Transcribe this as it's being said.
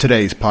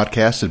Today's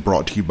podcast is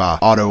brought to you by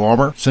Auto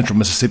Armor, Central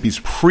Mississippi's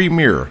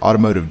premier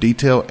automotive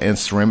detail and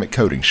ceramic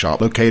coating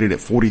shop, located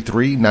at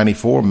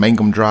 4394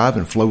 Mangum Drive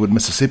in Flowood,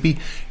 Mississippi.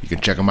 You can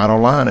check them out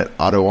online at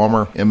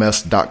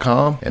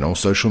autoarmorms.com and on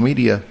social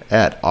media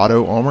at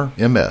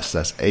AutoArmorMS.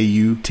 That's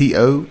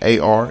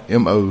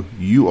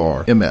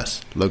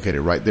AutoArmorMS, located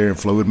right there in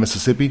Flowood,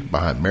 Mississippi,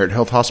 behind Merit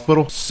Health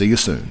Hospital. See you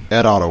soon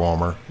at Auto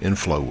Armor in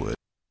Flowood.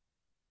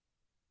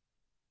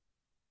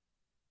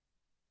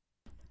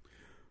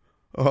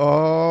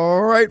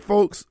 All right,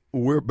 folks,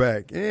 we're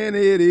back, and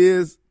it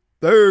is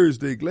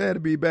Thursday. Glad to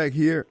be back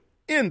here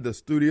in the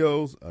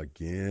studios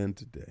again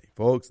today.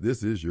 Folks,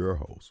 this is your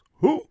host.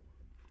 Who?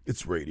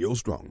 It's Radio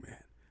Strongman,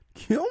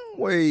 Kim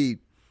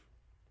Wade.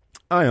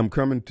 I am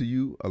coming to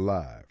you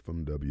alive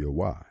from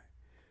WYAB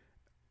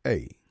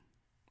 103.9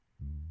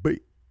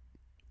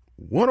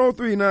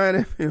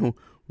 FM.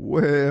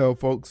 Well,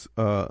 folks,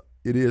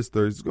 it is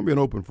Thursday. It's going to be an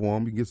open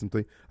forum. You can get some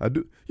things. I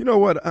do. You know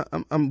what?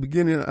 I'm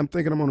thinking I'm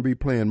going to be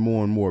playing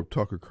more and more of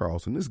Tucker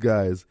Carlson. This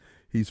guy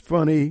he's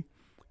funny.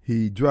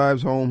 He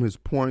drives home his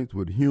points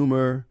with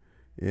humor,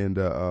 and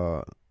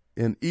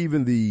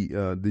even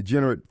the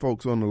degenerate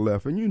folks on the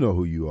left, and you know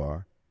who you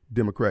are,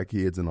 Democrat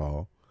kids and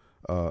all.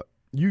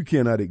 You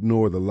cannot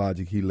ignore the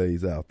logic he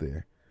lays out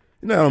there.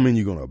 And I don't mean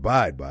you're going to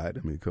abide by it.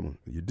 I mean, come on,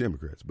 you're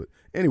Democrats. But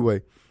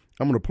anyway,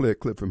 I'm going to play a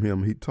clip from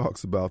him. He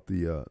talks about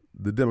the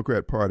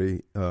Democrat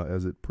Party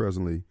as it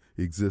presently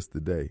exists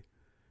today.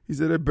 He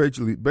said they're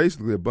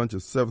basically a bunch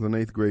of 7th and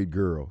 8th grade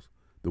girls,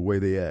 the way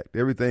they act.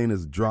 Everything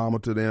is drama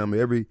to them.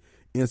 Every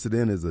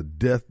incident is a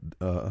death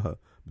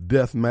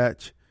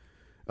match.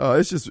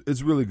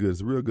 It's really good.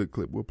 It's a real good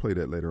clip. We'll play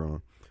that later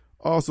on.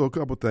 Also, a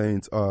couple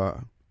things.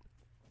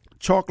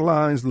 Chalk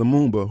Lines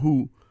Lumumba,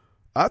 who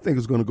I think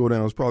is going to go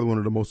down as probably one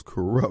of the most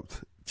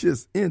corrupt,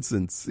 just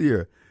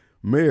insincere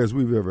mayors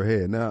we've ever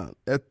had. Now,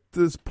 at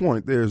this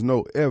point, there's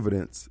no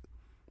evidence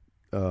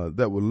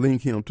that would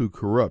link him to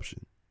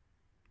corruption.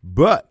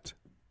 But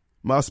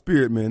my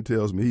spirit man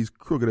tells me he's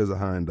crooked as a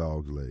hind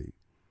dog's leg.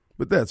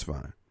 But that's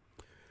fine.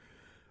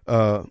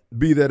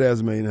 Be that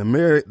as it may,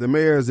 the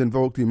mayor has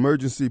invoked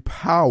emergency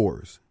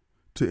powers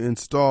to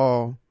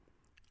install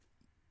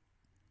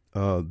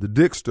the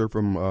Dickster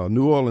from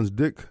New Orleans,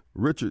 Dick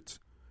Richards,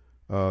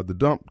 the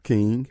dump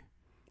king,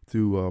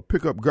 to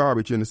pick up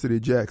garbage in the city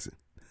of Jackson.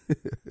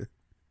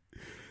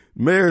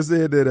 Mayor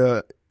said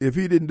that if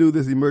he didn't do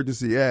this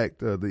emergency act,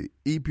 the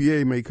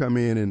EPA may come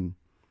in and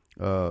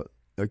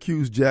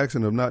accuse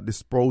Jackson of not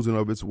disposing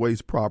of its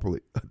waste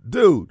properly.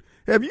 Dude,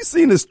 have you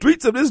seen the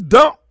streets of this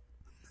dump?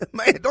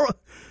 Man,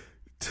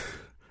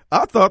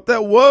 I thought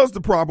that was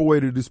the proper way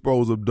to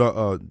dispose of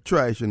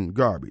trash and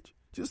garbage.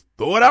 Just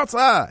throw it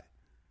outside.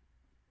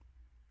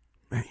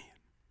 Man,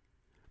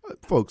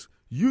 folks,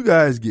 you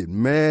guys get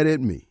mad at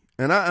me,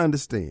 and I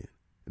understand.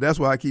 That's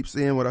why I keep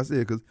saying what I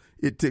said, because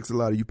it ticks a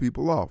lot of you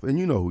people off, and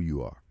you know who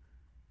you are.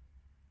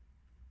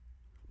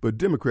 But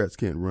Democrats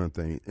can't run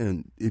things.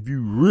 And if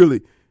you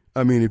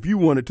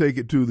want to take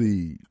it to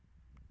the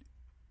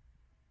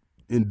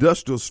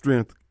industrial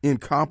strength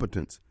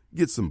incompetence,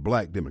 get some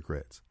black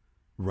Democrats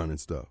running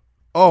stuff.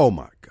 Oh,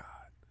 my God.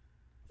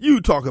 You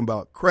talking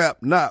about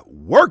crap not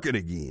working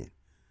again.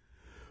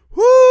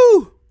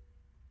 Whoo!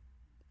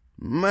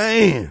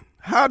 Man,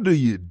 how do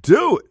you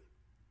do it?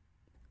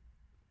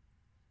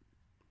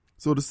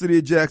 So the city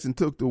of Jackson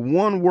took the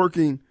one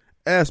working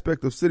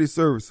aspect of city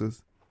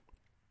services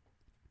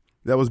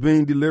that was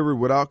being delivered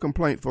without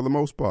complaint for the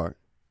most part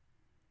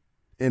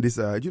and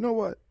decided, you know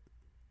what?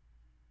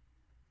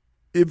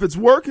 If it's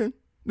working,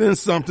 then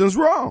something's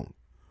wrong.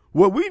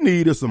 What we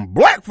need is some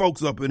black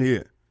folks up in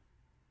here.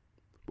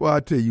 Well, I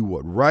tell you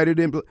what, write it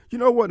in. You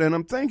know what? And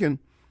I'm thinking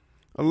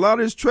a lot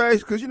of this trash,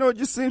 because, it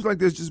just seems like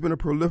there's just been a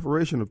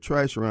proliferation of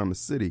trash around the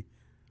city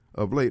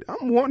of late.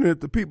 I'm wondering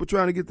if the people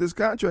trying to get this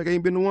contract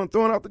ain't been the one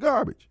throwing out the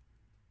garbage.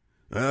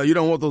 You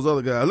don't want those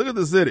other guys. Look at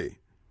the city.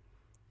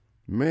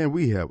 Man,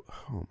 we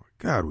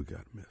got a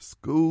mess.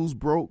 Schools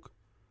broke.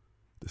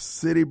 The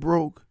city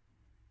broke.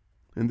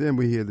 And then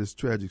we hear this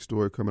tragic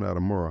story coming out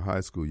of Murrah High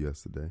School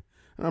yesterday.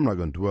 And I'm not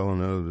going to dwell on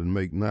it other than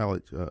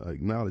acknowledge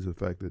the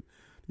fact that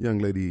the young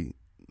lady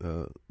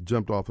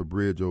jumped off a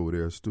bridge over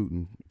there, a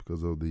student,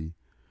 because of the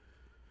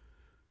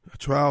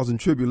trials and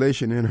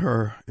tribulation in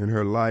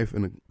her life.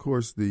 And of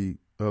course, the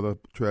other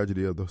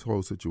tragedy of the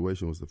whole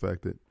situation was the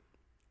fact that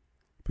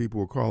people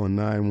were calling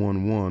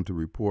 911 to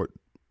report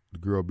the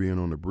girl being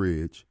on the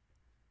bridge.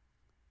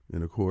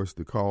 And of course,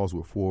 the calls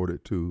were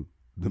forwarded to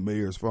the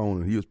mayor's phone,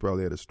 and he was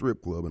probably at a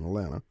strip club in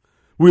Atlanta.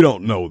 We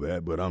don't know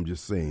that, but I'm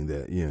just saying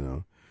that,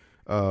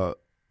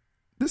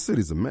 this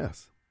city's a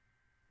mess.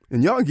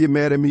 And y'all get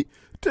mad at me.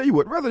 Tell you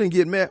what, rather than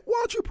get mad,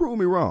 why don't you prove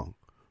me wrong?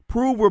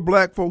 Prove where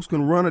black folks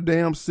can run a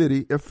damn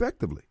city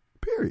effectively,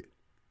 period.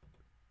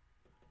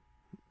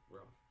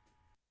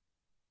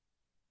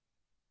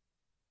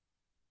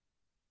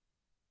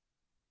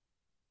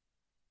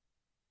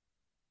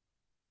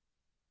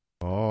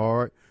 All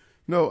right.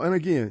 No, and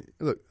again,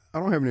 look, I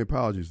don't have any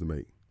apologies to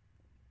make.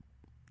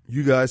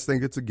 You guys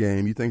think it's a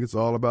game. You think it's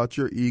all about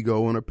your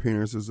ego and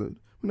appearances.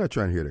 We're not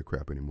trying to hear that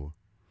crap anymore.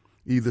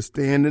 Either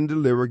stand and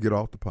deliver, get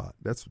off the pot.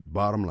 That's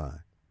bottom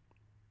line.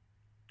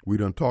 We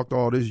done talked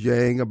all this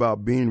yang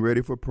about being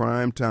ready for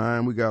prime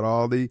time. We got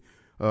all the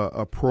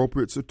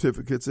appropriate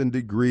certificates and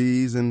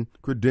degrees and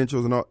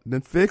credentials and all.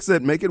 Then fix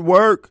it. Make it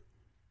work.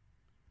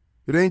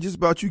 It ain't just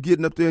about you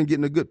getting up there and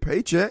getting a good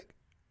paycheck.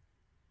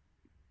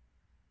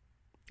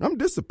 I'm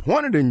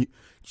disappointed in you.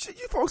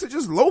 You folks are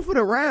just loafing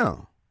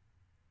around.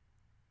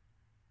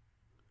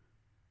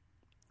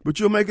 But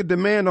you'll make a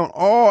demand on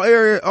all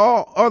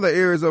other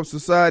areas of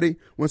society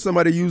when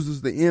somebody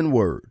uses the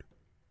N-word.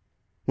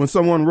 When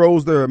someone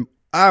rolls their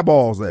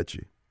eyeballs at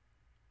you.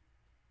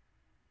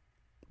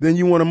 Then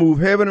you want to move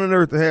heaven and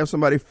earth to have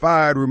somebody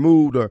fired,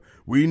 removed, or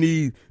we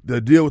need to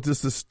deal with this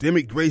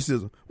systemic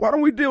racism. Why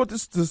don't we deal with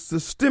this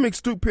systemic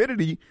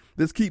stupidity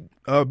that's keep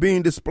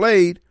being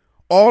displayed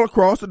all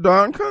across the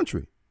darn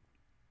country?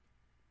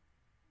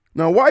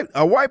 Now,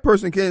 a white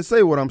person can't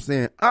say what I'm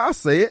saying. I'll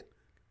say it.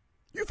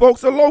 You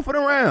folks are loafing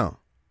around.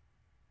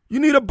 You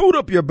need a boot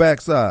up your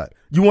backside.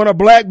 You want a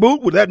black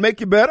boot? Would that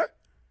make you better?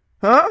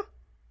 Huh?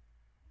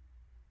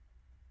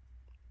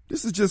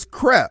 This is just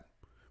crap.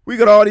 We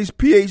got all these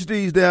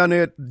PhDs down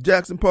there at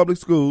Jackson Public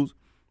Schools,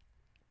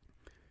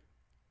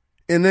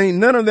 and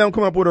none of them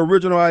come up with an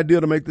original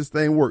idea to make this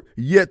thing work.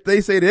 Yet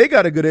they say they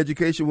got a good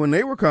education when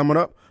they were coming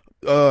up.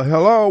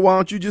 Hello, why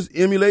don't you just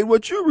emulate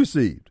what you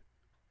received?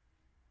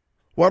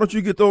 Why don't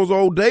you get those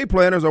old day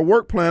planners or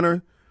work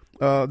planners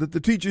that the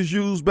teachers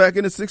used back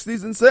in the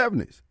 60s and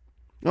 70s?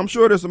 I'm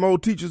sure there's some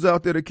old teachers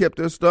out there that kept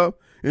their stuff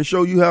and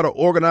show you how to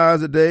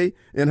organize a day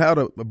and how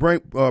to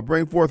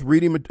bring forth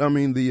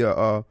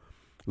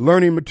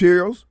learning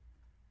materials.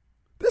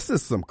 This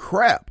is some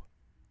crap.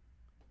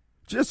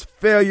 Just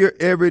failure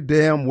every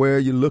damn where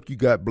you look. You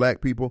got black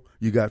people,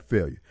 you got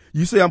failure.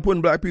 You say I'm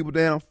putting black people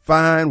down,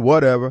 fine,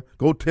 whatever.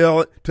 Go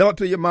tell it. Tell it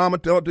to your mama,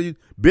 tell it to your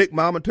big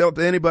mama, tell it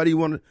to anybody you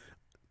want to.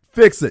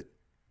 Fix it.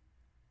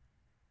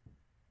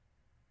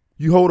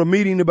 You hold a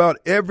meeting about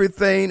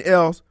everything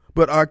else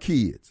but our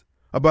kids,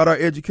 about our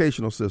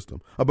educational system,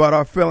 about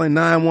our failing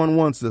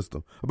 911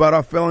 system, about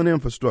our failing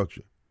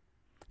infrastructure.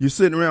 You're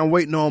sitting around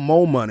waiting on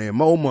more money and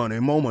more money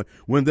and more money.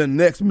 When the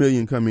next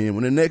million come in,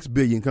 when the next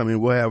billion come in,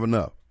 we'll have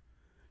enough.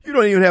 You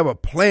don't even have a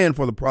plan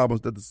for the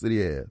problems that the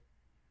city has.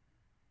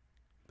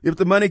 If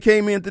the money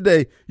came in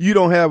today, you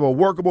don't have a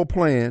workable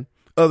plan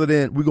other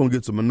than we're going to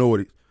get some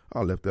minorities.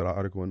 I left that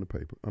article in the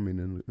paper.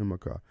 In my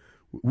car.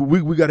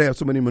 We got to have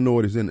so many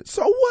minorities in it.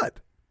 So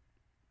what?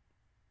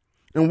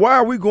 And why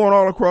are we going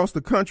all across the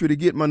country to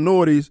get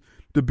minorities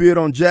to bid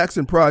on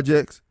Jackson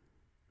projects?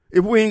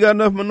 If we ain't got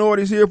enough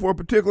minorities here for a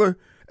particular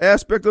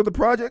aspect of the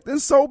project, then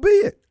so be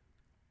it.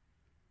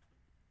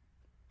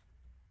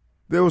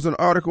 There was an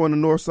article in the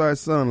Northside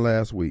Sun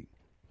last week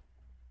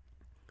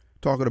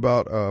talking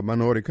about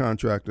minority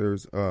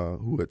contractors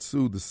who had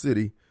sued the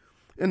city.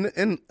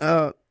 And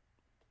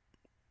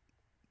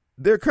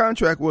their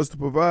contract was to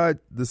provide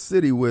the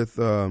city with,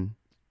 it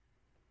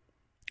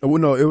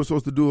was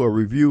supposed to do a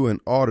review and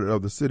audit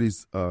of the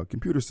city's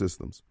computer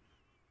systems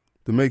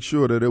to make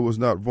sure that it was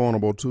not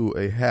vulnerable to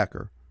a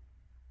hacker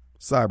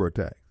cyber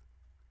attack.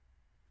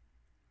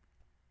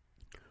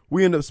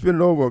 We end up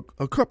spending over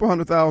a couple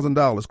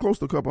 $100,000, close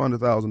to a couple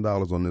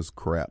 $100,000 on this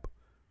crap.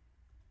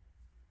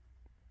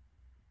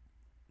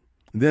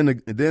 Then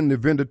the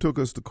vendor took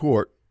us to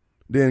court,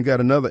 then got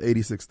another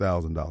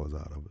 $86,000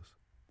 out of us.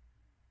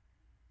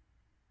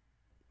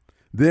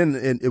 Then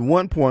at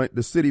one point,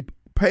 the city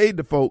paid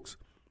the folks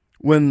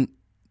when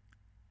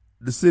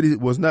the city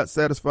was not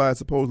satisfied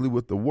supposedly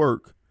with the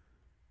work.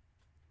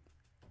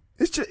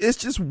 It's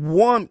just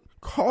one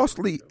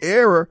costly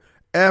error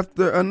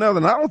after another.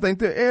 And I don't think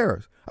they're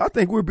errors. I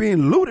think we're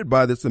being looted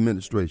by this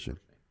administration.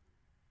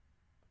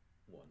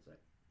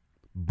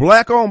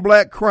 Black on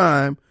black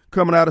crime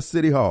coming out of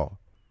City Hall.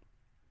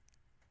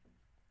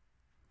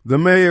 The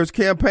mayor's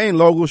campaign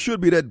logo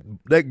should be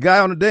that guy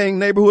on the dang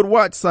neighborhood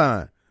watch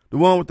sign. The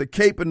one with the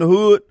cape and the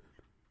hood,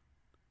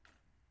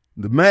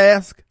 the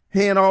mask,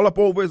 hand all up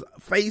over his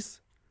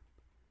face.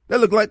 That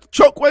look like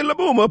Chokwe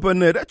Laboom up in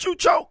there. That you,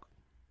 Choke?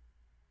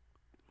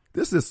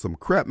 This is some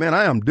crap, man.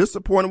 I am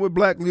disappointed with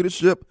black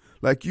leadership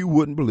like you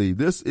wouldn't believe.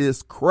 This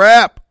is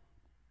crap.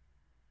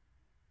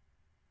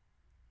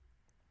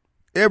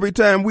 Every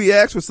time we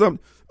ask for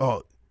something,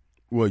 it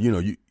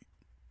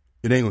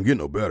ain't gonna get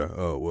no better.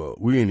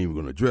 We ain't even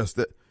gonna address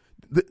that.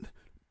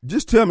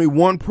 Just tell me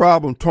one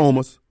problem,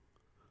 Thomas,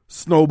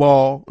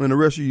 Snowball, and the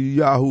rest of you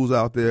yahoos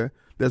out there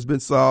that's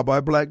been solved by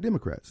black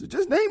Democrats.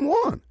 Just name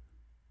one.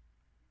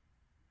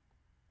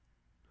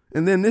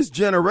 And then this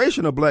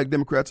generation of black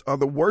Democrats are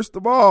the worst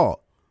of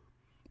all.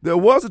 There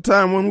was a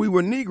time when we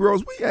were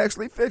Negroes, we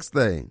actually fixed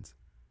things.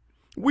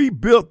 We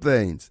built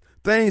things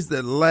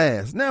that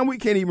last. Now we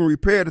can't even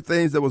repair the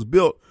things that was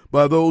built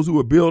by those who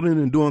were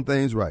building and doing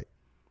things right.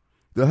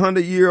 The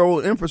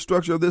 100-year-old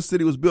infrastructure of this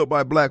city was built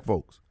by black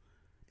folks.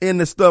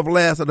 And the stuff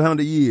lasted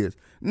 100 years.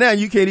 Now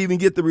you can't even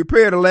get the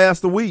repair to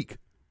last a week.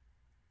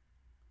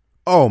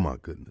 Oh, my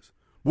goodness.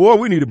 Boy,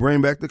 we need to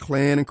bring back the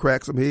Klan and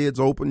crack some heads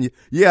open.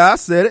 Yeah, I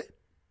said it.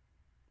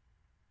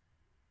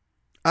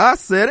 I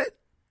said it.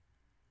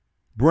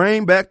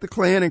 Bring back the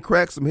Klan and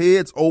crack some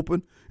heads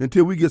open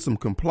until we get some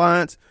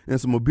compliance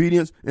and some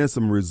obedience and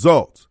some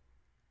results.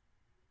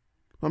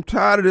 I'm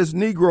tired of this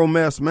Negro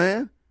mess,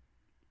 man.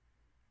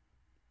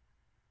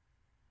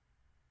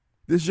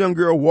 This young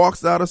girl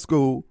walks out of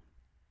school,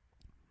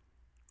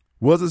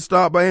 wasn't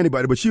stopped by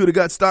anybody, but she would have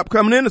got stopped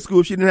coming into school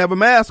if she didn't have a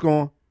mask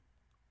on.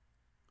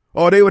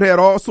 Or they would have had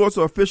all sorts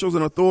of officials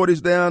and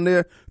authorities down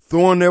there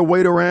throwing their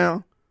weight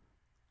around.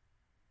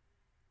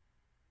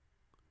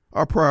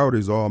 Our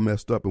priorities are all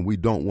messed up and we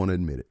don't want to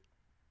admit it.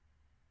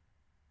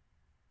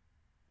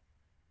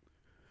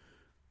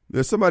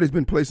 There's somebody's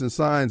been placing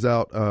signs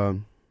out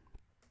on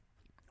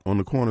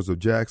the corners of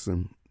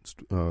Jackson,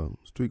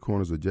 street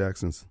corners of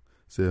Jackson,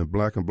 saying if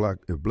black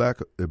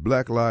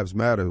lives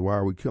matter, why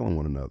are we killing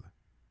one another?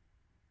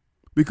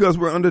 Because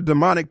we're under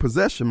demonic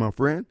possession, my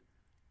friend.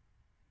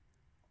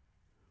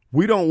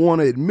 We don't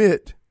want to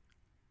admit,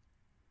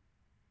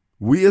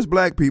 we as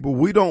black people,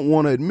 we don't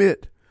want to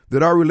admit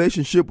that our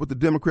relationship with the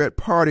Democrat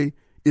Party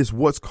is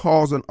what's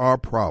causing our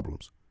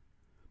problems.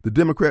 The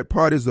Democrat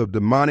Party is of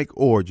demonic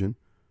origin.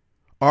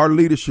 Our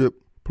leadership,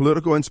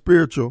 political and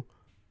spiritual,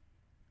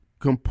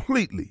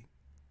 completely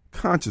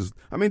conscious.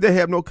 I mean, they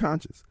have no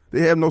conscience.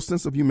 They have no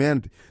sense of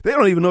humanity. They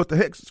don't even know what the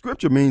heck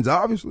scripture means,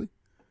 obviously,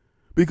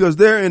 because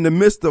they're in the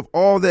midst of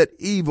all that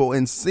evil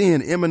and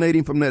sin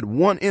emanating from that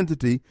one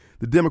entity,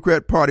 the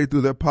Democrat Party,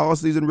 through their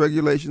policies and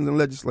regulations and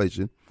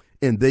legislation,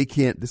 and they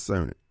can't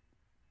discern it.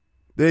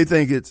 They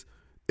think it's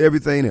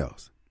everything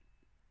else.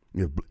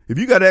 If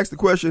you got to ask the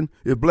question,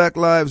 if black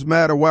lives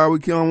matter, why are we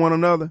killing one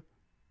another?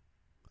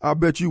 I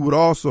bet you would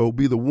also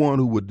be the one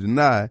who would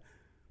deny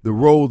the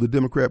role the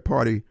Democrat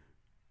Party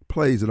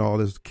plays in all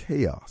this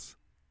chaos.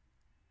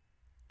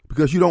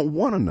 Because you don't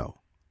want to know.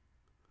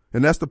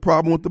 And that's the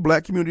problem with the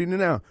black community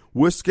now.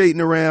 We're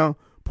skating around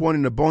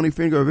pointing the bony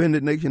finger of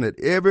indignation at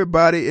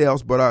everybody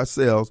else but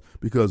ourselves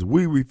because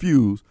we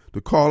refuse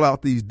to call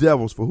out these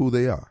devils for who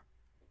they are.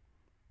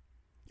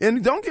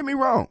 And don't get me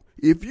wrong.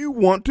 If you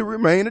want to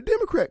remain a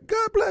Democrat,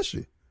 God bless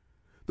you.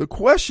 The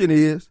question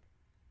is,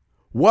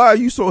 why are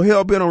you so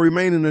hell-bent on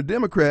remaining a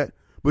Democrat,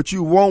 but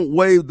you won't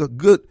wave the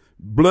good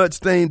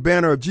blood-stained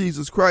banner of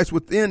Jesus Christ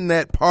within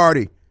that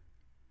party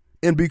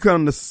and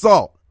become the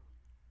salt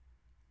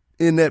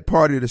in that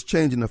party that's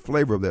changing the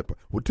flavor of that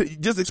party? Well,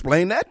 just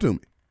explain that to me.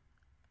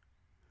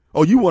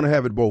 Oh, you want to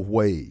have it both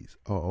ways.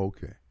 Oh,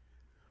 okay.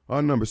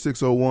 Our number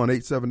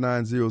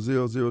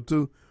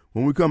 601-879-0002.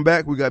 When we come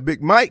back, we got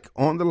Big Mike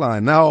on the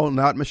line. No,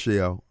 not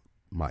Michelle.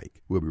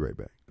 Mike. We'll be right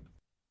back.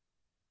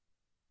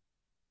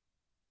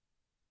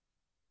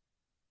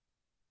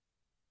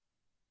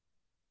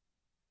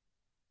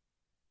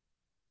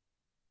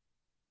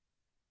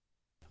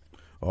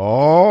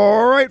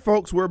 All right,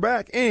 folks, we're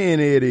back,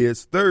 and it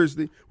is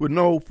Thursday. With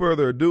no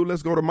further ado,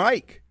 let's go to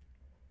Mike.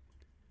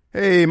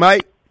 Hey,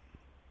 Mike.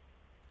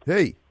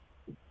 Hey.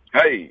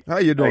 Hey. How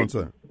you doing,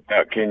 sir?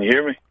 Can you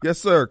hear me? Yes,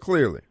 sir,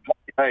 clearly.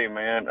 Hey,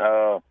 man,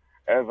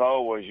 as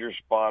always, you're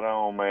spot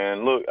on,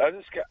 man. Look, I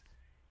just got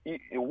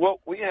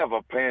we have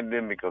a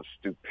pandemic of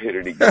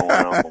stupidity going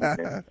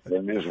on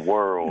in this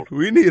world.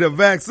 We need a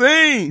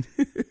vaccine.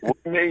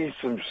 we need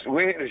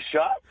a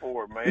shot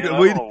for it,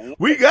 man.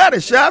 We got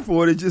a shot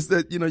for it. It's just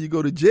that, you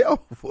go to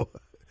jail for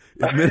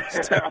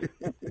it.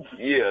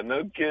 Yeah,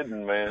 no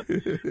kidding, man.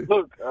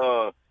 Look,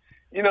 I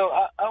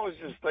was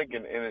just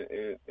thinking,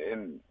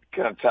 and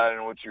kind of tied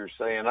into what you were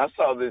saying. I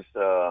saw this,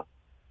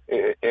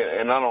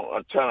 and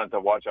I try not to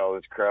watch all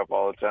this crap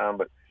all the time,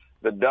 but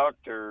the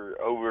doctor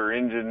over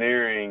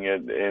engineering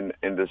in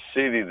the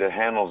city that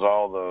handles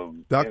all the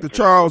Dr.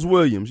 Charles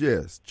Williams,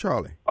 yes,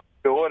 Charlie.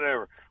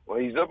 Whatever. Well,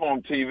 he's up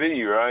on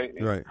TV, right?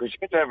 Right. Because you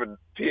have to have a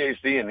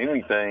PhD in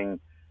anything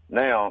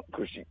now,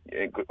 because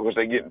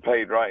they're getting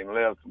paid right and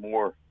left the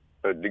more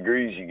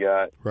degrees you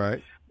got.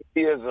 Right.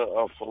 He has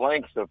a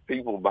phalanx of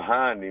people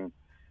behind him,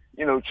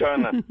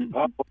 trying to, we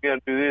got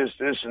to do this,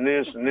 and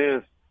this, and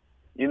this,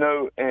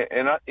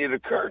 and it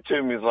occurred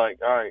to me, it's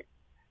like, all right,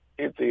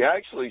 if they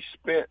actually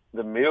spent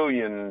the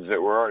billions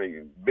we're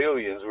already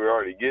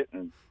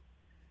getting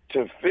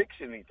to fix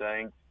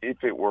anything,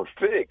 if it were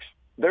fixed,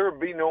 there would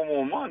be no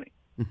more money.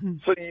 Mm-hmm.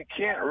 So you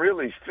can't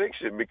really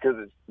fix it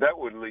because that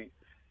would lead,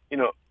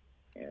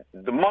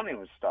 the money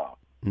would stop.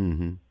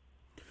 Mm-hmm.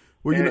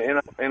 Well,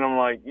 and I'm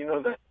like,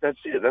 that's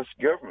it. That's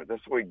government.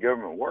 That's the way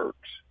government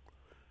works.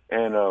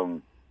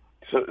 And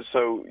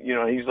so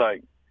he's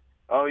like,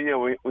 oh yeah,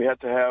 we have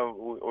to have,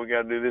 we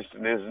got to do this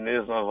and this and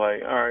this. And I was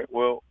like, all right,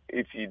 well,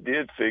 if you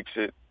did fix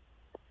it,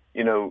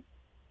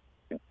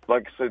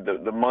 like I said,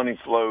 the money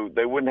flow,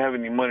 they wouldn't have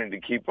any money to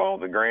keep all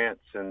the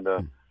grants and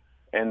the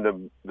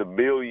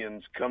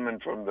billions coming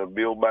from the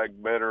Build Back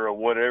Better or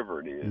whatever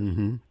it is.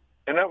 Mm-hmm.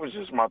 And that was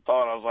just my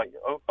thought. I was like,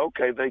 oh,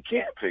 okay, they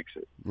can't fix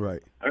it.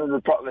 Right. I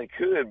mean, they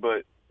could,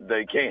 but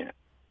they can't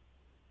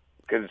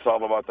because it's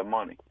all about the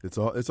money.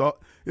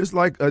 It's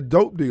like a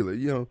dope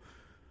dealer,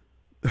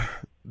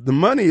 The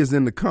money is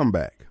in the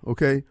comeback,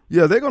 okay?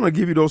 Yeah, they're going to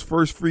give you those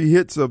first free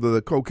hits of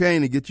the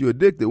cocaine to get you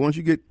addicted. Once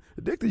you get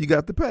addicted, you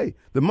got to pay.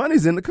 The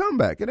money's in the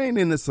comeback. It ain't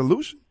in the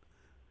solution.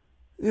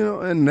 You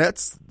know, and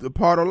that's the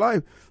part of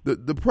life.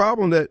 The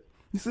problem that,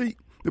 you see,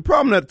 the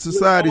problem that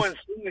society... There's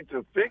no incentive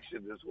to fix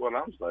it is what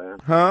I'm saying.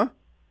 Huh?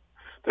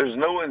 There's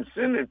no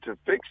incentive to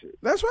fix it.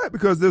 That's right,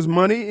 because there's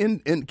money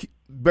in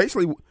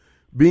basically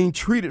being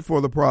treated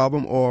for the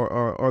problem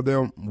or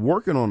they're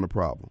working on the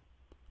problem.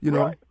 You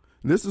know? Right.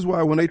 This is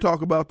why when they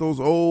talk about those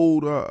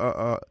old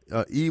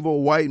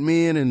evil white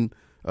men and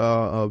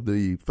of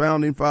the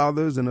founding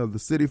fathers and of the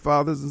city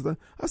fathers and stuff,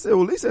 I said,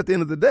 well, at least at the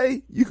end of the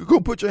day, you could go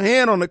put your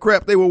hand on the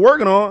crap they were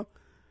working on.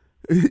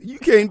 You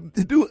can't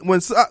do it when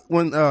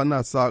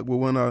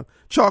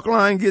chalk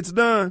line gets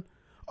done.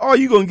 All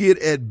you're gonna get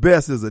at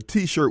best is a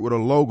T-shirt with a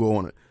logo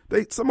on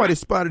it. Somebody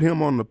spotted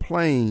him on the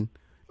plane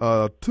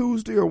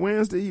Tuesday or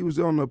Wednesday. He was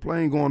on the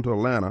plane going to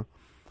Atlanta,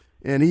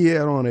 and he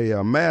had on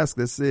a mask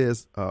that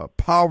says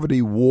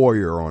 "Poverty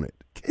Warrior" on it.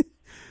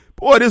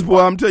 Boy, this boy,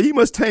 I'm telling you, he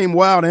must tame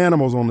wild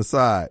animals on the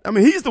side. I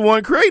mean, he's the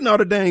one creating all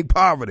the dang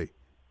poverty.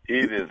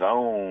 It is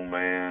on,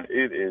 man.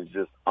 It is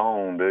just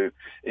on, dude.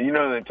 And you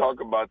know, they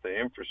talk about the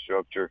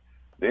infrastructure.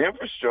 The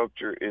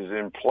infrastructure is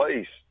in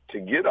place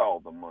to get all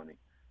the money.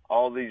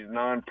 All these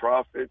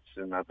nonprofits,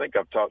 and I think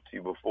I've talked to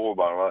you before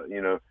about a lot,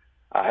 you know,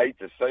 I hate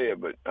to say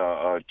it, but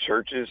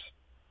churches,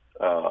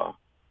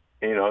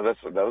 you know,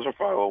 those are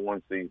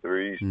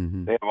 501c3s.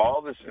 Mm-hmm. They have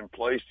all this in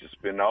place to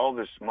spend all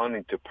this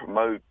money to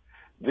promote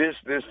this,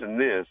 and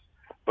this,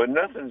 but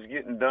nothing's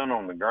getting done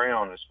on the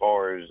ground as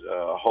far as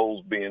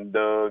holes being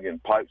dug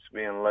and pipes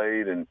being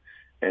laid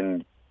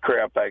and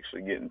crap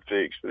actually getting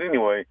fixed. But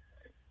anyway,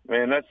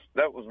 man,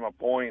 that was my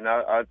point.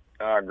 I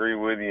agree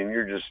with you, and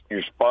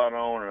you're spot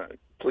on.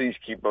 Please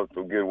keep up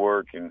the good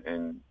work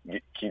and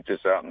keep this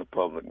out in the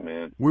public,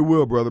 man. We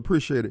will, brother.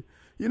 Appreciate it.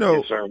 You know,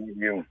 yes, sir.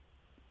 You.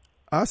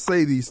 I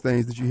say these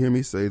things that you hear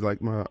me say,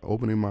 like my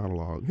opening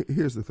monologue.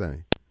 Here's the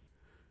thing.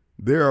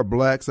 There are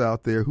blacks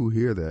out there who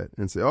hear that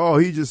and say, oh,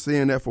 he's just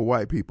saying that for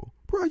white people.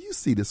 Bro, you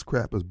see this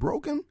crap is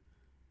broken.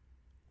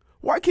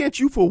 Why can't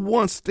you for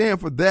once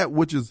stand for that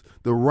which is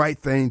the right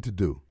thing to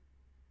do?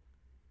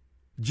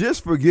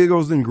 Just for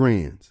giggles and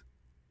grins.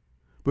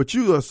 But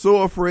you are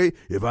so afraid,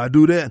 if I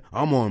do that,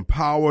 I'm going to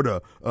empower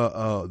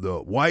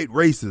the white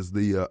racists,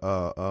 the,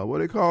 what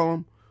do they call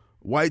them?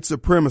 White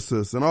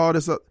supremacists and all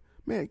this.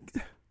 Man,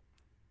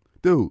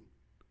 dude,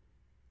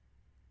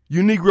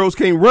 you Negroes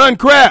can't run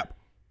crap.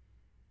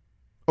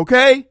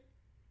 Okay?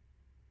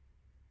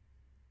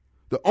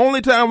 The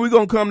only time we're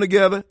going to come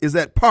together is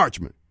at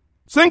Parchment.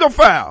 Single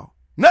file,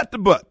 not the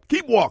butt.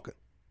 Keep walking.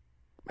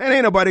 Man,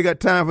 ain't nobody got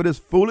time for this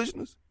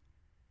foolishness.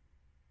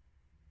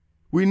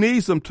 We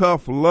need some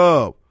tough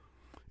love.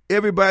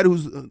 Everybody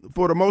who's,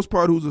 for the most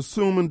part, who's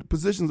assuming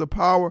positions of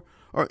power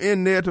are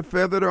in there to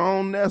feather their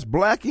own nest,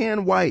 black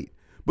and white.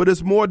 But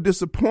it's more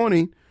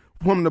disappointing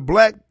from the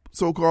black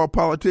so-called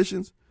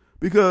politicians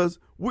because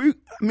we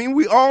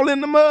all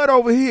in the mud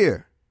over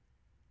here.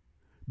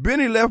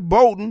 Benny left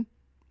Bolton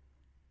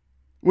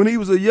when he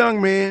was a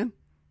young man.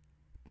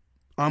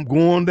 I'm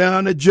going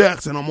down to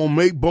Jackson. I'm going to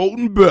make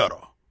Bolton better.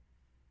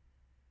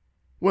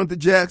 Went to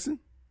Jackson.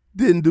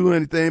 Didn't do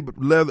anything but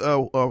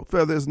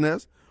feather his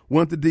nest.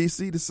 Went to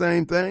D.C., the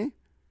same thing.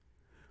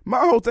 My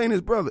whole thing is,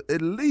 brother, at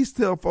least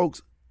tell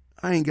folks,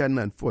 I ain't got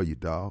nothing for you,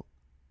 dog.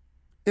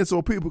 And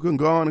so people can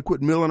go on and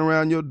quit milling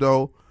around your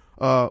door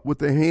with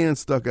their hands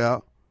stuck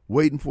out,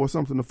 waiting for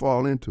something to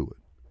fall into it.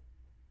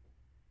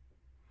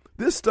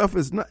 This stuff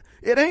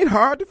it ain't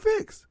hard to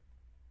fix.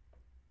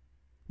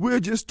 We're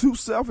just too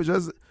selfish.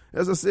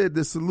 As I said,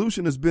 the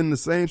solution has been the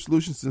same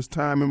solution since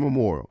time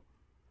immemorial.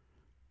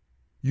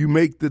 You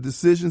make the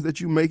decisions that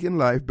you make in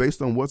life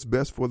based on what's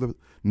best for the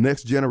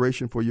next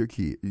generation, for your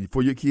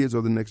kids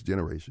or the next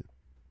generation.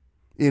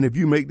 And if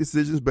you make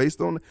decisions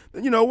based on,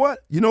 then you know what?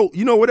 You know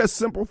where that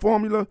simple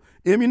formula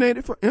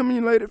emanated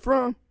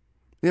from?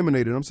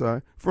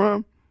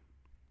 From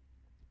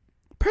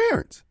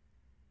parents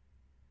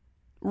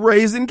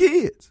raising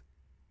kids,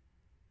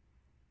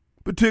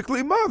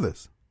 particularly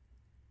mothers.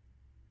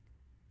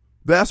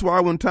 That's why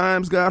when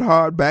times got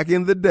hard back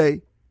in the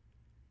day,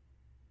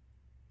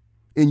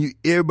 and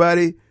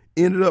everybody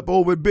ended up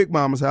over at Big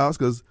Mama's house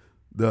because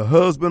the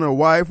husband or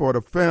wife or the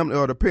family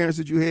or the parents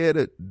that you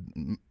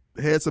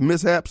had some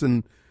mishaps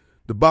and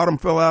the bottom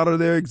fell out of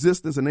their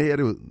existence and they had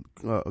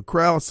a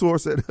crowd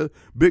source at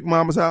Big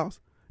Mama's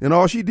house. And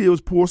all she did was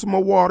pour some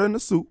more water in the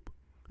soup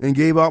and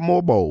gave out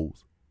more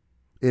bowls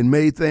and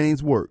made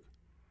things work.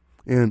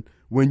 And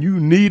when you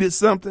needed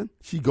something,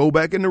 she'd go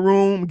back in the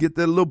room, get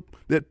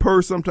that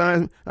purse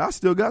sometimes. I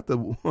still got the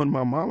one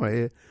my mama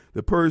had,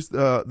 the purse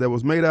that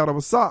was made out of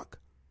a sock.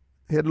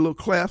 Had a little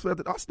clasp at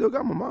it. I still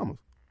got my mama's.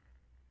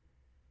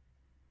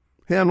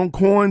 Had no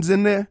coins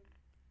in there.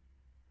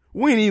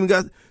 We ain't even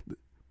got,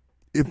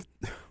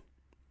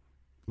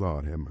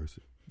 Lord have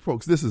mercy.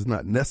 Folks, this is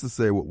not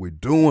necessary what we're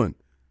doing.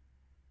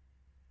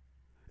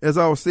 As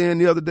I was saying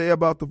the other day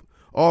about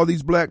all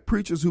these black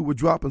preachers who were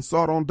dropping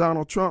salt on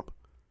Donald Trump.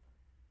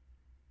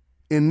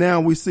 And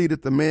now we see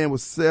that the man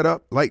was set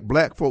up like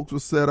black folks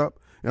was set up.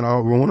 And I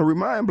want to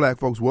remind black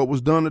folks what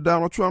was done to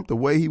Donald Trump, the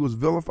way he was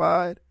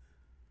vilified,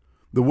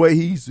 the way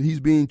he's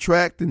being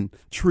tracked and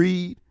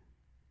treed.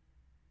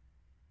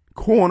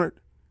 cornered,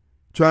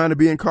 trying to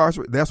be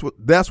incarcerated.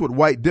 That's what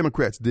white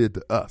Democrats did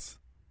to us.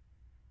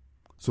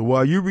 So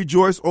while you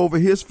rejoice over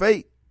his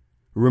fate,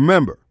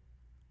 remember,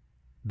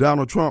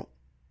 Donald Trump,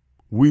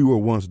 we were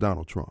once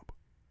Donald Trump.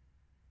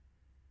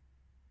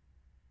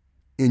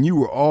 And you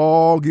were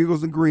all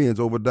giggles and grins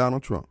over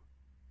Donald Trump.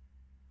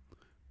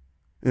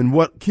 And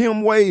what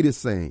Kim Wade is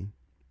saying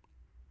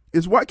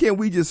is, why can't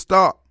we just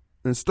stop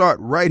and start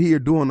right here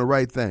doing the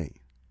right thing?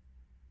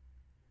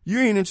 You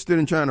ain't interested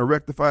in trying to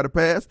rectify the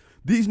past.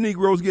 These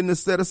Negroes getting this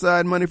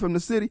set-aside money from the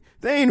city,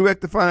 they ain't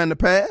rectifying the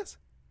past.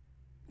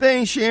 They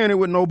ain't sharing it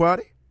with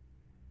nobody.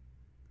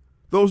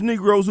 Those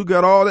Negroes who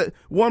got all that,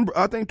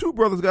 I think 2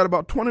 brothers got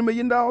about $20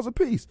 million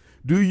apiece.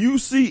 Do you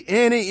see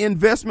any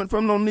investment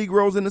from those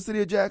Negroes in the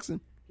city of Jackson?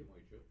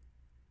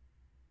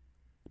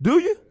 Do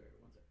you?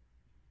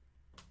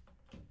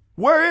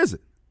 Where is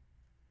it?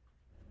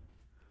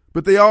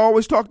 But they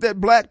always talk that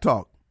black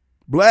talk.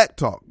 Black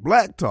talk,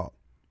 black talk.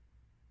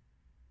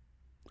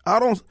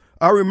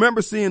 I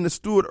remember seeing the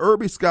Stuart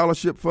Irby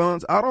scholarship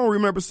funds. I don't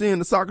remember seeing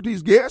the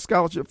Socrates Garrett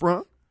scholarship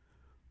fund.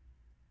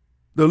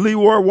 The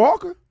Leroy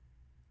Walker.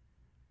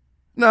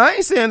 Now, I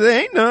ain't saying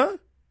there ain't none,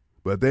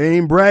 but they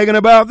ain't bragging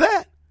about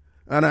that.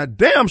 And I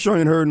damn sure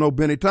ain't heard no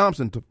Benny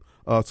Thompson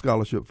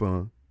scholarship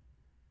fund.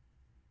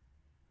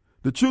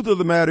 The truth of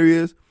the matter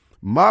is,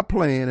 my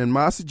plan and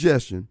my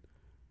suggestion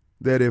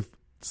that if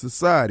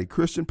society,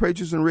 Christian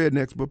patriots and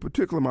rednecks, but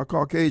particularly my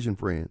Caucasian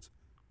friends,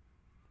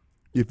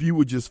 if you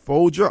would just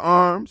fold your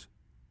arms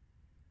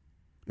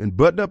and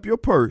button up your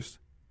purse,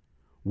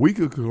 we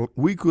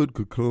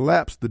could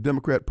collapse the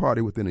Democrat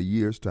Party within a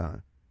year's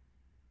time.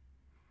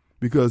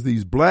 Because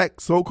these black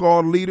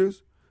so-called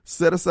leaders,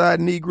 set-aside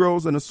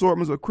Negroes, and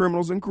assortments of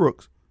criminals and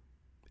crooks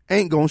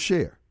ain't going to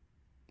share.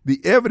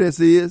 The evidence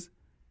is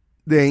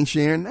they ain't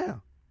sharing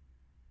now.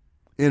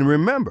 And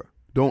remember,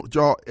 don't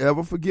y'all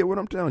ever forget what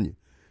I'm telling you.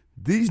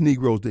 These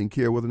Negroes didn't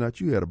care whether or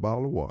not you had a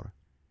bottle of water.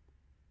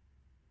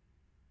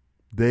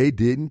 They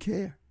didn't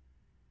care.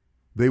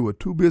 They were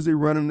too busy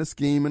running the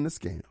scheme and the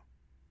scam.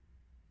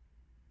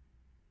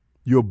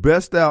 Your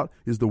best out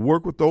is to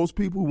work with those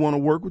people who want to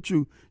work with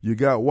you. You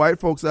got white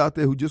folks out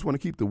there who just want to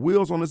keep the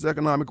wheels on this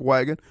economic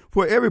wagon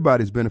for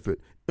everybody's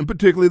benefit, and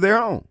particularly their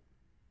own.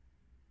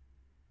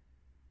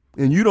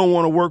 And you don't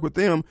want to work with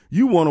them.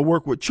 You want to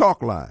work with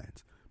Chalk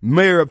Lines,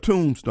 mayor of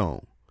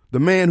Tombstone, the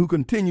man who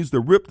continues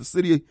to rip the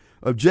city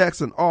of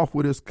Jackson off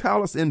with his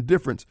callous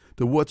indifference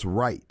to what's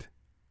right.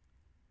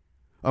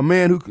 A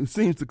man who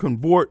seems to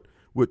cavort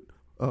with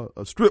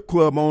strip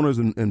club owners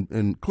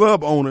and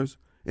club owners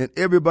and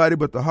everybody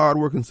but the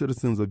hardworking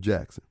citizens of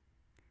Jackson.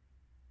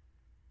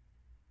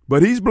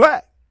 But he's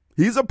black.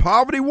 He's a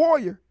poverty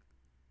warrior.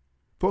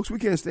 Folks, we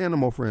can't stand no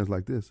more friends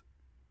like this.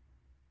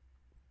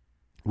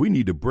 We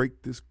need to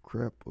break this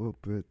crap up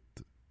at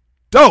the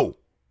door.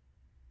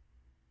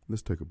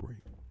 Let's take a break.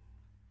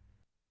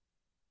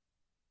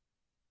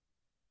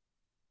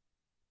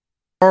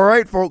 All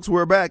right, folks,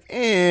 we're back,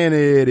 and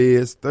it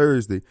is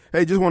Thursday.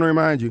 Hey, just want to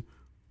remind you,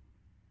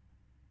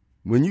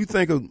 when you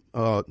think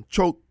of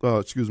Chalk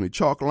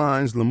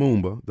Lines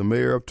Lumumba, the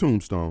mayor of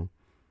Tombstone,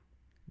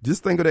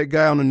 just think of that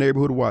guy on the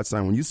neighborhood watch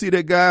sign. When you see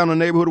that guy on the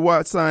neighborhood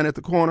watch sign at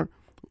the corner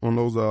on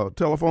those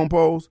telephone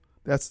poles,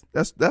 that's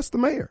the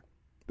mayor.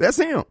 That's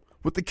him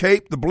with the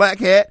cape, the black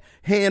hat,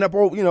 hand up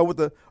over, with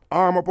the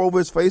arm up over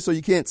his face so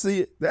you can't see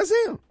it. That's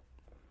him.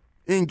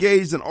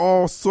 Engaged in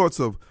all sorts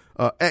of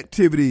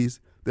activities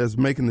that's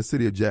making the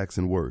city of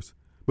Jackson worse.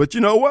 But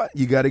you know what?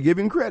 You got to give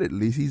him credit. At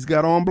least he's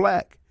got on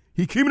black.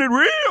 He keeping it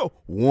real.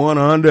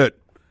 100.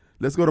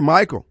 Let's go to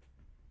Michael.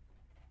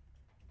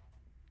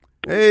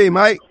 Hey,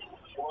 Mike.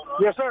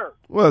 Yes, sir.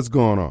 What's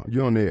going on?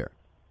 You're on the air.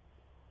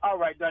 All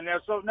right, Donnell.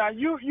 So now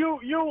you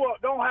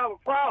don't have a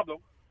problem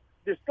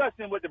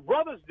discussing what the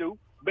brothers do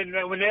when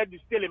they're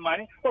stealing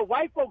money. But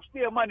white folks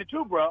steal money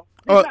too, bro.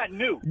 It's not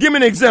new. Give me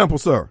an example,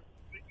 sir.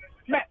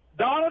 Man,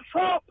 Donald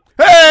Trump.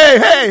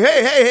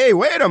 Hey,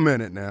 wait a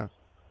minute now.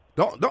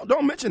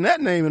 Don't mention that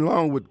name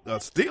along with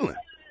stealing.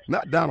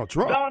 Not Donald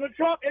Trump. Donald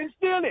Trump is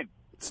stealing.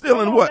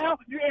 Stealing what? Now,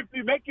 if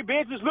you make your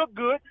business look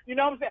good, you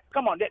know what I'm saying?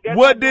 Come on.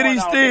 What did he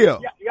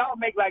steal? Y'all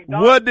make like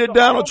Donald What did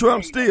Donald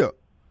Trump steal?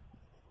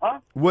 Huh?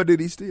 What did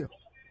he steal?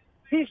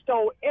 He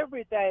stole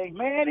everything,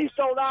 man. He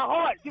stole our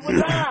hearts. He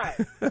was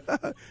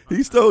lies.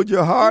 He stole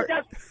your heart?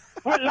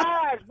 With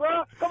lies,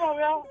 bro. Come on,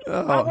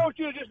 y'all. I want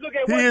you to just look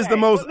at He is the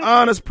most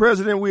honest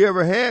president we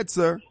ever had,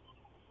 sir.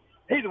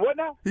 He's what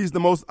now? He's the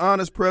most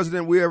honest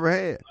president we ever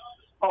had.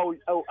 Oh,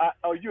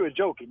 you were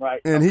joking, right?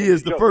 And he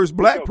is the first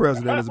black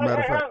president, as a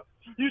matter of fact.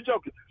 You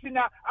joking. See,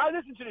 now, I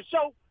listen to the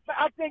show.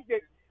 I think that...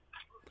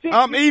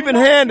 I'm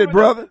even-handed,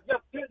 brother.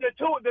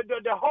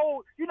 The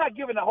whole... You're not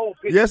giving the whole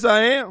picture. Yes,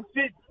 I am.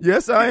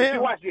 Yes, I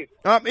am. Watch this.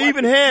 I'm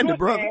even-handed,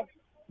 brother.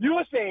 You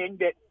were saying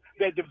that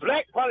the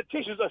black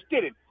politicians are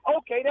stealing.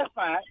 Okay, that's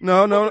fine.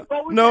 No.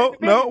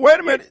 Wait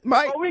a minute,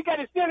 Mike. Before we got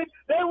to stealing,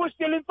 they were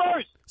stealing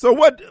first. So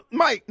what,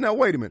 Mike, now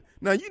wait a minute.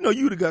 Now,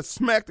 you'd have got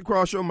smacked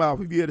across your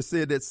mouth if you had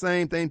said that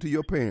same thing to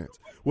your parents.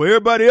 Well,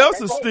 everybody else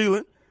is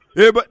stealing.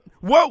 Yeah, but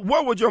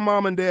what would your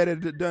mom and dad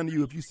have done to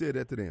you if you said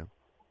that to them?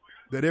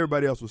 That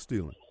everybody else was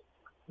stealing?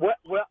 Well,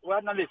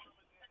 now listen.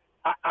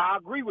 I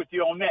agree with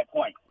you on that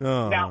point.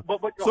 Now, but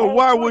so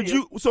why would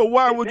you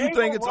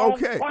think it's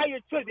okay? Prior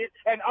to this,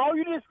 and all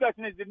you're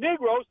discussing is the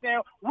Negroes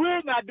saying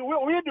we're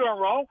doing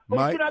wrong, but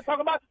Mike, you're not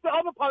talking about the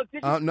other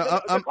politicians.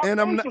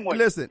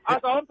 Listen.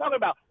 That's all I'm talking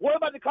about. What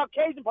about the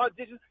Caucasian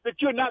politicians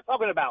that you're not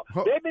talking about?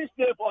 They've been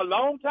stealing for a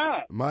long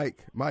time.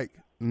 Mike.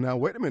 Now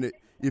wait a minute.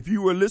 If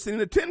you were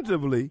listening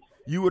attentively,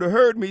 you would have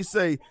heard me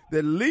say that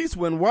at least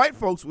when white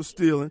folks were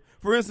stealing,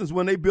 for instance,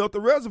 when they built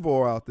the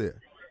reservoir out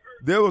there.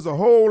 There was a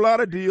whole lot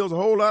of deals. A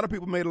whole lot of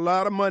people made a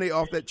lot of money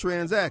off that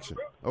transaction.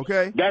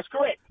 Okay? That's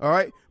correct. All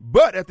right?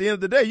 But at the end of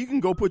the day, you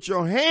can go put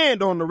your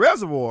hand on the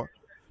reservoir.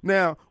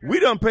 Now, we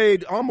done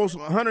paid almost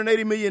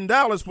 $180 million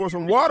for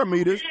some water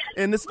meters,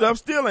 and this stuff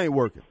still ain't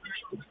working.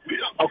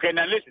 Okay,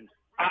 now listen.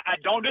 I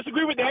don't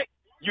disagree with that.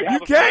 You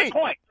have a valid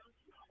point.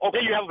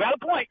 Okay, you have a valid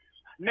point.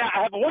 Now,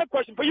 I have one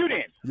question for you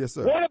then. Yes,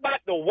 sir. What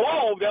about the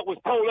wall that was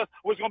told us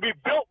was going to be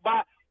built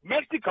by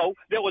Mexico?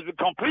 That was a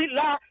complete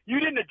lie. You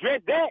didn't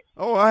address that.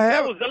 Oh, I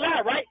have. That was a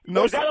lie, right?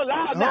 No, was that a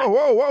lie or not?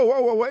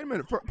 Whoa, wait a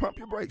minute. Pump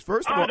your brakes.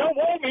 First of all, don't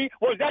hold me.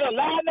 Was that a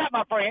lie or not,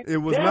 my friend? It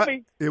was not.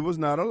 It was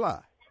not a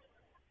lie.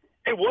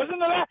 It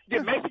wasn't a lie?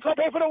 Did Mexico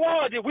pay for the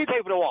wall or did we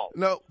pay for the wall?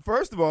 No,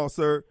 first of all,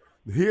 sir,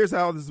 here's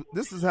how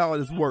this is how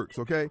this works,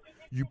 okay?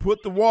 You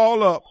put the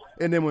wall up,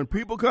 and then when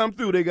people come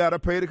through, they got to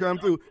pay to come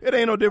through. It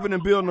ain't no different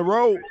than building a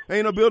road.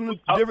 Ain't no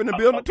different than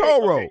building a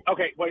toll road.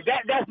 Okay, well,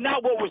 that's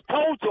not what was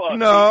told to us.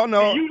 No.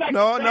 Whoa,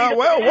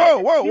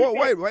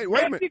 wait a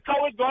minute.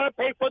 Mexico is going to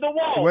pay for the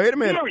wall. Wait a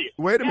minute. Period.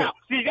 Wait a minute. Now,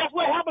 see, that's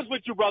what happens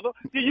with you, brother.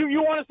 See,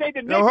 you want to say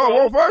the Negroes.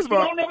 No, first of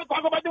all, you don't ever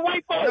talk about the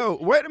white folks. No,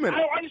 wait a minute.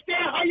 I don't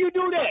understand how you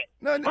do that.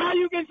 No. How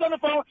you get on the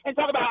phone and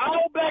talk about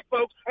all black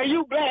folks and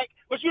you black,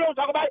 but you don't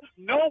talk about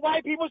no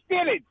white people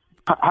stealing.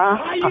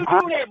 How you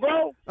do that,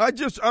 bro?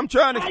 I'm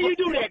trying to. How you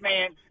do that,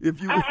 man? You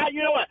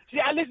know what? See,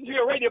 I listen to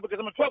your radio because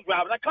I'm a truck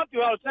driver and I come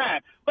through all the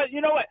time. But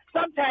you know what?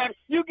 Sometimes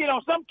you get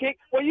on some kick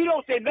where you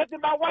don't say nothing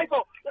about white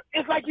folks.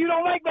 It's like you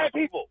don't like black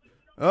people.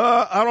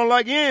 I don't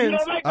like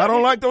ends. I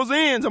don't like those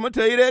ends. I'm gonna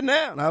tell you that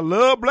now. And I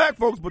love black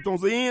folks, but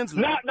those ends.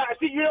 No.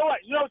 See, you know what?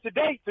 You know,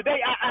 today,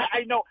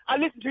 I know I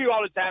listen to you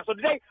all the time. So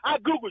today, I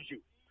googled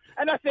you,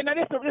 and I said, now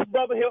this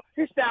brother here,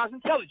 he sounds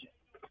intelligent.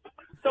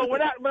 So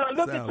when I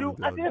look at you,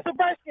 I said, it's a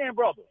bright-skinned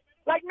brother,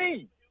 like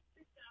me.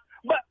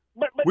 But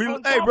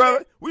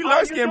brother, we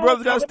light-skinned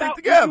brothers got to stick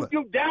together.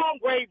 You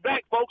downgrade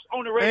black folks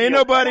on the radio. Ain't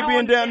nobody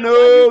being down.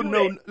 No.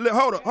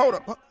 Hold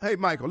up. Hey,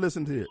 Michael,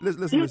 listen to it.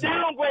 Listen. You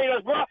downgrade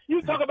us, bro.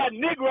 You talk about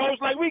Negroes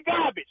like we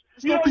garbage.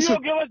 You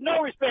don't give us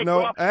no respect, no,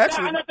 bro.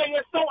 Actually, and I think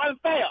it's so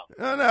unfair.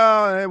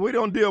 No, we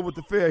don't deal with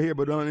the fair here,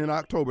 but in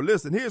October.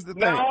 Listen, here's the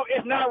thing. No,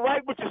 it's not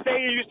right what you're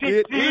saying.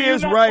 It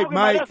is right,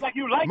 Mike. Like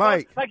you like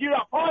Mike. us, like you're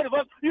a part of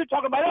us. You're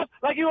talking about us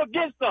like you're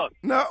against us.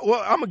 No,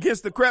 well, I'm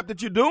against the crap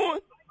that you're doing.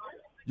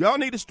 Y'all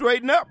need to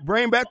straighten up,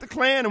 bring back the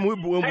Klan, and we'll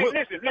listen.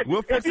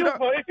 fix it up.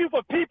 If you're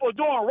for people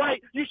doing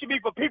right, you should be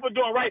for people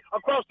doing right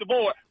across the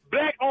board,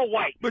 black or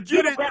white, but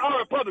you Democrat or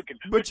Republican.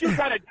 But you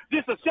try to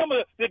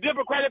disassemble the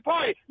Democratic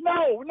Party.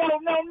 No.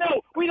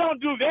 We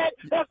don't do that.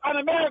 That's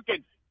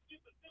un-American.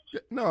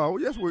 No,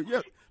 yes.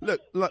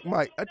 Look,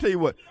 Mike. I tell you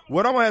what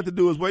I'm gonna have to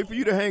do is wait for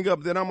you to hang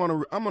up. Then I'm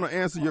gonna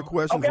answer your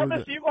questions. Okay,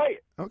 listen, you go ahead.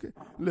 Okay,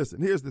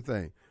 listen. Here's the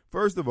thing.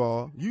 First of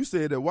all, you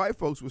said that white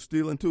folks were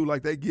stealing too,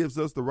 like that gives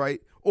us the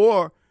right,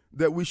 or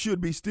that we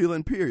should be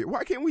stealing, period.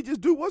 Why can't we just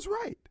do what's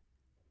right?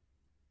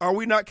 Are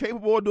we not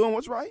capable of doing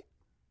what's right?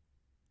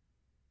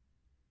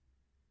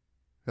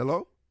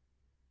 Hello?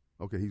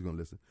 Okay, he's going to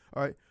listen.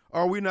 All right.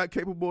 Are we not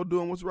capable of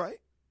doing what's right?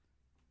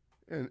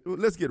 And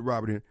let's get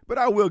Robert in. But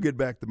I will get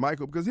back to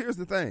Michael, because here's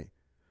the thing.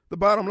 The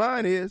bottom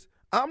line is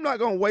I'm not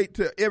going to wait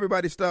till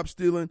everybody stops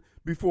stealing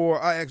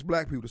before I ask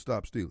black people to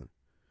stop stealing.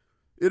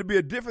 It'd be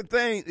a different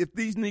thing if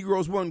these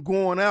Negroes weren't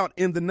going out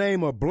in the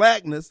name of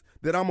blackness,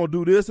 that I'm gonna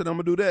do this and I'm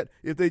gonna do that.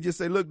 If they just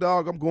say, "Look,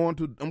 dog, I'm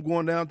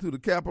going down to the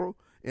Capitol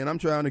and I'm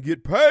trying to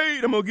get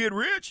paid. I'm gonna get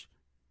rich."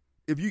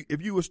 If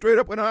you were straight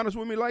up and honest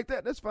with me like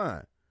that, that's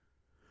fine.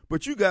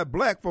 But you got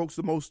black folks,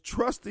 the most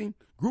trusting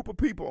group of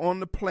people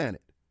on the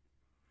planet.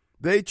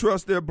 They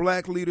trust their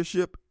black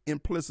leadership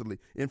implicitly.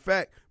 In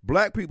fact,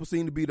 black people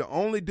seem to be the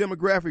only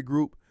demographic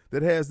group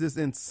that has this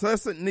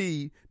incessant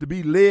need to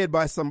be led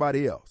by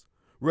somebody else,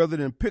 rather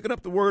than picking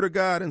up the word of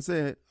God and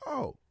saying,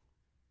 oh,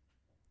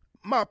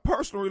 my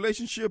personal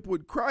relationship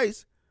with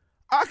Christ,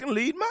 I can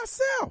lead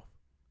myself.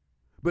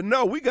 But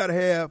no, we got to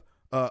have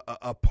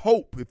a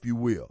pope, if you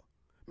will.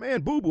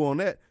 Man, boo-boo on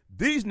that.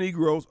 These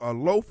Negroes are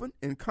loafing,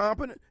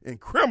 incompetent, and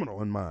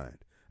criminal in mind.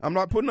 I'm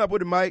not putting up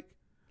with it, Mike.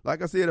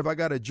 Like I said, if I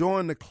got to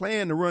join the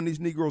Klan to run these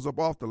Negroes up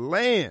off the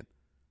land,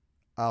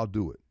 I'll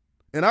do it.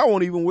 And I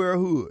won't even wear a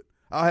hood.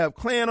 I'll have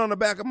Klan on the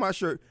back of my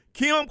shirt.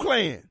 Kim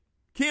Klan.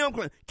 Kim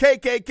Klan.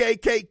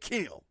 KKKK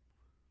Kim.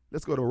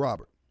 Let's go to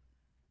Robert.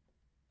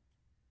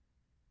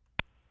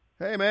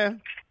 Hey,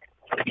 man.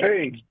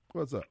 Hey.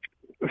 What's up?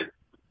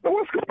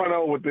 What's going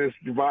on with this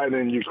divide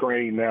in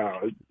Ukraine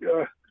now?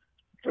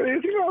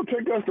 Is he going to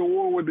take us to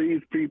war with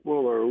these people,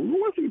 or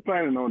what's he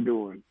planning on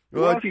doing?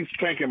 Well, Why is he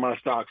tanking my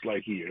stocks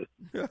like he is?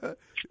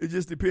 It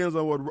just depends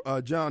on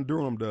what John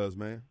Durham does,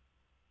 man.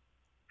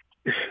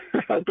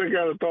 I think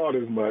I'd have thought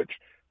as much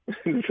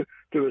to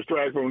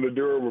distract from the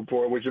Durham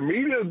report, which the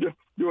media is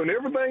doing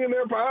everything in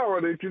their power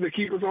to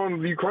keep us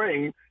on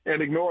Ukraine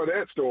and ignore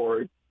that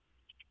story.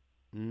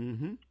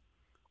 Mm-hmm.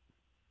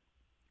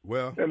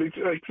 Well, and it's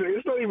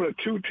not even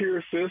a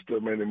two-tier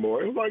system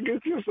anymore. It's like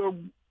it's just a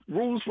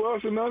rules for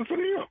us and none for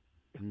them.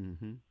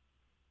 Mm-hmm.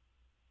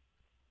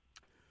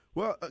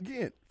 Well,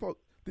 again,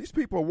 folks, these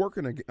people are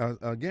working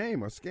a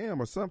game, a scam,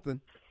 or something.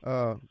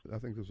 I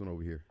think this one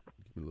over here.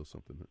 Give me a little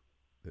something.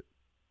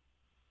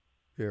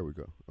 There we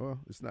go. Well,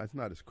 it's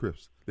not as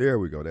crisp. There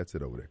we go. That's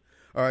it over there.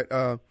 All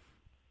right.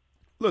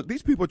 Look,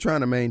 these people are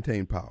trying to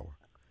maintain power.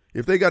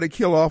 If they got to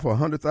kill off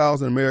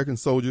 100,000 American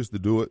soldiers to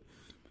do it,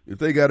 if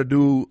they got to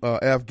do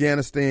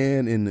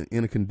Afghanistan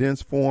in a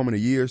condensed form in a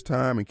year's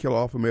time and kill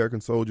off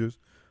American soldiers,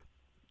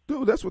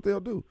 dude, that's what they'll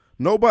do.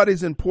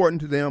 Nobody's important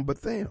to them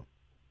but them.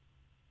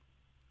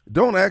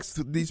 Don't ask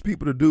these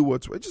people to do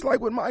what's right. Just like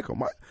with Michael.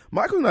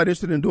 Michael's not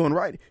interested in doing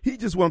right. He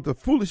just wants the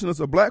foolishness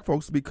of black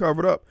folks to be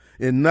covered up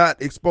and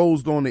not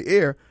exposed on the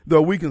air,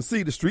 though we can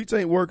see the streets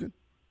ain't working.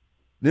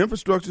 The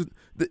infrastructure,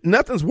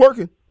 nothing's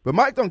working. But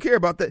Mike don't care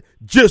about that.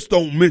 Just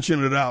don't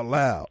mention it out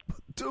loud.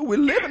 Dude, we're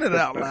living it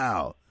out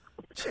loud.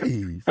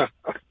 Jeez.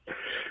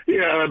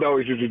 Yeah, that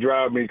always used to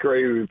drive me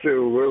crazy,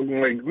 too.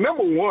 Like,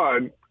 number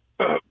one,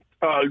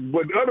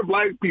 what other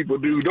black people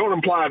do don't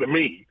apply to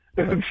me.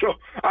 So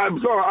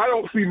I'm sorry, I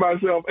don't see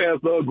myself as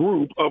a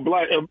group of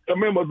a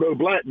member of the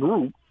black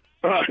group.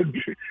 So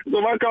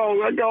if I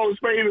call a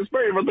spade a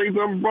spade. If I think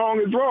something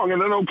wrong is wrong,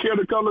 and I don't care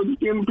the color of the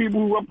skin of the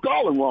people who I'm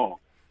calling wrong.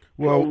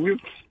 Well,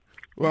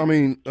 I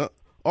mean,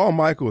 all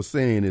Michael is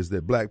saying is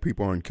that black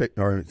people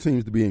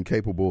seems to be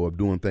incapable of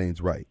doing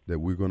things right. That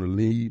we're going to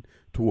lead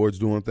towards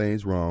doing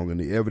things wrong, and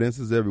the evidence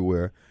is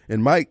everywhere.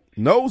 And Mike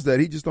knows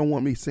that. He just don't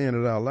want me saying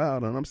it out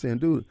loud. And I'm saying,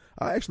 dude,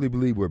 I actually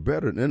believe we're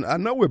better. And I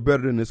know we're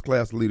better than this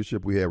class of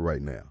leadership we have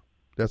right now.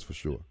 That's for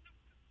sure.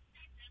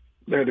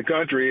 And the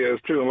country is,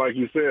 too. And like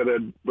you said,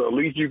 that at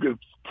least you could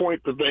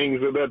point to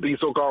things that these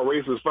so-called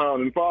racist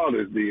founding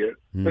fathers did.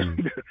 That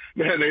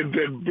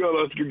built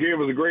us, gave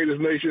us the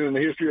greatest nation in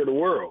the history of the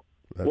world.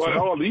 That's what right.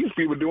 all these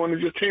people doing is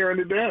just tearing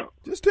it down.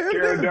 Just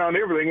tearing down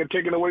everything and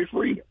taking away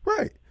freedom.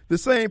 Right. The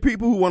same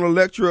people who want to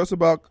lecture us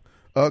about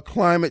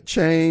climate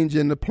change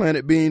and the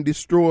planet being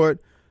destroyed,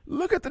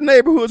 look at the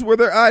neighborhoods where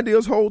their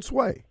ideals hold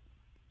sway.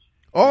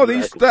 All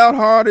these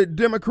stout-hearted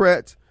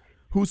Democrats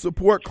who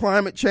support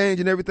climate change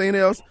and everything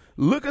else,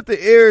 look at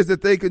the areas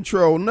that they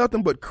control,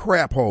 nothing but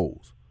crap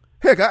holes.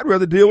 Heck, I'd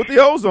rather deal with the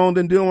ozone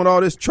than dealing with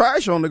all this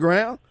trash on the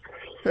ground.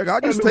 Heck,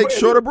 I just take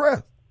shorter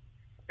breath.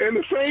 And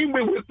the same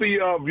with the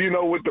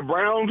with the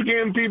brown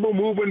skinned people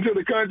moving to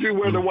the country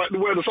where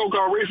the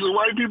so-called racist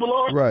white people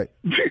are. Right.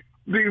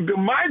 The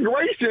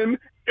migration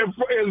is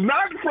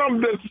not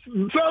from the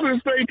southern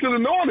states to the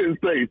northern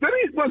states. That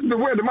ain't supposed to be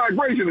where the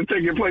migration is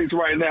taking place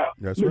right now.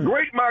 That's the right.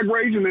 great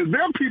migration is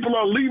their people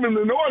are leaving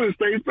the northern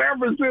states, San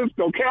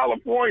Francisco,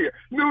 California,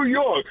 New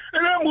York,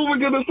 and they're moving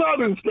to the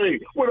southern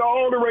states with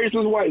all the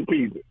racist white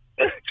people.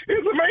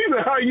 It's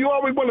amazing how you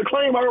always want to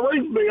claim how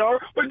racist they are,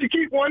 but you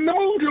keep wanting to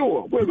move to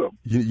them with them.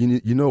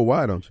 You know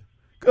why, don't you?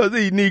 Because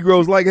these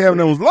Negroes like having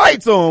those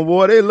lights on,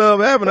 boy. They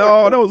love having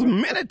all those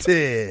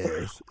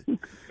amenities.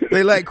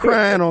 They like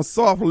crying on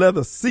soft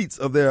leather seats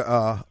of their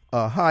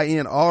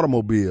high-end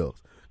automobiles,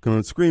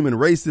 screaming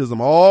racism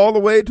all the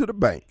way to the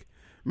bank.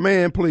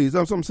 Man, please,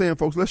 that's what I'm saying,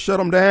 folks. Let's shut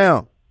them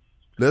down.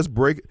 Let's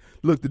break it.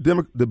 Look,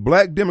 the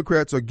black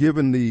Democrats are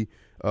giving the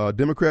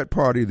Democrat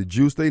Party the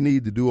juice they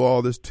need to do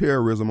all this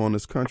terrorism on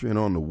this country and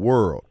on the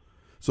world.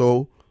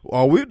 So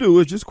all we do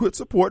is just quit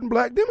supporting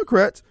black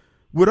Democrats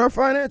with our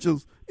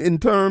financials in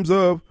terms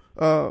of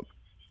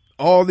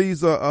all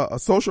these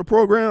social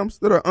programs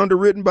that are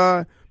underwritten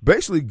by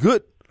basically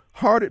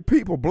good-hearted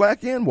people,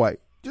 black and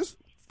white. Just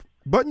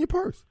button your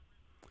purse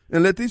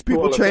and let these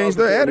people change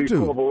their attitude.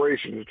 These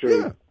corporations, too.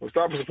 Yeah. We'll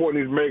stop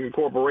supporting these mega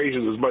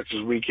corporations as much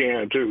as we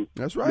can, too.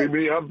 That's right.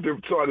 I'm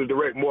trying to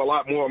direct a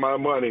lot more of my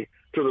money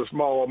to the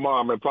small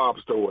mom and pop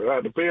store. I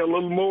have to pay a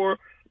little more,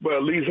 but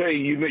at least, hey,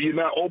 you're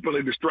not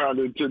openly trying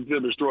to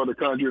destroy the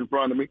country in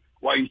front of me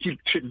while you keep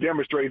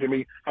demonstrating to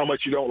me how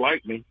much you don't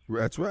like me.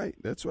 That's right.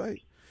 That's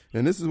right.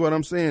 And this is what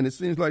I'm saying. It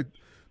seems like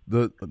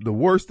the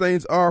worse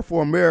things are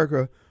for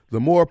America, the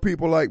more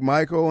people like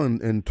Michael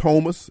and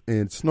Thomas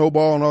and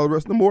Snowball and all the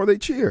rest, the more they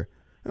cheer.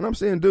 And I'm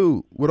saying,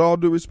 dude, with all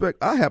due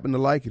respect, I happen to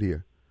like it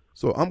here.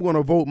 So I'm going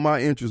to vote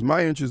my interest.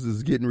 My interest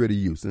is getting rid of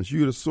you. Since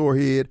you're the sore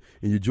head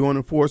and you're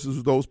joining forces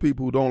with those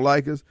people who don't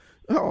like us,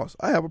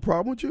 I have a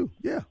problem with you.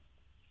 Yeah.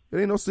 It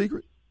ain't no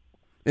secret.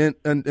 And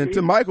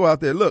to Michael out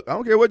there, look, I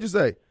don't care what you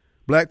say.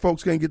 Black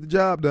folks can't get the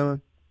job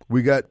done.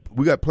 We got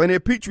plenty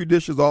of Petri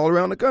dishes all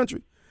around the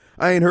country.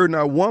 I ain't heard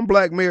not one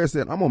black mayor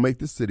said, I'm going to make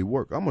this city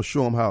work. I'm going to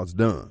show them how it's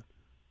done.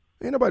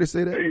 Ain't nobody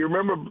say that. Hey, you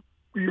remember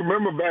You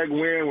remember back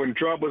when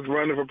Trump was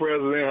running for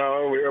president,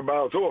 how everybody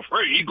was so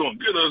afraid he's going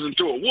to get us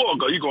into a war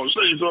because he's going to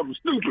say something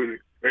stupid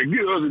and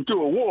get us into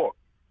a war.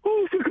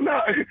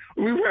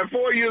 We've had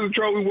 4 years of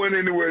Trump. We weren't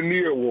anywhere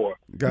near a war.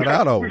 Got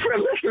out of it. We've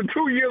had less than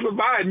 2 years of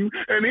Biden,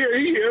 and here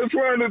he is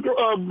trying to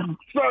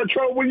start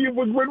trouble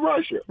with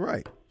Russia.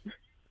 Right.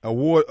 A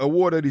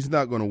war that he's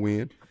not going to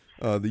win.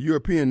 The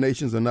European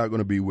nations are not going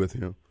to be with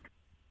him.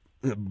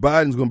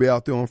 Biden's going to be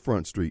out there on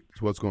Front Street.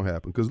 That's what's going to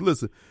happen. Because,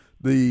 listen,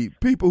 the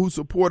people who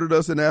supported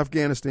us in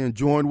Afghanistan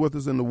joined with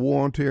us in the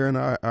war on terror in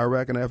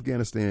Iraq and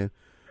Afghanistan.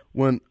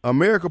 When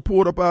America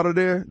pulled up out of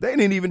there, they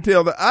didn't even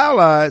tell the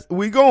Allies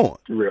we going.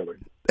 Really?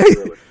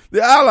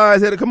 The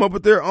Allies had to come up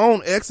with their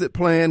own exit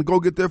plan, go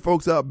get their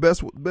folks out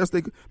best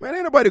they could. Man,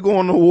 ain't nobody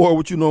going to war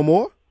with you no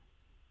more.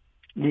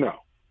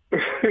 No.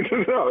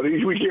 No,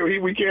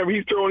 we can't.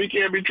 He's told he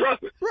can't be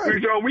trusted. Right.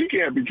 He's told we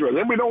can't be trusted.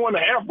 And we don't want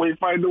to halfway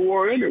fight the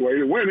war anyway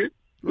to win it.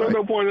 There's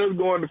no point in us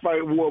going to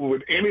fight war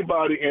with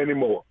anybody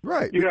anymore.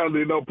 Right. You know,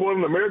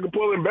 America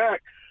pulling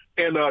back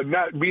and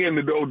not being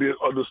the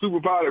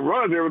superpower that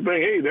runs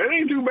everything. Hey, that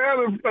ain't too bad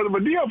of a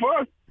deal for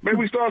us. Maybe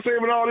we start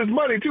saving all this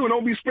money too, and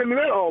don't be spending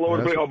that all over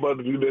the place. But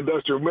the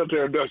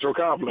military-industrial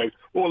complex.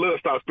 Well, let us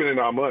start spending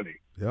our money.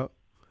 Yep.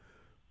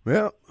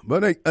 Well,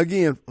 but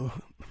again,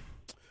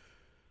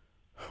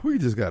 we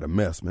just got a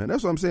mess, man.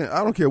 That's what I'm saying.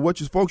 I don't care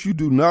what you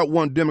do not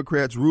want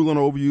Democrats ruling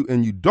over you,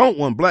 and you don't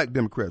want black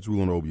Democrats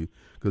ruling over you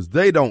because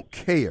they don't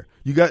care.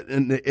 You got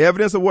and the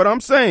evidence of what I'm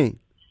saying.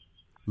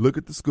 Look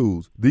at the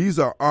schools. These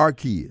are our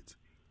kids.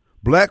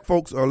 Black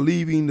folks are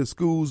leaving the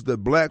schools that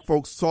black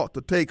folks sought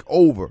to take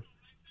over.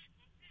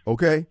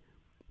 Okay?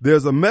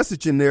 There's a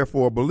message in there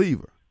for a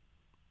believer.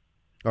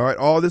 All right?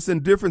 All this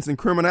indifference and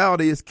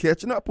criminality is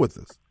catching up with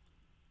us.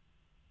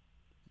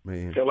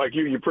 Man. And like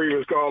your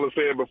previous caller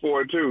said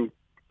before, too,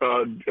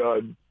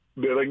 that,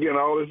 again,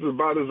 all this is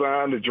by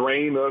design to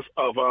drain us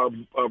of our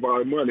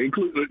money.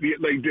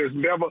 Like, there's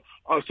never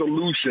a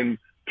solution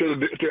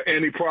to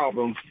any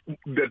problems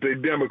that the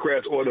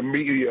Democrats or the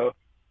media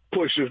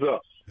pushes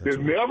up. There's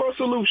never a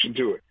solution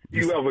to it.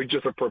 You have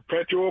just a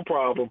perpetual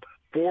problem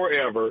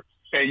forever,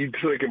 and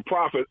so they can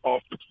profit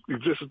off the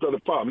existence of the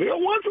problem. There's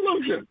one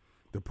solution.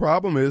 The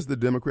problem is the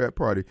Democrat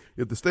Party.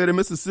 If the state of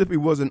Mississippi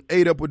wasn't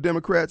ate up with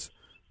Democrats,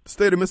 the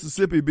state of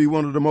Mississippi would be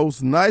one of the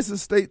most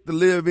nicest states to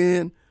live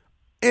in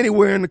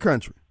anywhere in the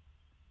country.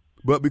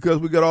 But because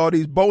we got all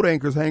these boat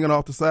anchors hanging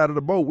off the side of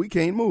the boat, we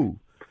can't move.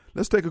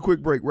 Let's take a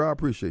quick break. Rob,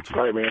 appreciate you.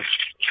 All right, man.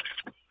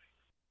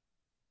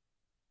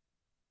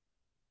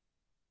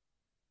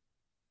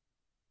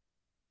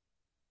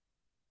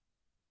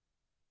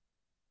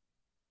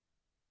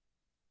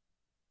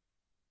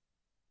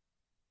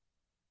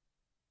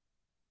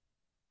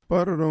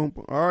 All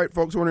right,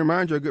 folks, I want to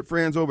remind you, our good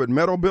friends over at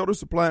Metal Builder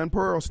Supply and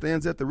Pearl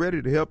stands at the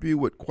ready to help you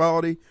with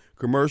quality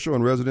commercial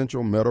and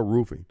residential metal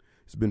roofing.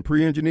 It's been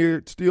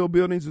pre-engineered steel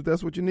buildings, if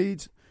that's what you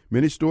need,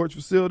 many storage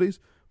facilities.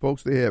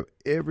 Folks, they have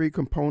every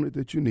component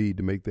that you need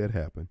to make that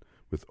happen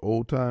with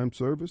old-time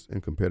service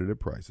and competitive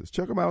prices.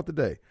 Check them out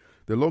today.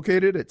 They're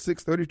located at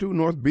 632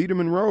 North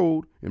Biederman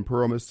Road in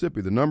Pearl,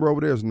 Mississippi. The number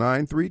over there is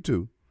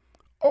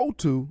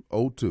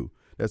 932-0202.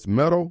 That's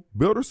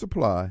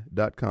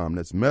metalbuildersupply.com.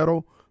 That's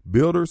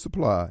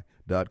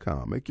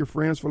metalbuildersupply.com. Make your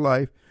friends for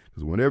life,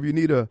 because whenever you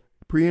need a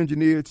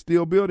pre-engineered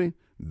steel building,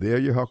 they're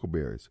your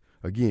huckleberries.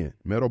 Again,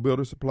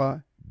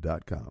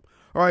 metalbuildersupply.com.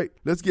 All right,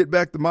 let's get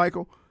back to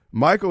Michael.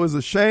 Michael is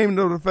ashamed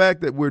of the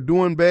fact that we're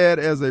doing bad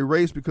as a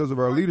race because of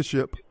our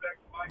leadership,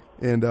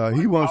 and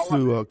he wants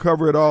to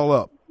cover it all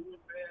up.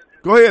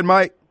 Go ahead,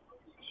 Mike.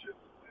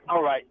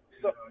 All right.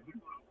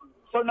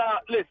 So now,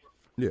 listen.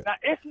 Yeah. Now,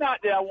 it's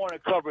not that I want to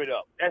cover it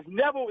up. That's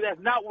not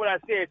what I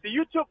said. So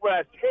you took what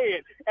I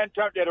said and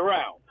turned it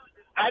around.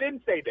 I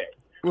didn't say that.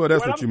 Well,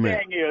 that's what you meant.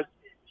 What I'm saying is,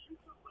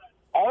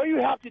 all you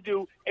have to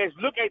do is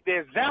look at the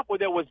example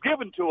that was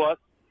given to us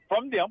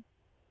from them,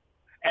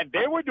 and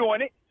they were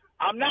doing it.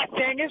 I'm not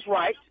saying it's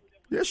right.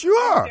 Yes, you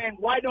are. And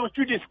why don't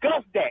you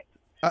discuss that?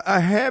 I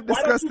have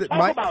discussed it,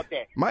 Mike. About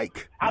that?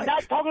 Mike. I'm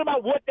not talking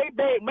about what they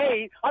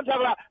made. I'm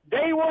talking about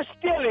they were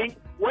stealing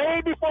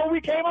way before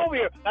we came over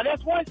here. Now,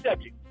 that's one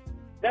subject.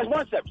 That's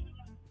one subject.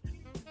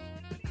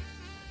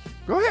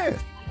 Go ahead.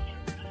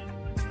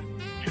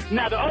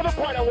 Now, the other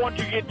part I want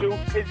you to get to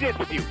is this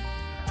with you.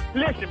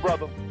 Listen,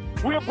 brother,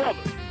 we're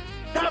brothers.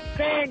 Stop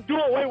saying do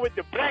away with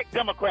the black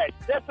Democrats.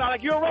 That sounds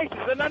like you're a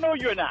racist, and I know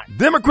you're not.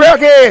 Democrat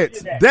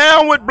heads,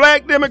 down with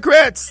black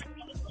Democrats.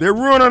 They're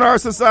ruining our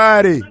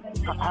society.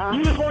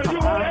 You just want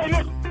to, hey,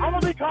 listen, I'm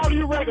going to be calling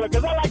you regular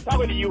because I like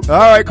talking to you. All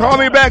right, call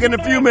me back in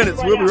a few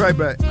minutes. We'll be right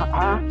back.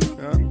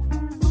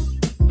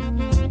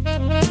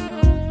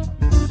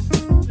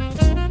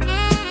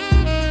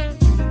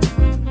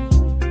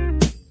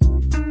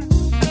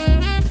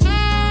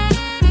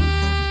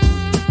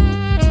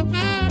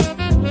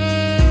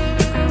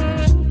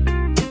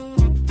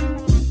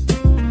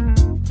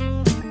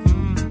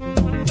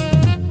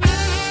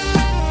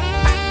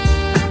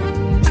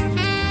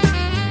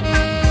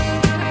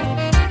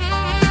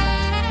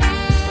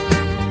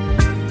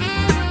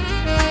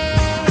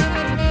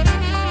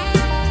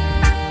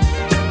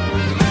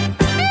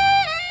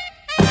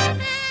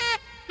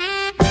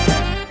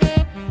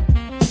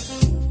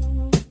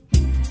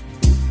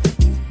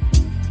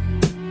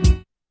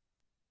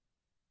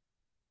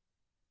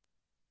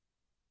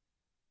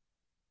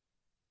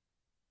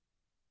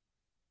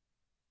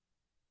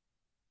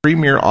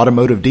 Premier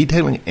automotive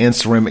detailing and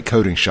ceramic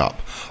coating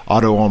shop.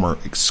 Auto Armor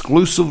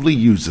exclusively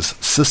uses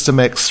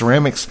Systemex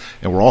ceramics,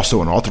 and we're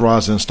also an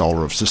authorized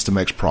installer of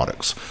Systemex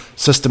products.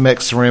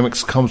 Systemex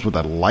ceramics comes with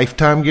a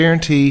lifetime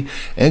guarantee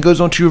and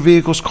goes onto your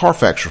vehicle's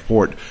Carfax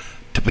report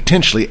to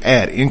potentially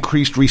add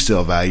increased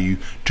resale value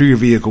to your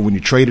vehicle when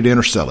you trade it in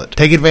or sell it.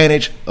 Take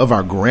advantage of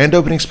our grand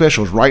opening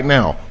specials right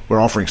now.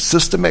 We're offering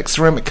Systemex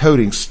ceramic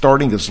coatings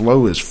starting as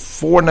low as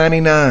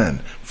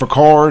 $4.99 for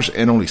cars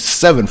and only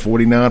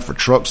 $7.49 for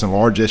trucks and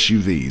large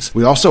SUVs.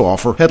 We also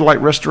offer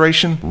headlight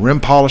restoration, rim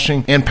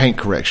polishing, and paint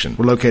correction.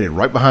 We're located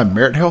right behind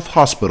Merit Health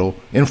Hospital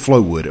in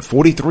Flowood at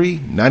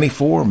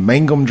 4394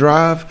 Mangum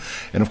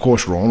Drive. And of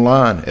course, we're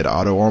online at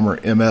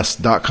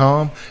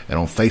AutoArmorMS.com and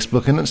on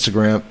Facebook and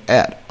Instagram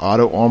at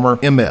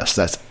AutoArmorMS.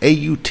 That's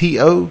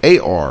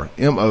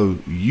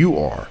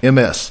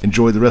AutoArmorMS.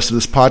 Enjoy the rest of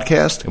this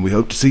podcast, and we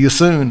hope to see you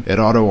soon at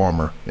Auto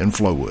Armor in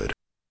Flowood.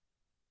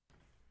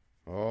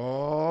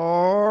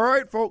 All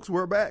right, folks,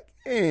 we're back,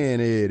 and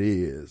it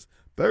is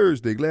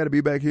Thursday. Glad to be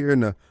back here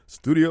in the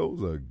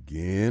studios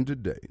again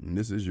today. And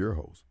this is your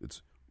host.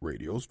 It's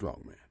Radio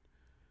Strongman.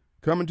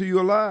 Coming to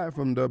you live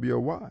from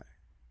WYAB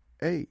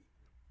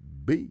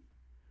 103.9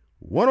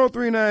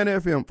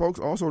 FM. Folks,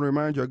 also to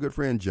remind you, our good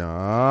friend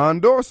John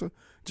Dorsa.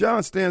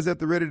 John stands at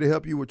the ready to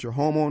help you with your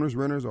homeowners,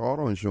 renters, or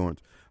auto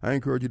insurance. I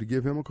encourage you to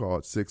give him a call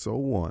at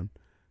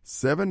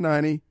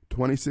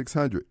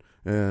 601-790-2600,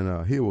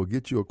 and he will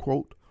get you a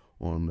quote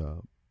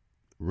on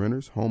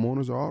renters,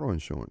 homeowners, or auto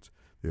insurance.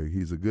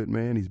 He's a good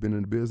man. He's been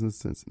in the business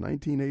since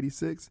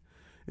 1986,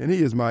 and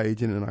he is my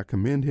agent, and I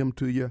commend him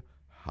to you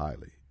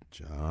highly.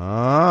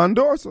 John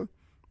Dorsa.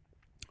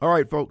 All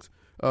right, folks,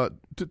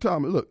 to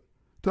Thomas. Look,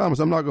 Thomas,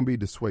 I'm not going to be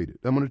dissuaded.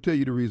 I'm going to tell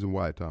you the reason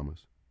why,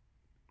 Thomas.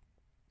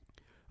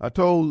 I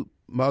told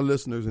my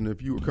listeners, and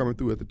if you were coming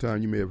through at the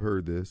time, you may have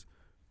heard this,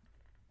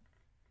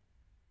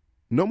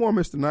 no more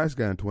Mr. Nice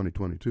Guy in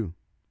 2022.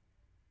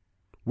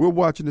 We're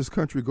watching this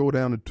country go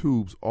down the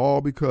tubes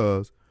all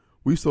because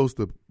we're supposed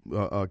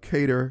to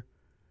cater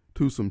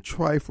to some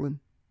trifling,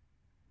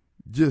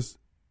 just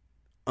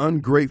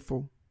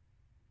ungrateful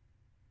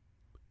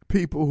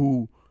people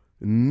who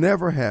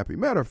never happy.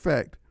 Matter of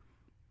fact,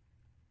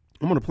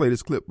 I'm going to play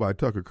this clip by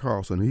Tucker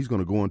Carlson. He's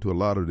going to go into a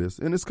lot of this,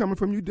 and it's coming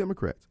from you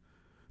Democrats.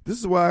 This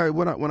is why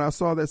when I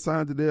saw that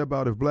sign today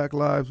about if Black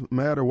Lives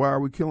Matter, why are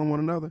we killing one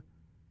another?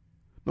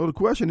 No, the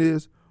question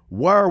is,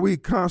 why are we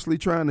constantly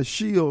trying to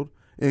shield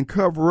and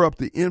cover up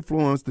the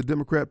influence the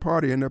Democrat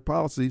Party and their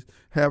policies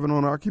having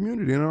on our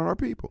community and on our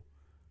people?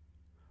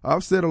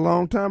 I've said a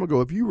long time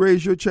ago, if you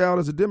raise your child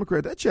as a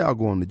Democrat, that child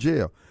going to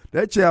jail.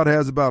 That child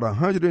has about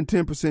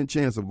 110%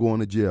 chance of going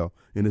to jail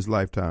in his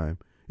lifetime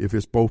if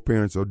his both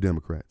parents are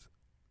Democrats.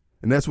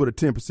 And that's with a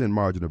 10%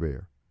 margin of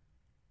error.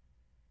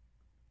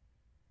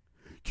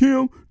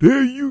 Kim,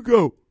 there you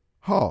go.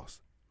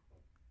 Hoss,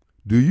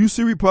 do you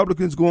see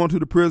Republicans going to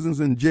the prisons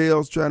and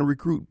jails trying to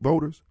recruit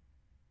voters?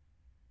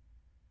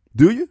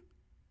 Do you?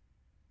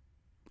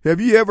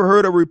 Have you ever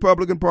heard of a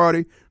Republican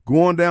Party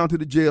going down to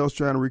the jails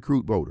trying to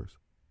recruit voters?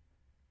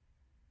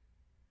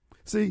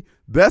 See,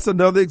 that's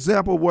another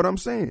example of what I'm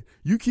saying.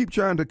 You keep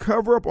trying to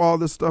cover up all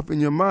this stuff in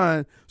your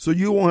mind so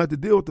you won't have to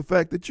deal with the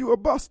fact that you're a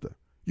buster.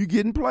 You're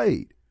getting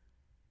played.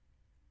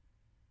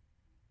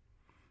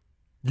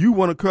 You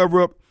want to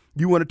cover up,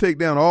 you want to take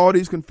down all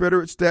these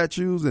Confederate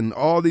statues and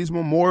all these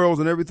memorials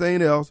and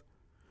everything else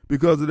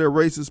because of their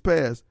racist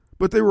past,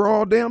 but they were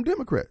all damn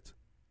Democrats.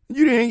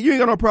 You ain't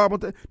got no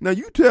problem with that. Now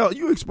you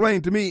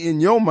explain to me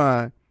in your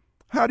mind,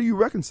 how do you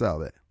reconcile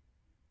that?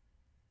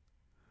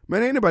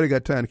 Man, ain't anybody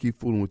got time to keep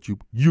fooling with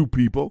you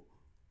people.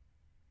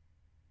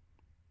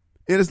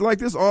 And it's like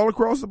this all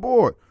across the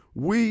board.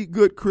 We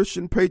good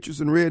Christian patriots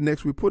and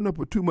rednecks, we're putting up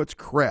with too much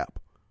crap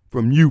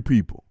from you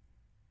people.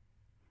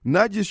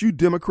 Not just you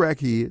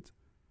Democrat heads,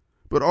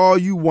 but all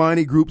you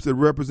whiny groups that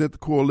represent the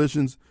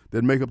coalitions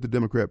that make up the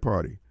Democrat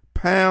Party.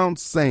 Pound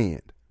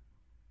sand.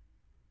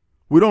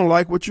 We don't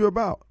like what you're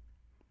about.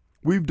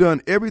 We've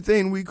done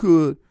everything we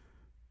could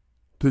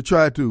to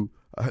try to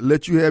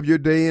let you have your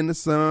day in the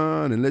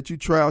sun and let you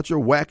try out your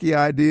wacky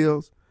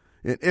ideals,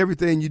 and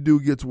everything you do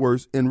gets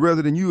worse. And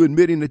rather than you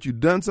admitting that you've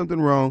done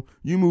something wrong,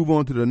 you move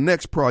on to the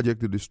next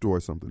project to destroy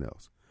something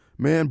else.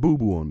 Man,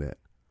 boo-boo on that.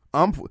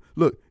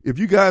 Look, if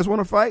you guys want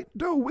to fight,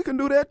 dude, we can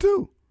do that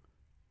too.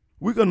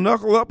 We can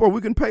knuckle up or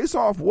we can pace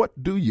off.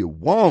 What do you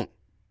want?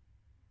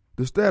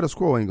 The status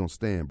quo ain't going to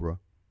stand, bro.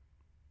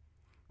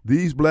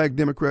 These black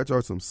Democrats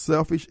are some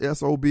selfish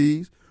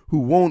SOBs who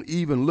won't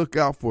even look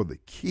out for the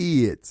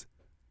kids.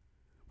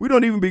 We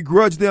don't even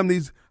begrudge them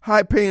these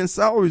high-paying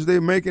salaries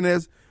they're making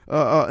as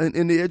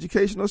in the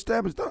educational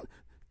establishment.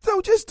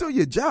 Don't just do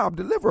your job.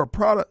 Deliver a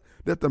product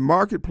that the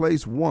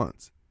marketplace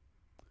wants.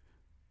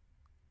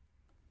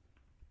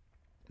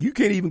 You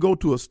can't even go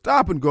to a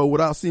stop and go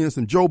without seeing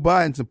some Joe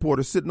Biden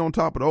supporters sitting on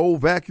top of the old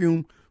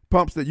vacuum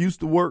pumps that used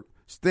to work,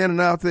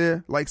 standing out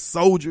there like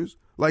soldiers,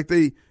 like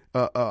they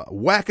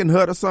whacking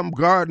hut or something,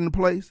 guarding the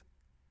place.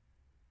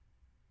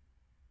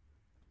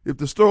 If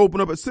the store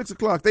open up at 6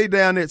 o'clock, they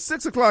down there at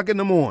 6 o'clock in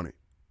the morning,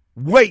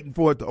 waiting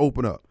for it to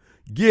open up.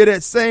 give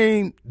that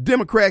same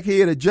Democrat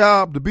head a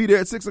job to be there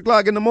at 6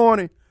 o'clock in the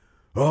morning.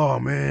 Oh,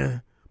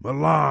 man, my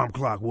alarm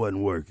clock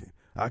wasn't working.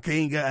 I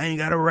ain't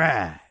got a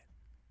ride.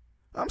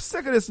 I'm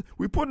sick of this.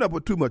 We're putting up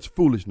with too much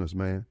foolishness,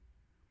 man.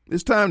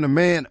 It's time to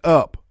man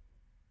up.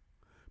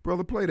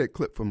 Brother, play that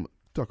clip from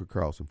Tucker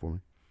Carlson for me.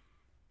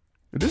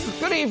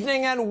 Good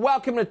evening and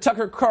welcome to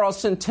Tucker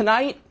Carlson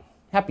Tonight.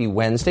 Happy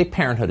Wednesday.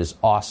 Parenthood is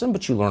awesome,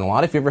 but you learn a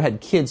lot. If you ever had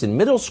kids in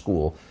middle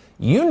school,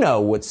 you know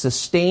what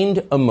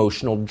sustained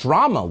emotional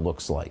drama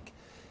looks like.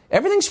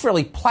 Everything's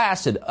fairly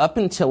placid up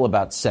until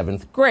about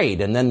 7th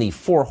grade, and then the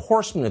 4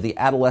 horsemen of the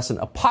adolescent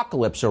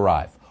apocalypse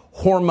arrive.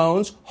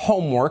 Hormones,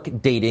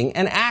 homework, dating,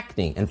 and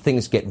acne, and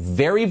things get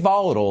very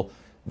volatile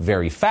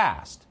very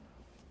fast.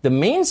 The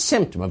main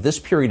symptom of this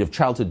period of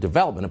childhood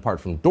development,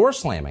 apart from door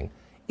slamming,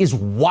 is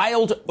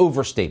wild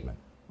overstatement.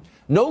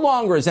 No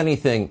longer is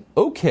anything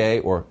okay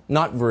or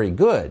not very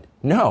good.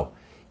 No.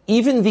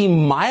 Even the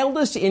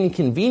mildest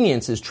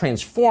inconvenience is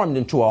transformed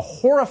into a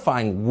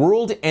horrifying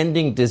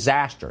world-ending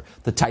disaster.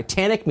 The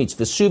Titanic meets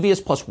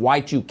Vesuvius plus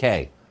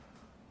Y2K.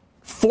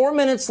 4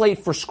 minutes late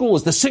for school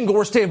is the single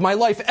worst day of my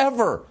life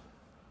ever.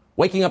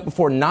 Waking up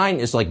before 9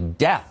 is like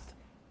death.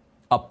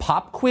 A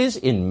pop quiz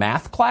in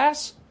math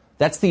class?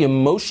 That's the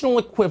emotional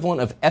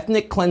equivalent of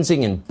ethnic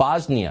cleansing in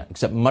Bosnia,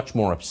 except much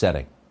more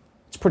upsetting.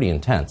 It's pretty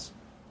intense.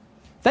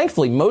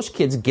 Thankfully, most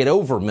kids get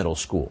over middle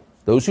school.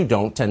 Those who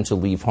don't tend to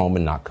leave home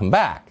and not come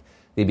back.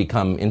 They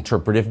become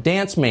interpretive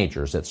dance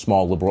majors at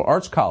small liberal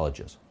arts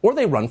colleges, or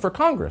they run for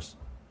Congress.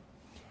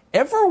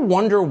 Ever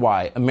wonder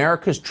why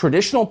America's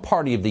traditional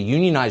party of the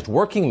unionized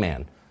working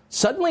man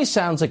suddenly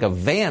sounds like a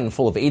van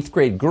full of 8th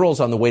grade girls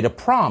on the way to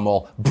prom,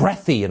 all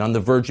breathy and on the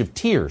verge of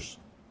tears?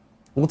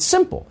 Well, it's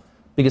simple,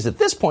 because at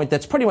this point,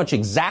 that's pretty much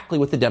exactly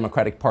what the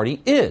Democratic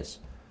Party is.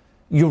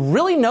 You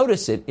really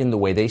notice it in the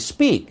way they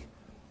speak.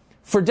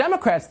 For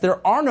Democrats,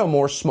 there are no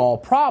more small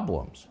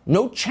problems.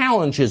 No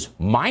challenge is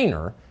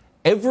minor.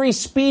 Every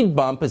speed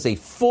bump is a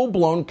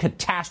full-blown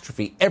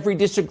catastrophe. Every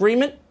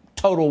disagreement,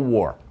 total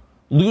war.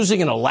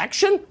 Losing an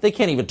election? They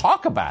can't even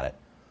talk about it.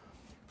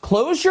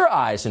 Close your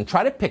eyes and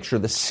try to picture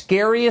the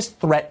scariest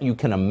threat you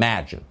can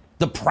imagine.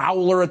 The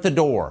prowler at the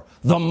door,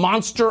 the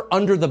monster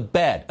under the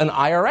bed, an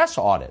IRS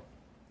audit.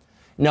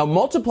 Now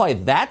multiply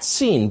that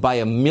scene by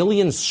a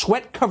million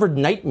sweat-covered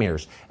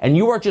nightmares, and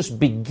you are just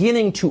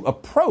beginning to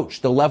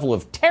approach the level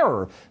of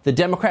terror the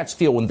Democrats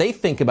feel when they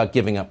think about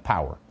giving up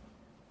power.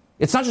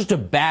 It's not just a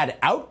bad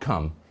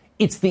outcome,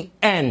 it's the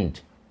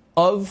end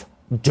of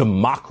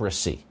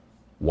democracy.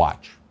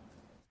 Watch.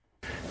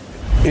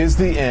 Is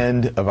the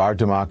end of our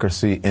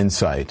democracy in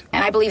sight?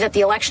 And I believe that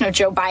the election of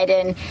Joe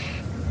Biden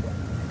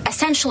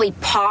essentially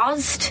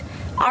paused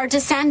our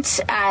descent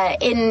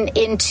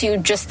into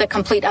just the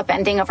complete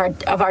upending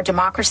of our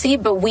democracy,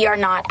 but we are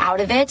not out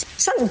of it.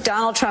 So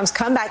Donald Trump's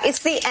comeback, it's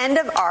the end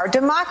of our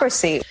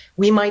democracy.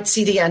 We might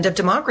see the end of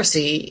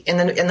democracy in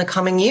the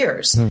coming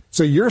years.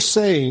 So you're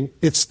saying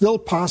it's still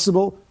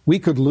possible we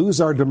could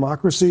lose our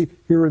democracy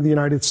here in the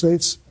United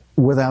States?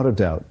 Without a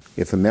doubt.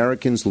 If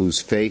Americans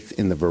lose faith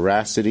in the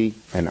veracity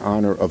and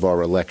honor of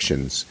our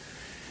elections,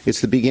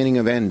 it's the beginning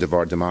of end of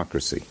our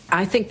democracy.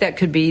 I think that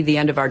could be the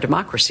end of our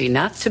democracy.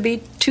 Not to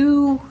be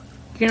too,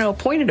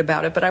 pointed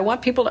about it, but I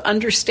want people to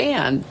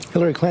understand.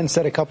 Hillary Clinton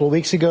said a couple of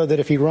weeks ago that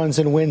if he runs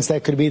and wins,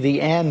 that could be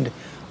the end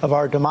of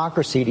our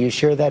democracy. Do you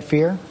share that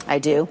fear? I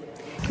do.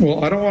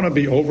 Well, I don't want to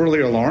be overly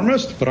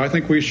alarmist, but I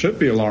think we should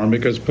be alarmed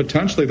because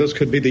potentially this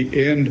could be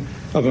the end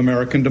of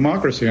American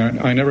democracy.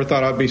 I never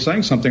thought I'd be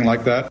saying something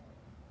like that.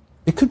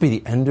 It could be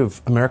the end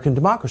of American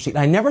democracy.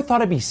 I never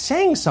thought I'd be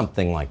saying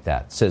something like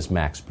that, says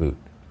Max Boot.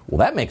 Well,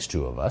 that makes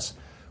two of us.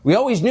 We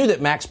always knew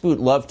that Max Boot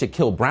loved to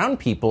kill brown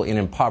people in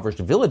impoverished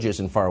villages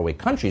in faraway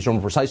countries, or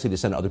more precisely to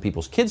send other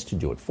people's kids to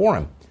do it for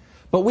him.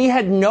 But we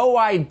had no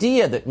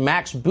idea that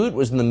Max Boot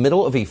was in the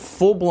middle of a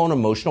full-blown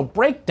emotional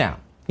breakdown.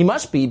 He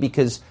must be,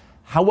 because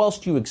how else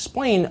do you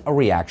explain a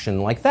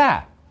reaction like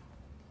that?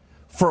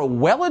 For a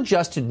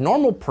well-adjusted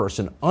normal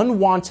person,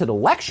 unwanted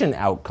election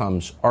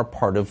outcomes are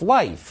part of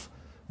life.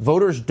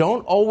 Voters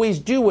don't always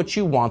do what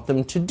you want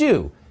them to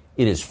do.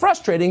 It is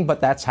frustrating, but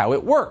that's how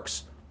it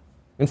works.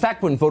 In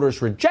fact, when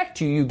voters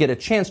reject you, you get a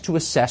chance to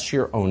assess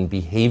your own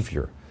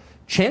behavior.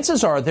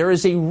 Chances are there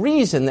is a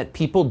reason that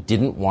people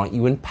didn't want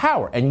you in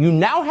power, and you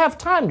now have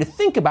time to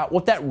think about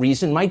what that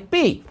reason might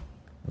be.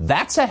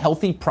 That's a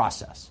healthy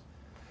process.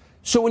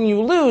 So when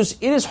you lose,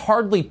 it is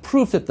hardly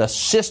proof that the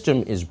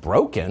system is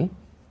broken.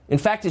 In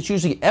fact, it's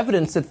usually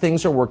evidence that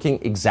things are working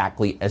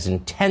exactly as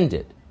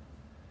intended.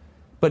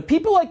 But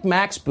people like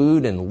Max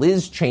Boot and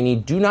Liz Cheney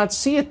do not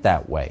see it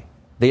that way.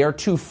 They are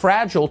too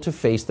fragile to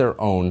face their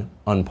own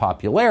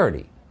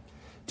unpopularity.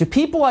 To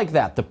people like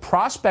that, the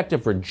prospect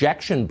of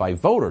rejection by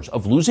voters,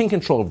 of losing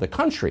control of the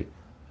country,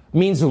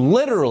 means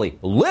literally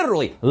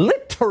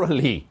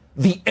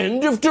the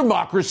end of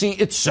democracy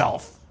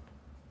itself.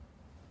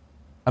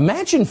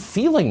 Imagine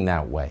feeling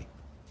that way.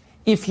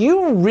 If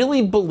you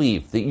really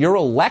believed that your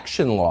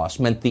election loss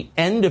meant the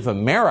end of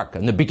America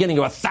and the beginning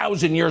of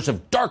 1,000 years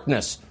of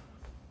darkness,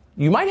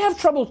 you might have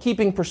trouble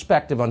keeping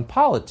perspective on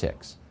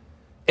politics.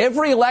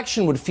 Every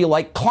election would feel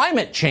like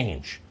climate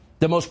change,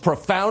 the most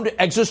profound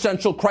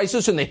existential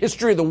crisis in the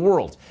history of the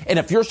world. And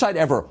if your side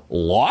ever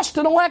lost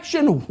an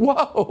election,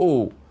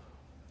 whoa.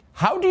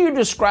 How do you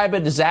describe a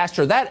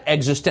disaster that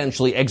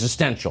existentially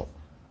existential?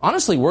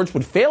 Honestly, words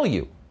would fail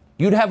you.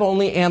 You'd have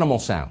only animal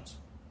sounds.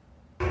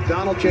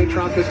 Donald J.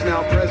 Trump is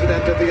now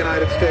president of the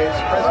United States.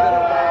 President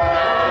Obama.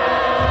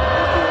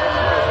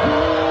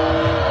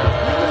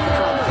 Mr.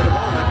 Trump, for the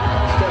moment,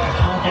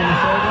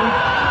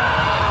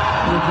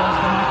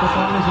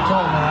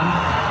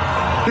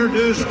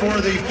 Introduced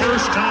for the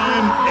first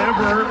time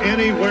ever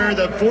anywhere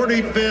the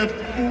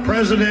 45th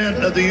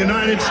President of the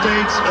United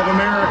States of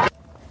America.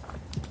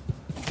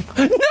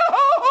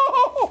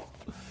 No!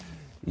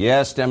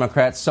 Yes,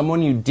 Democrats,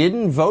 someone you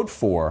didn't vote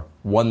for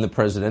won the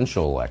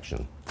presidential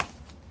election.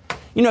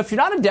 You know, if you're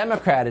not a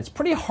Democrat, it's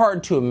pretty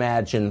hard to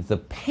imagine the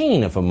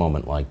pain of a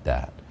moment like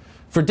that.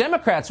 For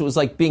Democrats, it was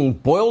like being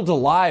boiled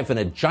alive in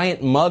a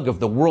giant mug of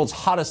the world's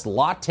hottest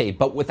latte,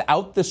 but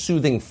without the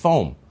soothing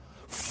foam.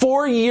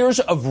 4 years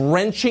of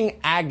wrenching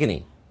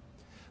agony.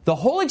 The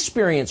whole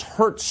experience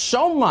hurt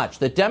so much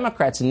that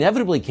Democrats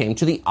inevitably came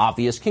to the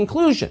obvious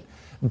conclusion.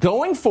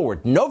 Going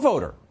forward, no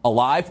voter,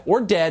 alive or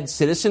dead,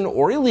 citizen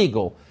or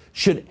illegal,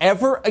 should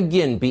ever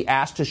again be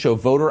asked to show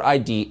voter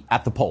ID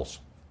at the polls.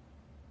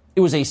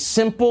 It was a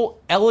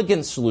simple,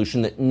 elegant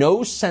solution that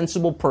no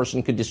sensible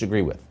person could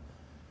disagree with.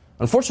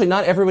 Unfortunately,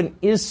 not everyone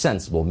is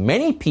sensible.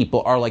 Many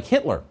people are like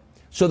Hitler,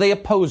 so they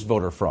oppose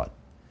voter fraud.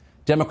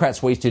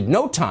 Democrats wasted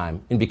no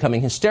time in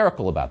becoming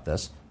hysterical about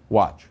this.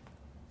 Watch.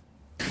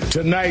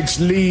 Tonight's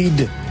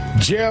lead,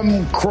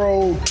 Jim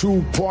Crow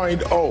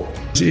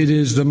 2.0. It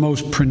is the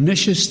most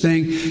pernicious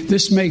thing.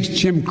 This makes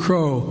Jim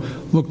Crow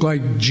look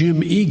like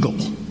Jim Eagle.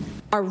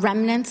 Are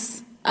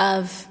remnants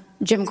of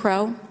Jim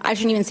Crow? I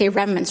shouldn't even say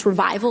remnants,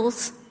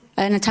 revivals,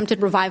 an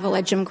attempted revival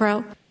at Jim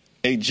Crow.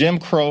 A Jim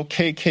Crow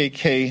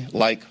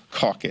KKK-like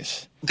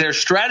caucus. Their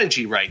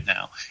strategy right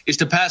now is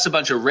to pass a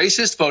bunch of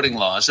racist voting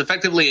laws,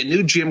 effectively a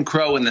new Jim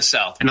Crow in the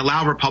South, and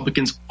allow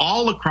Republicans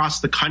all across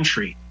the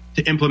country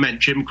to implement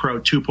Jim Crow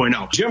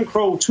 2.0. Jim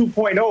Crow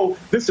 2.0,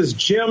 this is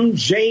Jim,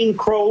 Jane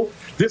Crow,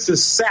 this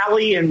is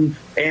Sally and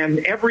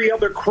every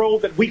other Crow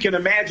that we can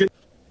imagine.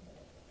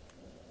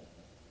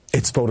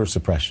 It's voter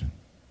suppression.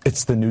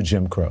 It's the new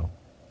Jim Crow.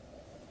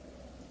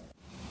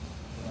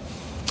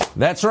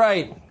 That's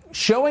right.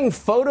 Showing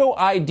photo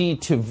ID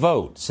to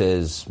vote,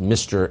 says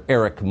Mr.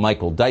 Eric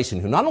Michael Dyson,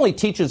 who not only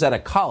teaches at a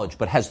college,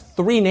 but has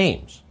 3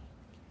 names.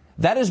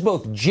 That is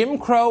both Jim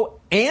Crow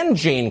and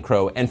Jane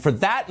Crow, and for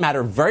that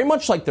matter, very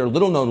much like their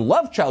little-known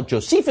love child,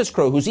 Josephus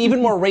Crow, who's even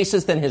more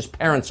racist than his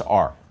parents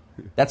are.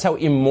 That's how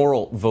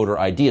immoral voter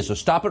ID is. So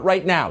stop it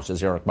right now,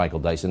 says Eric Michael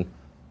Dyson.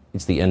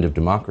 It's the end of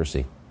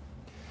democracy.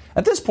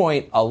 At this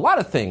point, a lot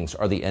of things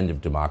are the end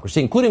of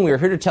democracy, including we are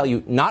here to tell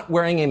you not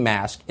wearing a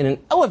mask in an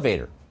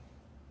elevator.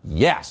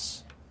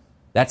 Yes,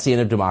 that's the end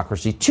of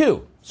democracy,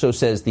 too. So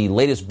says the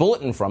latest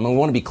bulletin from, and we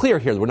want to be clear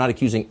here, that we're not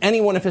accusing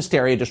anyone of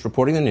hysteria, just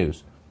reporting the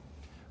news,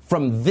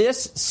 from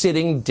this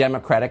sitting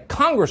Democratic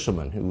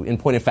congresswoman, who in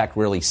point of fact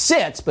rarely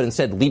sits, but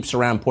instead leaps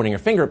around pointing her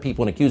finger at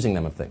people and accusing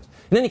them of things.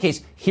 In any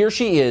case, here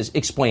she is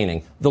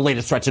explaining the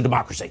latest threats to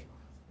democracy.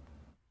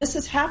 This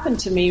has happened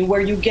to me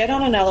where you get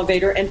on an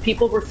elevator and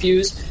people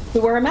refuse to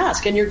wear a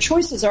mask. And your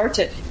choices are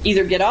to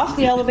either get off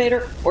the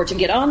elevator or to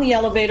get on the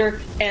elevator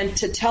and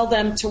to tell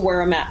them to wear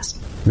a mask.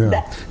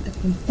 Yeah.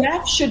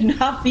 That should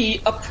not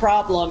be a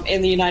problem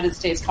in the United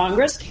States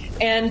Congress.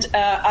 And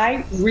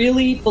I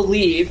really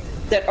believe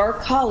that our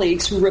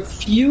colleagues who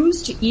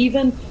refuse to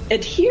even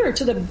adhere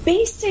to the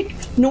basic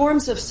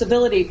norms of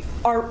civility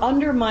are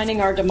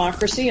undermining our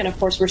democracy. And of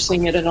course, we're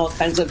seeing it in all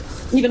kinds of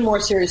even more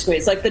serious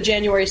ways, like the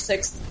January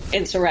 6th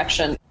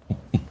insurrection.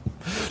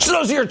 So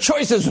those are your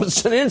choices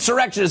when an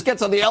insurrectionist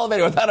gets on the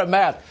elevator without a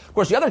mask. Of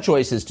course, the other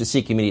choice is to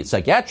seek immediate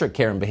psychiatric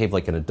care and behave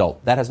like an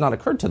adult. That has not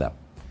occurred to them.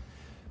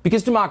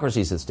 Because democracy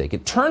is at stake.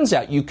 It turns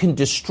out you can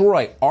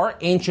destroy our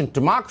ancient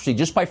democracy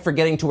just by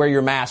forgetting to wear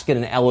your mask in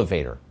an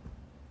elevator.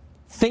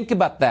 Think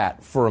about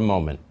that for a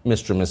moment,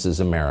 Mr. and Mrs.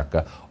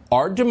 America.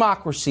 Our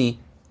democracy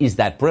is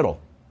that brittle.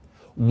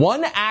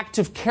 One act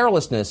of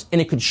carelessness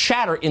and it could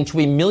shatter into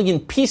a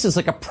million pieces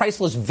like a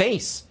priceless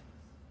vase.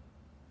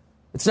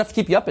 It's enough to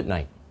keep you up at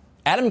night.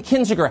 Adam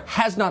Kinzinger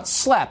has not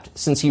slept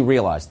since he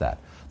realized that.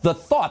 The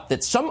thought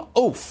that some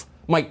oaf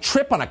might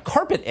trip on a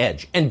carpet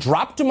edge and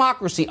drop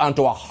democracy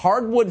onto a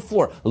hardwood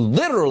floor,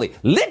 literally,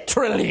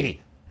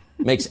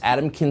 makes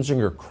Adam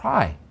Kinzinger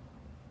cry.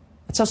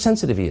 That's how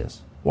sensitive he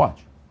is. Watch.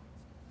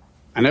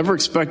 I never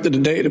expected a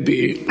day to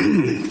be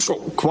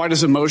quite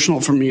as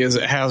emotional for me as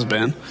it has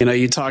been. You know,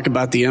 you talk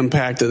about the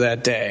impact of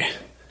that day.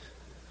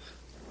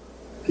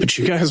 But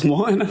you guys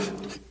won.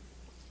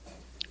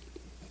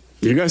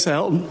 You guys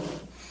held.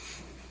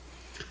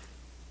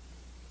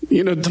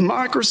 You know,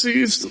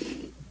 democracies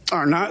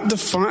are not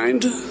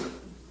defined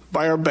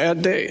by our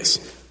bad days.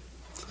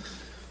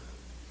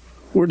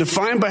 We're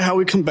defined by how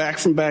we come back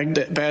from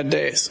bad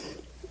days.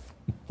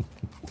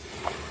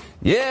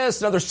 Yes,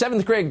 another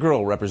 7th grade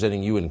girl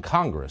representing you in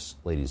Congress,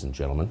 ladies and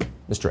gentlemen,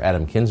 Mr.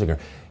 Adam Kinzinger.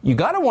 You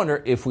got to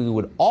wonder if we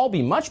would all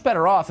be much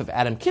better off if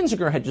Adam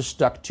Kinzinger had just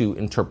stuck to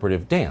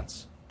interpretive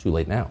dance. Too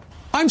late now.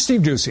 I'm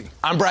Steve Doocy.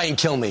 I'm Brian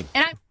Kilmeade.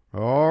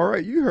 All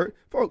right, you heard.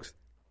 Folks,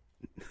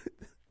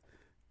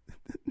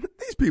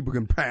 these people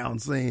can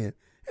pound sand.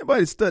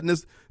 Everybody's studying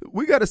this.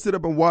 We got to sit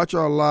up and watch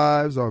our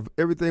lives, or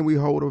everything we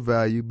hold of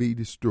value, be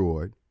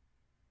destroyed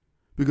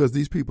because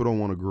these people don't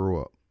want to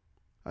grow up.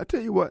 I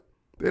tell you what,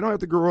 they don't have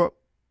to grow up.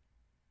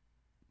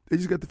 They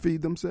just got to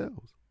feed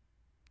themselves.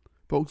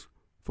 Folks,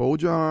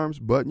 fold your arms,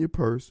 button your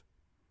purse.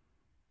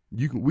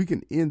 We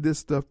can end this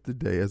stuff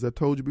today. As I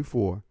told you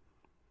before,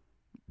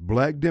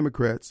 black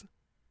Democrats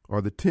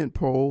are the tent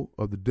pole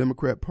of the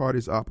Democrat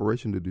Party's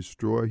operation to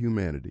destroy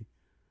humanity.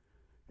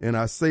 And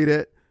I say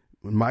that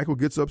when Michael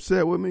gets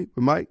upset with me.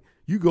 But Mike,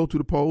 you go to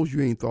the polls,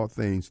 you ain't thought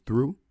things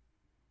through.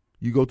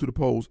 You go to the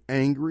polls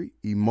angry,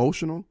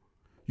 emotional.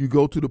 You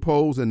go to the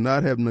polls and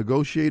not have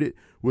negotiated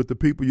with the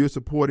people you're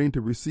supporting to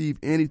receive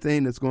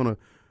anything that's going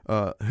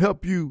to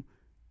help you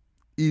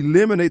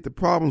eliminate the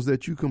problems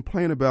that you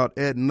complain about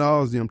ad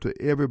nauseum to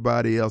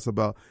everybody else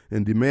about,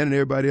 and demanding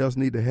everybody else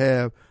need to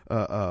have.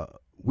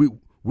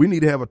 We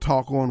need to have a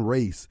talk on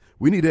race.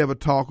 We need to have a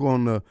talk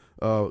on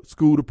the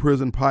school to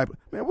prison pipe.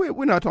 Man,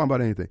 we're not talking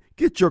about anything.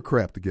 Get your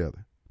crap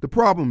together. The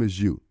problem is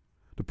you.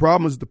 The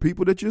problem is the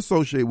people that you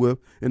associate with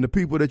and the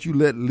people that you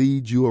let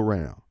lead you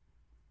around.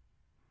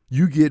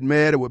 You get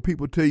mad at what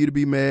people tell you to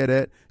be mad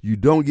at. You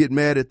don't get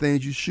mad at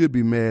things you should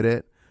be mad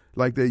at,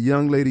 like that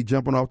young lady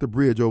jumping off the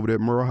bridge over there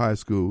at Murrah High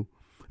School,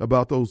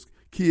 about those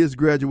kids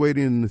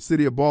graduating in the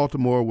city of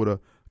Baltimore with a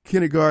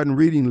kindergarten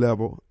reading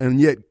level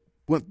and yet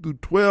went through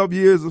 12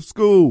 years of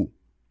school.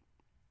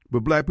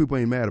 But black people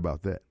ain't mad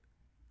about that.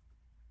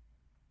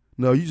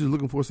 No, you're just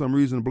looking for some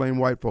reason to blame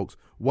white folks.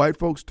 White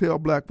folks tell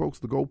black folks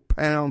to go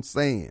pound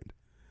sand.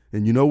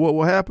 And you know what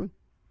will happen?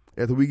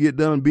 After we get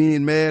done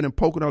being mad and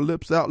poking our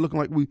lips out, looking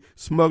like we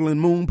smuggling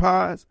moon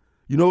pies,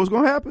 you know what's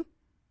going to happen?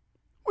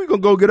 We're going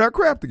to go get our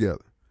crap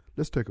together.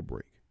 Let's take a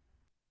break.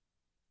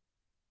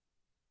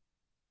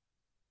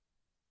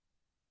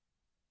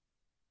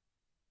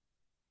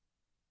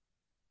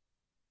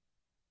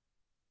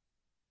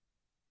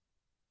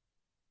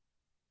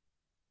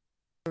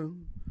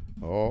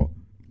 All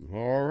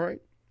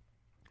right.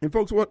 And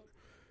folks,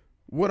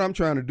 what I'm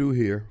trying to do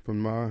here from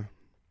my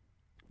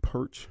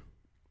perch,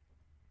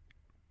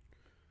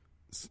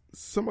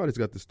 somebody's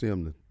got to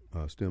stem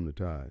the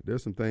tide.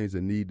 There's some things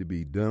that need to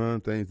be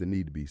done, things that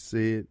need to be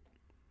said.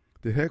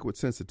 The heck with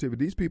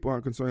sensitivity. These people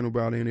aren't concerned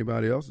about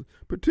anybody else.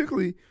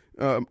 Particularly,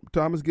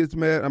 Thomas gets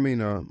mad.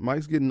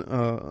 Mike's getting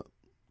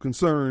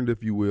concerned,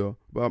 if you will,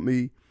 about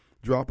me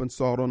dropping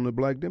salt on the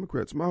black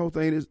Democrats. My whole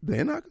thing is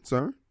they're not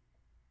concerned.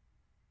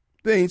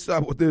 They ain't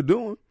stopped what they're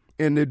doing,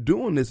 and they're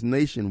doing this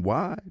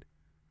nationwide.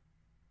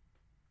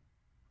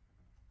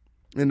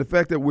 And the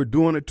fact that we're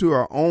doing it to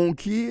our own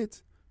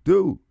kids,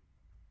 dude,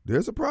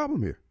 there's a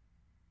problem here.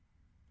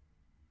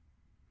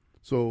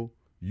 So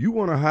you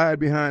want to hide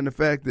behind the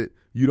fact that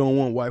you don't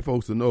want white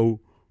folks to know.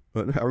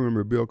 I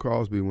remember Bill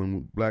Cosby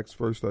when blacks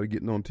first started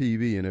getting on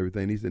TV and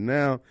everything. He said,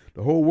 now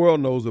the whole world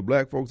knows that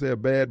black folks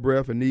have bad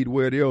breath and need to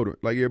wear deodorant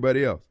like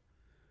everybody else.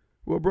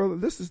 Well, brother,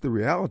 this is the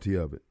reality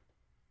of it.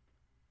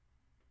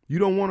 You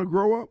don't want to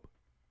grow up?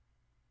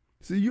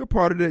 See, you're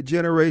part of that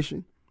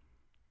generation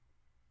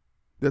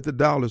that the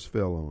dollars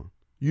fell on.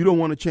 You don't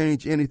want to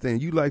change anything.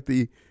 You like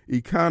the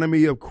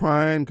economy of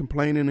crying,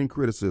 complaining, and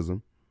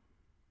criticism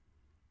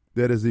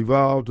that has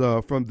evolved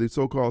from the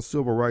so-called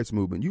civil rights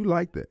movement. You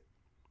like that.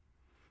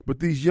 But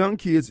these young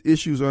kids'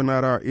 issues are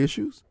not our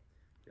issues,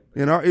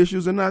 and our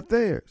issues are not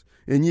theirs.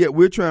 And yet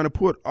we're trying to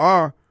put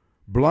our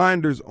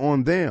blinders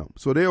on them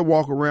so they'll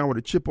walk around with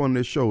a chip on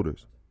their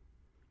shoulders.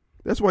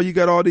 That's why you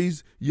got all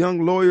these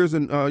young lawyers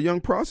and young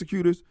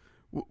prosecutors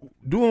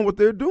doing what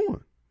they're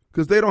doing,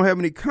 because they don't have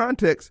any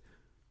context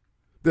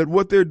that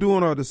what they're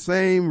doing are the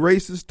same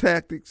racist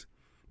tactics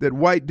that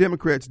white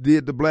Democrats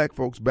did to black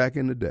folks back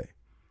in the day.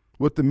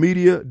 What the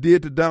media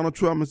did to Donald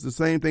Trump is the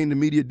same thing the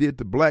media did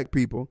to black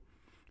people,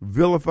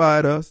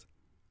 vilified us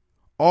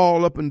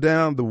all up and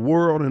down the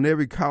world in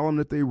every column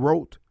that they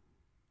wrote.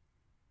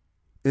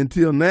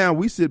 Until now,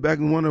 we sit back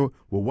and wonder,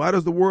 well, why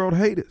does the world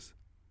hate us?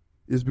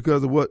 It's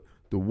because of what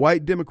the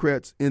white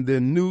Democrats and their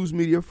news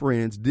media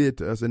friends did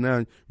to us. And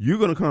now you're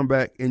going to come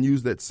back and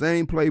use that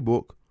same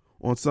playbook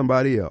on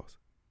somebody else.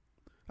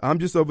 I'm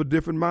just of a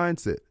different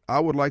mindset. I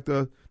would like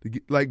to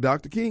get, like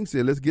Dr. King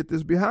said, let's get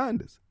this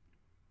behind us.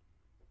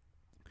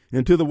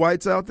 And to the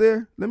whites out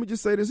there, let me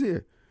just say this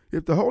here.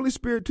 If the Holy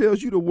Spirit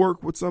tells you to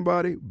work with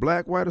somebody,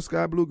 black, white, or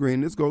sky blue,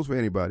 green, this goes for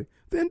anybody,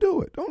 then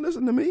do it. Don't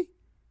listen to me.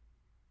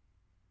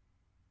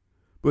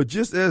 But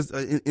just as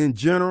in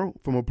general,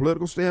 from a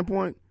political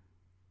standpoint,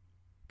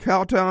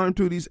 kowtowing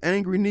to these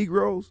angry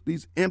Negroes,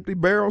 these empty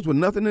barrels with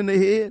nothing in their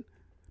head?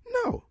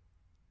 No.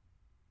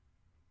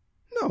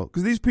 No,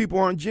 because these people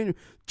aren't genuine.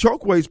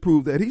 Chokwe's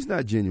proved that he's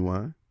not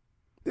genuine.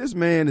 This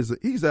man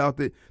he's out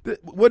there.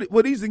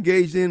 What he's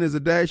engaged in is a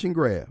dash and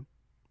grab.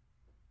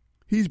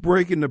 He's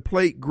breaking the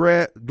plate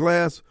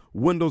glass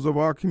windows of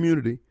our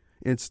community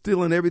and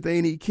stealing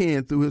everything he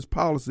can through his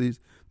policies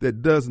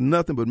that does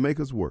nothing but make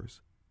us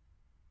worse.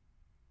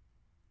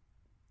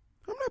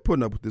 I'm not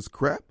putting up with this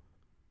crap.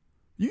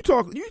 You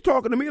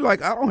talking to me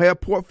like I don't have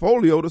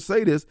portfolio to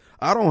say this.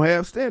 I don't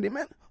have standing,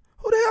 man.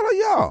 Who the hell are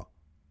y'all?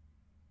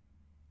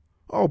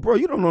 Oh, bro,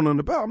 you don't know nothing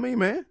about me,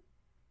 man.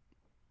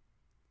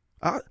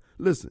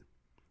 Listen,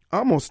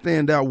 I'm going to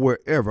stand out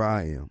wherever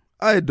I am.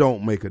 It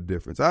don't make a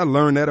difference. I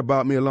learned that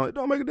about me alone. It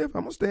don't make a difference.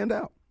 I'm going to stand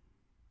out.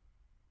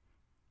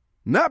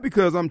 Not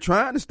because I'm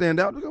trying to stand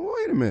out. Because,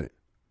 wait a minute.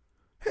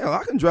 Hell,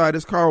 I can drive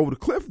this car over the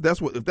cliff if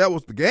that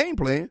was the game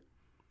plan.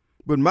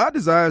 But my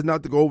desire is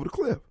not to go over the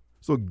cliff.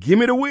 So give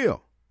me the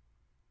wheel.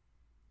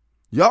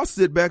 Y'all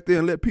sit back there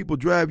and let people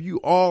drive you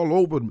all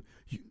over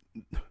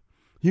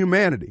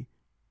humanity.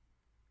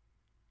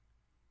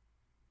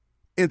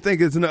 And think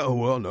it's no,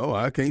 well, no,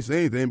 I can't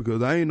say anything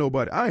because I ain't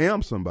nobody. I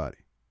am somebody.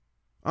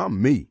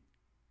 I'm me.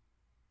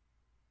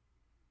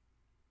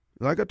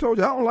 Like I told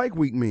you, I don't like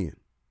weak men.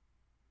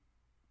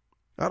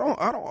 I don't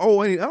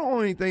owe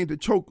anything to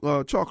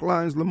Chalk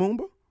Lines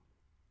Lumumba.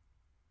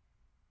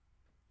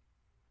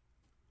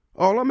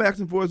 All I'm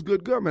asking for is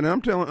good government.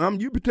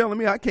 And you be telling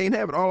me I can't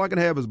have it. All I can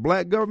have is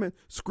black government.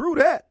 Screw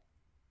that.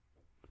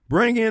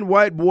 Bring in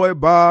white boy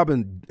Bob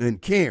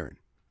and Karen.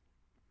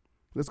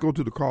 Let's go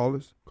to the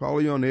callers.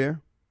 Caller, you on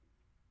there?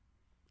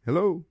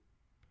 Hello.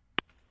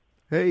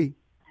 Hey.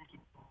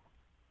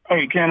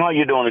 Hey, Cam, how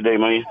you doing today,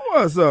 man?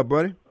 What's up,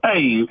 buddy?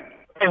 Hey,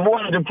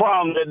 one of the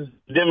problems that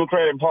the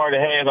Democratic Party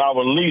has,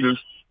 our leaders,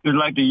 is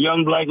like the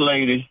young black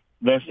lady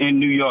that's in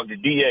New York, the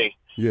DA.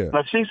 Yeah.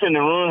 Like she's going to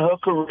ruin her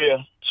career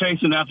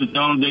chasing after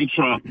Donald J.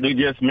 Trump. They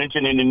just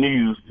mentioned in the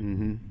news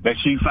that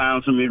she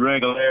found some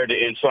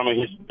irregularity in some of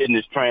his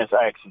business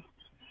transactions.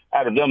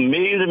 Out of them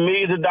millions and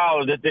millions of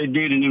dollars that they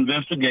did in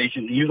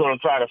investigation, you're going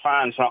to try to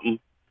find something.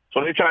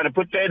 So they're trying to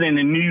put that in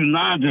the news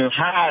now to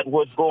hide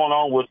what's going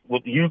on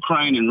with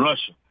Ukraine and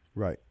Russia.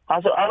 Right.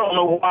 I said, I don't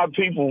know why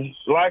people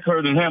like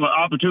her to have an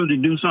opportunity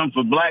to do something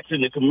for blacks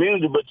in the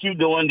community, but you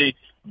doing the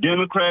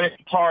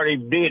Democratic Party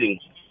bidding.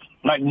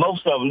 Like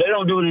most of them, they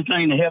don't do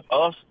anything to help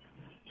us.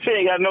 She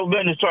ain't got no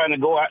business trying to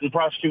go out and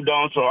prosecute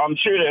Donald Trump. I'm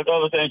sure there's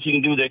other things she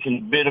can do that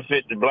can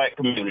benefit the black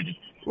community.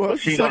 Well,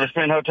 she's going to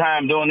spend her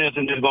time doing this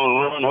and just going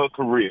to ruin her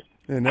career.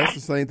 And that's the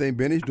same thing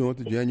Benny's doing with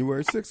the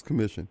January 6th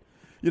commission.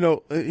 You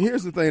know,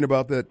 here's the thing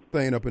about that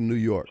thing up in New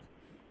York.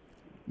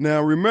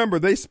 Now, remember,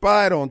 they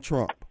spied on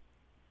Trump.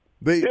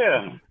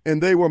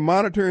 And they were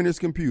monitoring his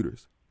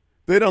computers.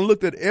 They done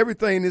looked at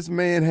everything this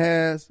man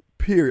has,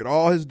 period,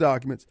 all his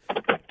documents.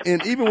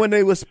 And even when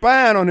they were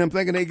spying on him,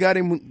 thinking they got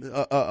him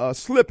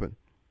slipping,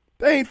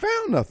 they ain't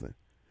found nothing.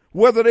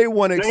 Whether they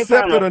want to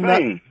accept it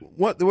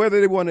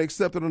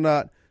or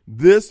not,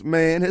 this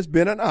man has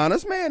been an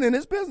honest man in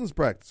his business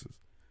practices,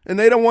 and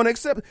they don't want to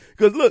accept it.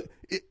 Because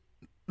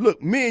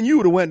look, me and you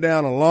would have went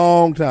down a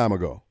long time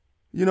ago.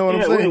 You know what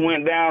I'm saying? Yeah, we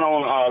went down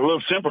on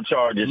little simple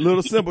charges.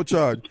 Little simple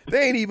charge.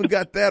 They ain't even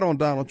got that on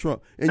Donald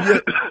Trump. And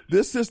yet,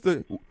 this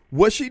sister,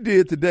 what she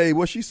did today,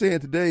 what she's saying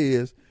today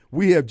is,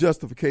 we have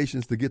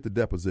justifications to get the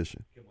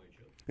deposition.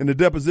 And the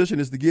deposition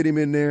is to get him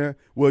in there.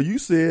 Well, you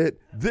said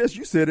this.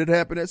 You said it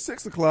happened at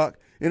 6 o'clock,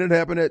 and it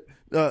happened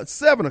at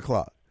 7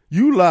 o'clock.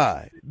 You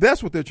lied.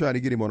 That's what they're trying to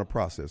get him on a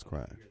process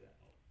crime.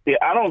 Yeah,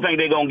 I don't think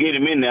they're going to get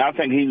him in there. I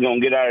think he's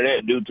going to get out of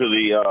that due to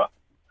the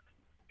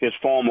his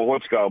former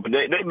what's called. But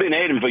they've been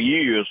at him for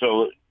years,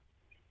 so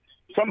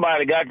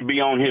somebody got to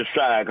be on his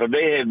side because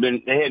they hadn't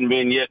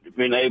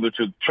been able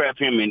to trap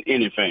him in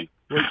anything.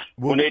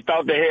 When they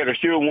thought they had a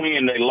sure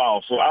win, they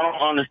lost. So I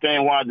don't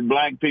understand why the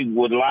black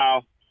people would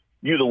allow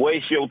you to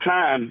waste your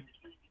time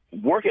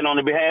working on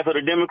the behalf of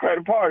the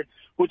Democratic Party,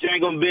 which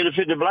ain't going to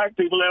benefit the black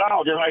people at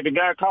all. Just like the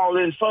guy called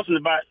in fussing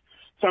about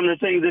some of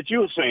the things that you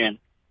were saying.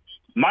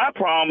 My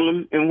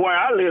problem and where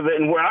I live at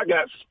and where I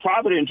got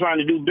property and trying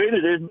to do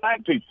business is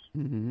black people.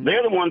 Mm-hmm.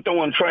 They're the one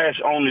throwing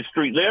trash on the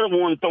street. They're the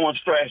one throwing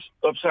trash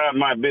upside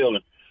my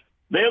building.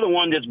 They're the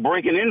one that's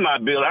breaking in my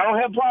building. I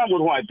don't have a problem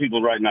with white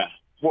people right now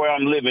where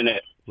I'm living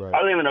at. Right.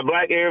 I live in a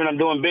black area and I'm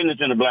doing business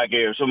in a black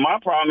area. So my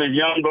problem is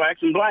young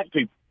blacks and black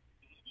people.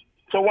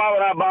 So why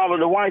would I bother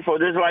the white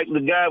folks? Just like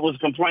the guy was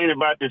complaining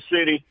about the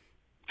city,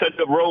 set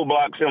up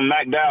roadblocks in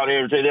McDowell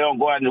area, say they don't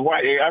go out in the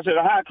white area. I said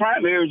the high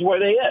crime areas where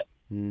they at.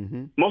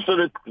 Mm-hmm. Most of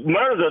the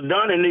murders are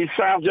done in these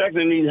South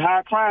Jackson, these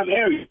high crime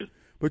areas.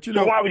 But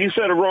so why would you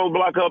set a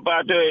roadblock up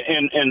out there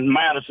in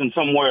Madison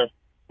somewhere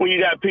when you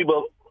got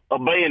people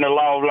obeying the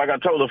law? Like I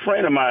told a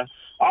friend of mine,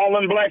 all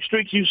them black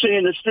streets you see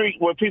in the street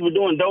where people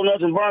doing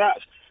donuts and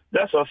burnouts,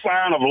 that's a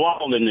sign of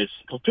lawlessness.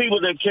 Because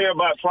people that care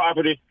about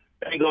property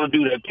ain't going to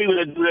do that. People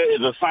that do that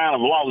is a sign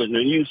of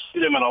lawlessness. You see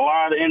them at a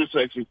lot of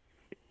intersections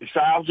in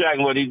South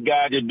Jackson where these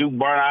guys that do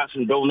burnouts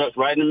and donuts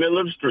right in the middle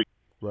of the street.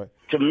 Right.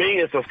 To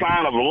me, it's a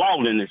sign of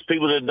lawlessness.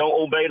 People that don't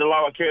obey the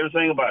law or care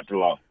anything about the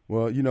law.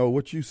 Well, you know,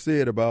 what you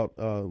said about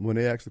when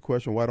they asked the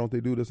question, why don't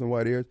they do this in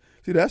white areas?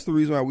 See, that's the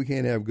reason why we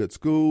can't have good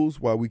schools,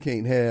 why we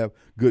can't have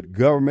good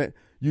government.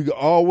 You can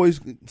always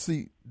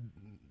see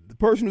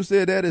person who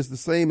said that is the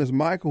same as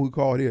Michael who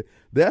called here.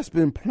 That's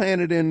been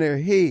planted in their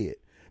head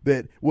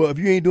that, well, if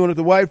you ain't doing it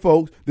to white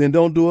folks, then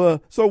don't do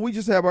it. So we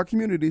just have our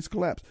communities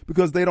collapse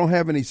because they don't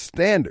have any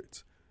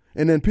standards.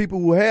 And then people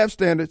who have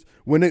standards,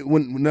 when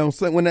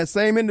that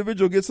same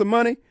individual gets some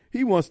money,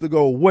 he wants to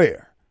go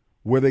where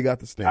they got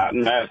the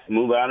standards.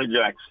 Move out of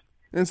Jackson.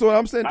 And so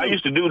I'm saying, I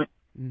used to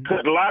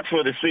cut lots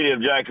for the city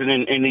of Jackson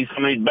in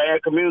some of these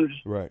bad communities.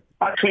 Right.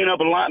 I clean up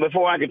a lot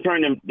before I could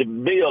turn the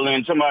bill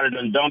in. Somebody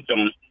done dumped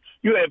on it.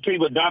 You have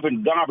people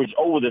dumping garbage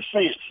over the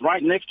fence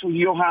right next to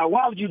your house.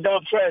 Why would you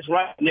dump trash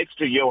right next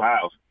to your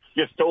house?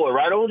 Just throw it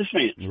right over the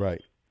fence.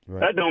 Right.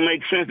 That don't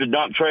make sense to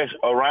dump trash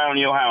around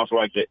your house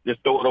like that.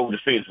 Just throw it over the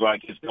fence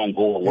like it's going to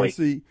go away. And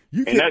see,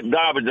 and that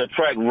garbage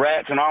attract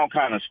rats and all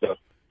kind of stuff.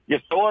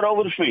 Just throw it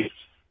over the fence.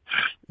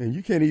 And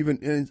you can't even,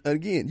 and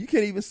again, you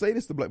can't even say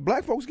this to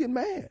black folks get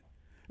mad.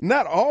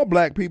 Not all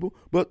black people,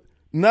 but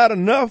not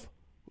enough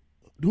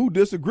who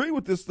disagree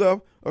with this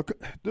stuff.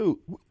 Dude,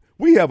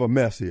 we have a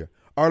mess here.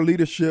 Our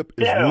leadership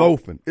is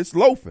loafing. It's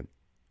loafing.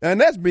 And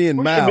that's being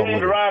mild. We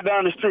ride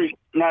down the street.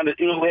 Now,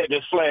 we had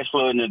this flash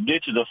flood and the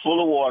ditches are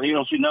full of water. You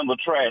don't see nothing but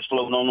trash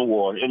floating on the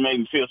water. It made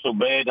me feel so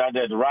bad. I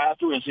had to ride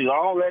through and see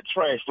all that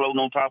trash floating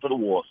on top of the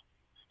water.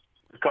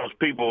 Because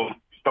people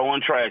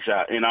throwing trash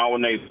out in our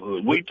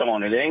neighborhood. We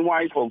throwing it. It ain't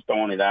white folks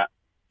throwing it out.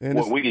 And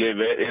where we live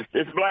at,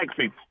 it's black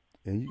people.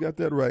 And you got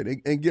that right.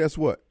 And guess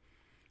what?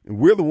 And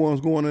we're the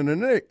ones going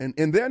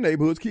in their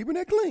neighborhoods keeping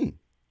it clean.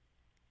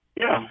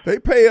 Yeah. They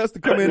pay us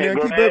to come in there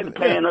and keep it.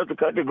 Paying us to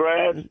cut the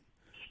grass.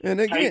 And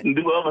again, can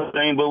do other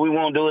things, but we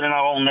won't do it in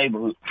our own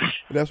neighborhood.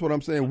 That's what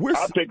I'm saying.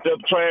 I picked up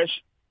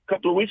trash a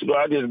couple of weeks ago.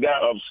 I just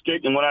got a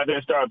stick and went out there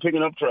and started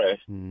picking up trash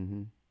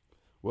on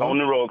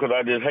the road because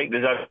I just hate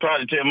this. I tried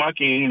to tell my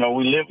kids,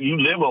 you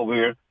live over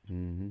here.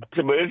 I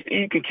said, but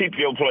you can keep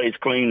your place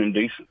clean and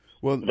decent.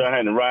 Well, I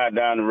had to ride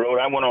down the road.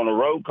 I went on a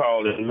road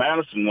call in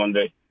Madison one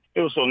day.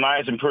 It was so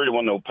nice and pretty. There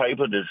wasn't no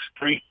paper. The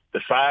street, the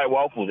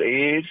sidewalk was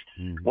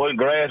edged. Wasn't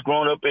grass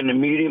growing up in the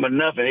median or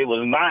nothing. It was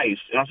nice.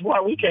 And I said,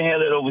 why we can't have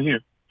that over here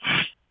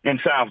in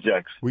South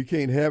Jackson? We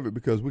can't have it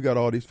because we got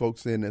all these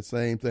folks saying that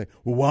same thing.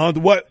 Well,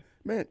 what?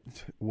 Man,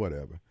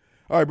 whatever.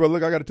 All right, bro,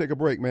 look, I got to take a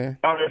break, man.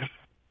 All right.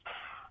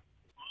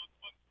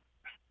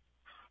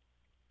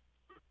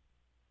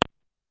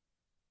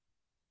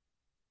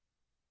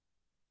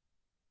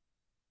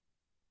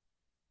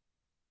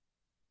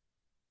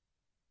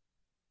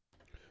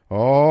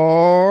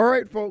 All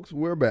right, folks,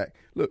 we're back.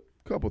 Look,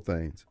 a couple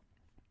things.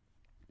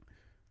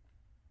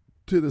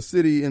 To the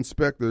city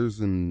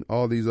inspectors and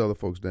all these other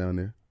folks down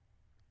there,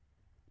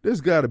 there's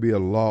got to be a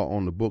law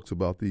on the books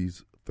about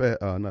these,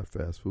 not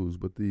fast foods,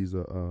 but these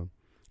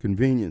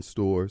convenience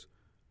stores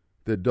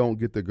that don't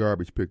get the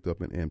garbage picked up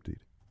and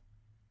emptied.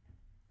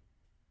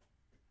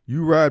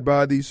 You ride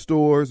by these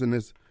stores and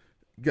it's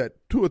got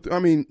two or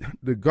three,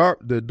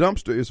 the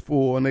dumpster is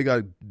full and they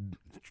got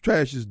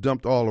trash is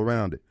dumped all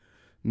around it.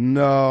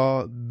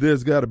 No,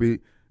 there's got to be.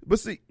 But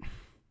see,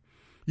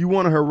 you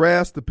want to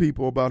harass the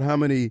people about how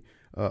many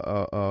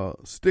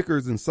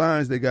stickers and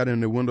signs they got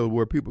in their window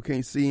where people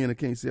can't see in and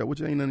can't see out,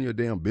 which ain't none of your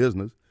damn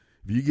business.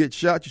 If you get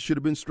shot, you should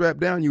have been strapped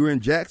down. You were in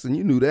Jackson.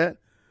 You knew that.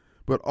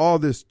 But all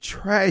this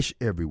trash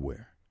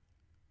everywhere.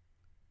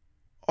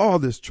 All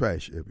this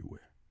trash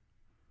everywhere.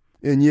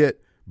 And yet,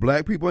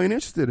 black people ain't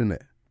interested in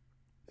that.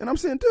 And I'm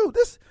saying, dude,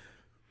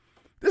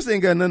 this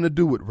ain't got nothing to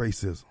do with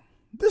racism.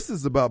 This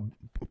is about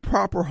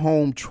proper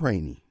home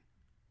training.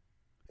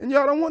 And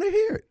y'all don't want to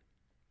hear it.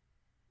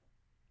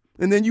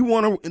 And then you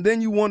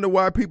wonder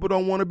why people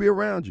don't want to be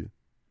around you.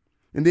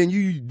 And then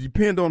you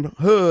depend on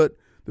HUD,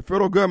 the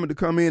federal government, to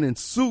come in and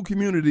sue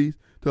communities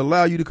to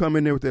allow you to come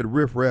in there with that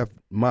riff-raff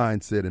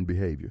mindset and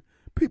behavior.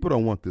 People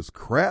don't want this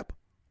crap.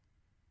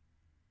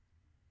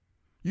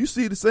 You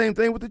see the same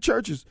thing with the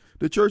churches.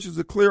 The churches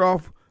will clear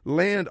off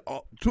land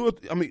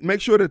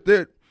make sure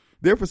that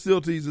their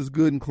facilities is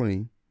good and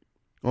clean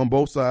on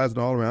both sides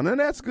and all around, and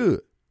that's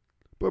good.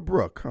 But,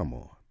 bro, come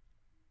on.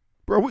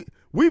 Bro,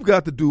 we've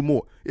got to do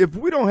more. If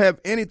we don't have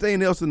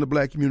anything else in the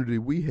black community,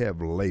 we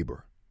have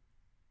labor.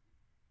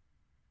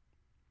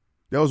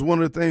 That was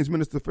one of the things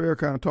Minister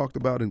Farrakhan talked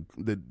about, and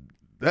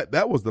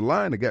that was the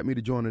line that got me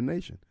to join the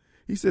nation.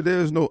 He said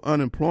there's no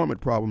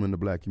unemployment problem in the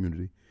black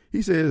community.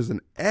 He said there's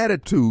an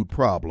attitude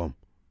problem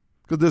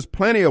because there's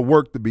plenty of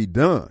work to be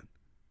done.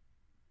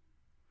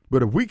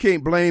 But if we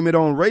can't blame it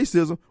on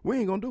racism, we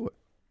ain't going to do it.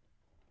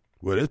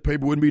 Well, this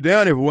paper wouldn't be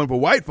down if it wasn't for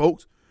white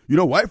folks. You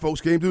know, white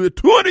folks came through it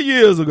 200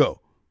 years ago.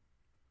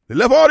 They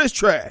left all this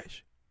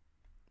trash.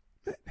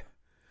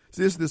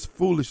 See, it's this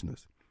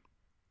foolishness.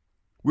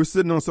 We're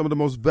sitting on some of the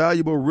most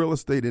valuable real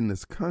estate in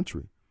this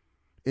country,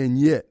 and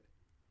yet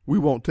we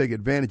won't take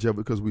advantage of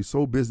it because we're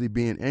so busy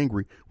being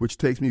angry, which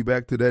takes me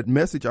back to that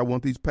message I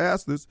want these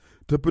pastors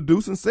to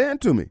produce and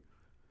send to me.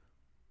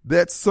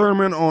 That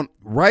sermon on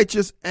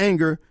righteous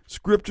anger,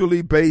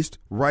 scripturally based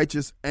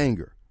righteous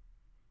anger.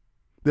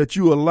 That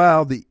you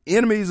allow the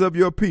enemies of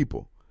your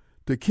people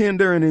to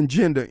kinder and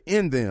engender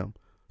in them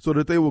so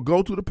that they will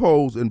go to the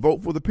polls and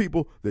vote for the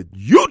people that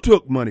you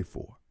took money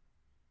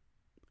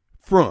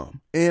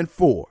from and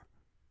for.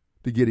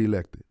 to get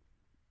elected.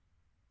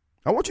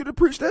 I want you to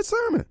preach that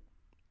sermon.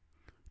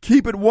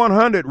 Keep it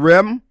 100,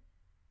 Reverend.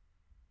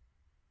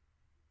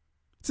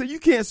 So you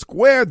can't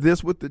square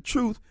this with the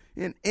truth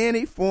in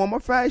any form or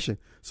fashion.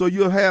 So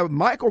you'll have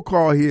Michael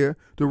call here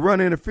to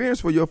run interference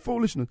for your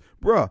foolishness.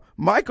 Bruh,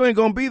 Michael ain't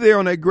going to be there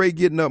on that great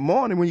getting up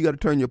morning when you got to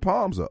turn your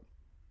palms up.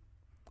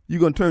 You're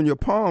going to turn your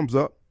palms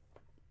up,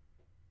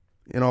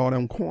 and all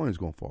them coins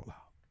going to fall out.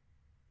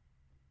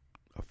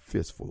 A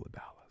fistful of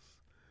dollars.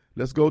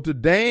 Let's go to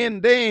Dan.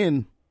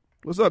 Dan.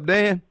 What's up,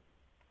 Dan?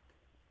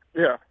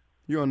 Yeah.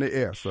 You're on the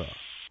air, sir.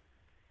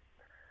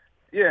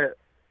 Yeah.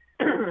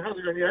 How's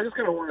it going? Yeah, I just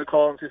kind of wanted to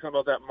call and say something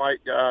about that Mike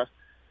guy.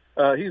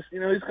 He's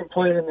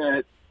complaining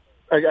that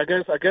I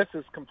guess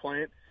his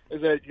complaint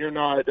is that you're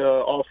not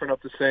offering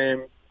up the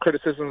same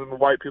criticism of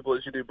white people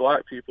as you do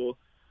black people,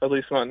 at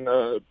least not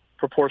in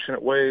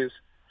proportionate ways.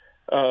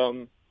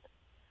 But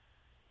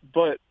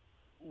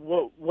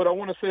what I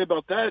want to say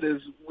about that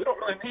is we don't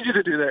really need you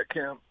to do that,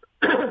 Kim.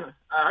 I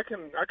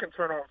can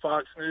turn on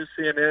Fox News,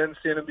 CNN,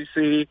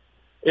 CNBC,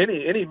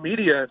 any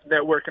media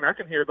network, and I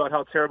can hear about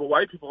how terrible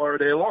white people are all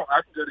day long.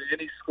 I can go to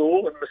any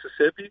school in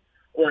Mississippi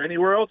or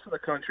anywhere else in the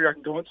country. I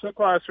can go into a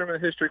classroom in a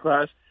history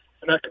class,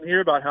 and I can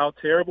hear about how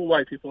terrible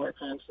white people are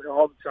constantly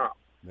all the time.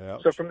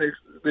 Yep. So from the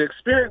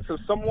experience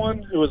of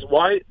someone who is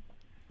white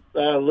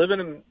living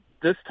in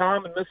this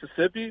time in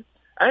Mississippi,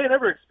 I ain't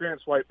ever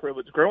experienced white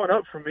privilege. Growing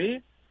up for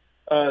me,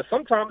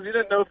 sometimes you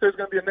didn't know if there's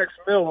going to be a next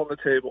meal on the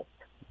table.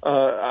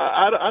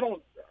 I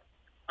don't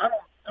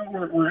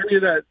know where any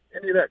of that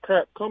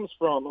crap comes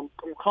from. I'm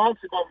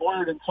constantly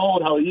bombarded and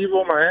told how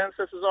evil my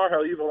ancestors are,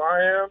 how evil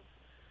I am,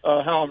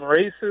 how I'm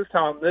racist,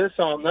 how I'm this,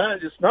 how I'm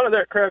that. Just none of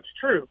that crap's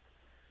true.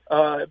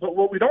 But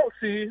what we don't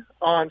see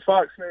on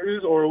Fox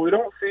News or we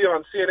don't see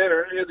on CNN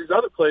or any of these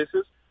other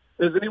places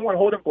is anyone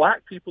holding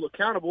black people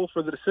accountable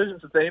for the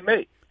decisions that they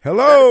make.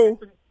 Hello.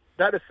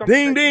 That is something.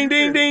 Ding, ding,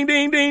 ding, ding,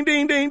 ding,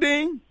 ding, ding,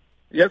 ding.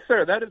 Yes,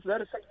 sir. That is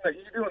something that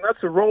you do, and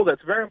that's a role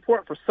that's very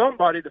important for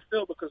somebody to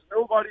fill because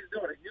nobody's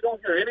doing it. You don't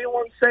hear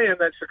anyone saying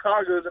that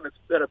Chicago is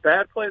at a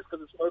bad place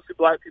because it's mostly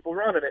black people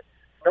running it.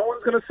 No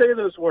one's going to say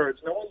those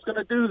words. No one's going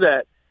to do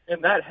that,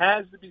 and that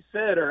has to be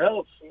said, or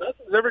else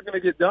nothing's ever going to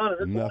get done,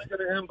 and it's only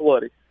going to end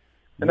bloody.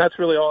 And that's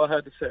really all I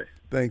had to say.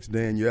 Thanks,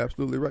 Dan. You're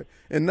absolutely right.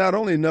 And not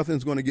only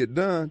nothing's going to get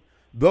done,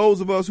 those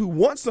of us who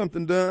want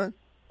something done,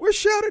 we're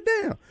shouted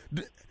down.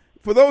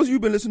 For those of you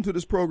who've been listening to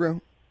this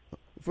program,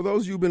 for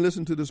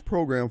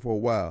a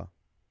while,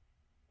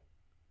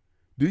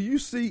 do you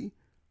see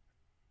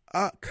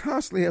I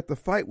constantly have to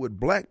fight with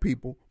black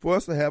people for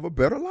us to have a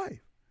better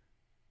life?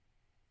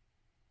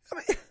 I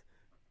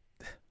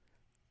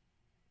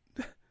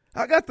mean,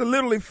 I got to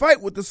literally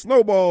fight with the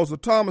Snowballs, the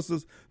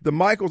Thomases, the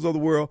Michaels of the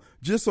world,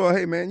 just so,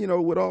 hey, man,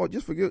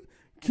 just forget,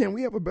 can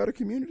we have a better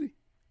community?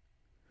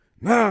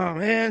 Nah,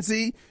 man,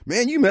 see,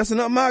 man, you messing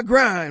up my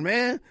grind,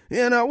 man.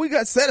 We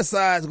got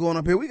set-asides going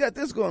up here. We got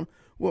this going.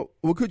 Well,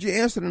 could you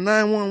answer the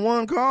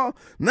 911 call?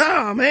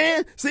 Nah,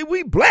 man. See,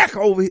 we black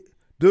over here.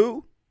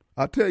 Dude,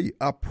 I tell you,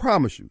 I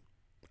promise you.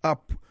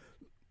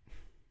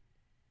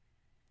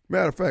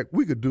 Matter of fact,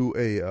 we could do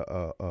a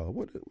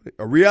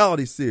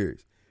reality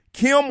series.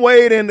 Kim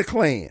Wade and the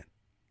Klan.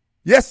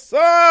 Yes,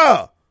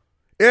 sir.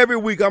 Every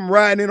week I'm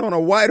riding in on a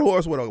white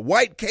horse with a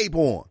white cape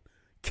on.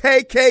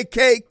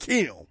 KKK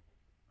Kim.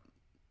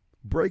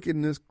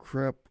 Breaking this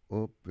crap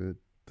up at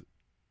the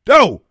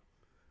door.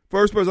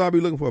 First person I'll be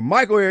looking for,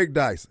 Michael Eric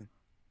Dyson.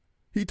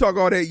 He talk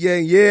all that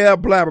yang, yeah,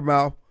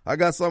 blabbermouth. I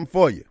got something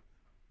for you.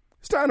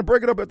 It's time to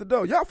break it up at the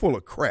door. Y'all full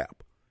of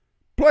crap.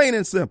 Plain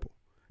and simple.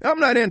 I'm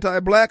not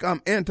anti-black.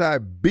 I'm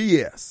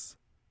anti-BS.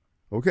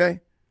 Okay?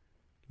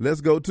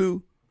 Let's go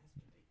to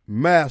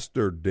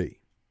Master D.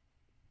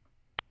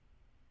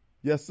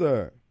 Yes,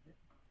 sir.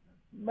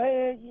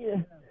 Man,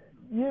 you'll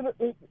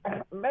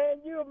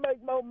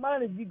make more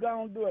money if you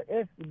go and do an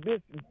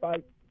exhibition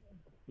fight.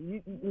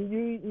 You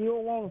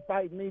don't want to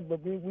fight me,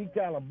 but we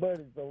kind of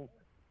buddies, so,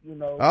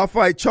 I'll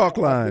fight chalk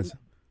lines.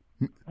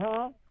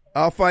 Huh?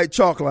 I'll fight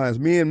chalk lines.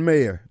 Me and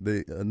Mayor,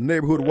 the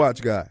neighborhood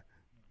watch guy.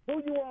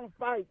 Who you want to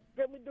fight?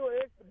 Can we do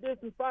an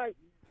exhibition fight?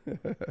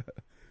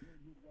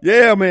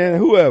 Yeah, man,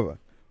 whoever.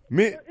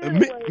 Me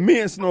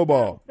and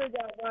Snowball. I figure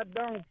out why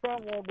Donald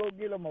Trump won't go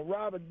get him a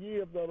Robert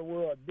Gibbs of the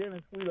world,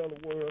 Dennis Sweet of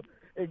the world,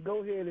 and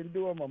go ahead and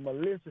do him a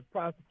malicious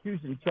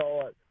prosecution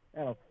charge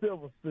and a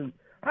civil suit.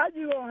 How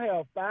you going to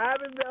have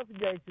 5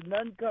 investigations,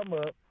 nothing come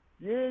up?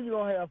 Then you're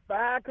going to have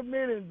 5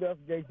 committee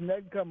investigations,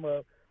 nothing come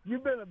up.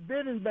 You've been a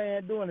business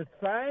man doing the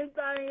same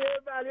thing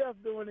everybody else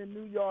doing in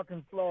New York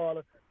and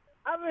Florida.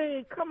 I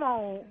mean, come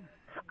on.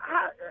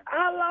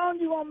 How long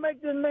you going to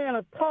make this man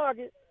a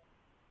target?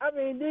 I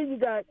mean, then you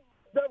got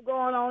stuff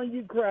going on in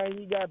Ukraine.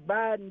 You got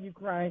Biden in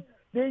Ukraine.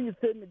 Then you're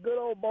sitting the good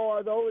old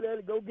boys over there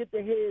to go get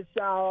their heads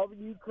shot off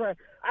in Ukraine.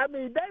 I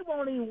mean, they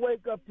won't even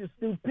wake up to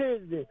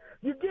stupidity.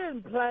 You're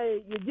getting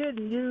played. You're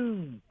getting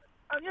used.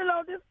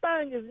 This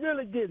thing is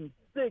really getting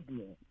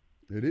sickening.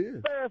 It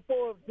is. Fast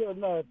forward to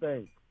another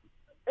thing.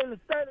 In the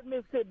state of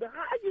Mississippi,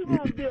 how you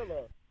going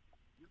to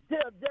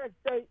tell Jack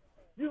State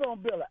you're going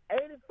to build an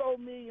 $84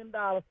 million,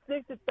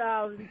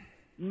 60,000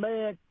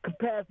 man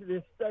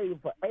capacity stadium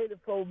for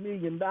 $84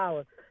 million,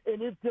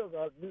 and it took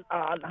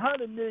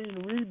 $100 million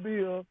to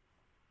rebuild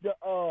the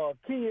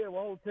King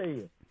Edward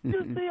Hotel.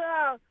 You see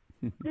how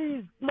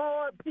these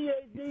smart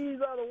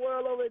PhDs of the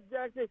world over at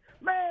Jackson,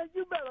 man,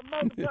 you better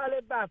multiply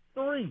that by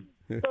 3.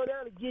 So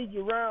that'll give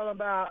you around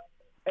about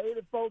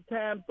 84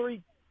 times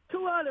 3,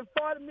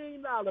 $240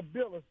 million to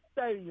build a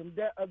stadium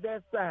of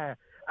that size.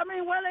 I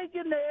mean, where they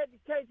getting their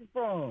education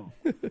from?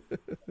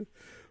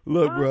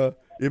 Look, bro,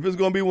 if it's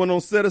going to be one of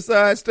those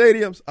set-aside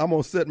stadiums, I'm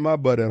going to set my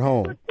butt at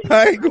home.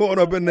 I ain't going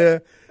up in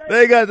there.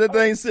 They got that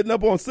thing sitting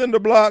up on cinder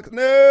blocks.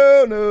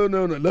 No.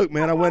 Look,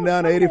 man, I went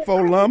down to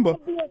 84 Lumber.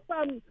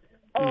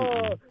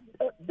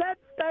 That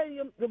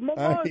stadium, the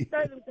Memorial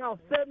Stadium, cost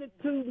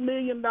 $72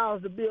 million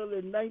to build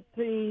in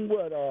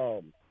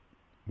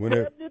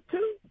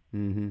 1972.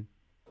 Mm-hmm.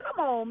 Come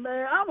on,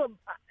 man. I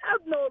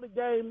know the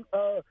game.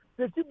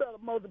 That you better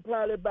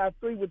multiply that by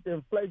 3 with the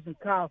inflation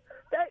cost.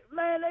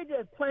 They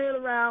just playing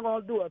around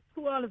gonna do a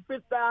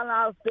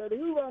 $250,000 study.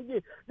 You gonna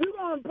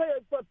pay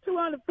for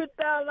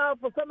 $250,000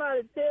 for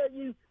somebody to tell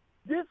you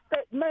this?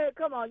 Man,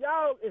 come on,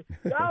 y'all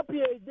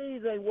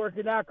PhDs ain't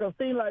working out because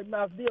seem like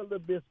Mouse D a little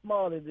bit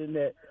smarter than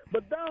that.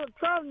 But Donald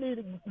Trump need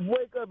to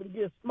wake up and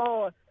get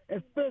smart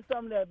and spend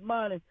some of that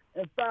money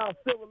and file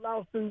civil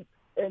lawsuits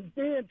and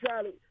then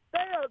try to.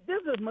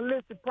 This is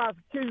malicious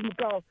prosecution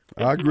because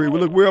I agree.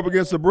 Well, look, we're up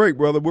against a break,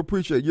 brother. We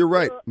appreciate it. You're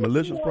right.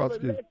 Malicious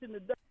prosecution.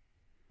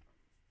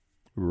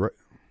 Right.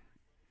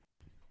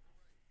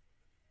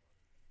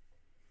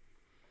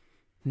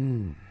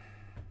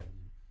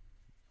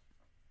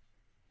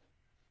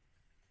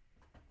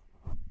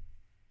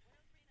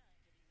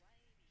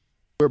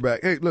 We're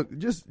back. Hey, look,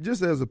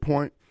 just as a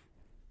point,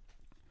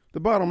 the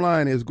bottom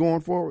line is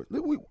going forward,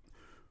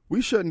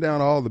 we shutting down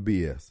all the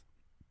BS.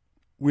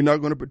 We're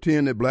not going to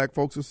pretend that black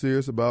folks are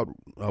serious about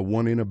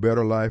wanting a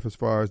better life as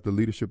far as the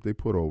leadership they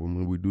put over them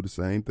when we do the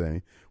same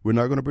thing. We're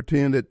not going to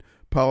pretend that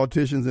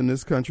politicians in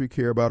this country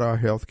care about our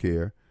health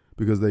care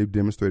because they've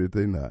demonstrated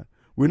they're not.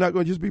 We're not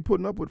going to just be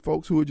putting up with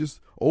folks who are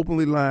just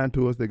openly lying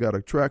to us. They got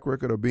a track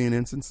record of being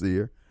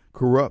insincere,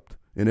 corrupt,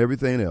 and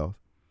everything else.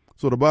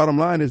 So the bottom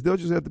line is they'll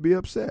just have to be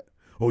upset.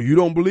 Oh, you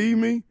don't believe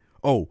me?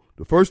 Oh,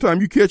 the first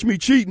time you catch me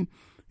cheating,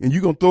 and you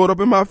going to throw it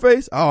up in my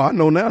face? Oh, I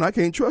know now, and I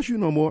can't trust you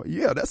no more.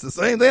 Yeah, that's the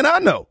same thing I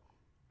know.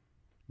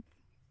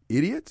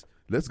 Idiots.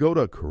 Let's go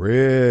to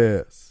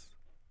Chris.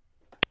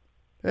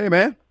 Hey,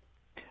 man.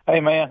 Hey,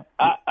 man.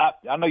 I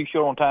know you're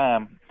short on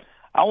time.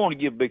 I want to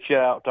give a big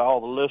shout-out to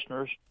all the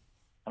listeners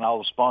and all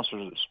the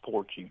sponsors that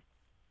support you.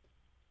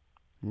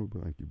 Well,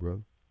 thank you,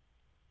 brother.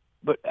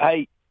 But,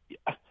 hey,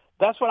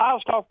 that's what I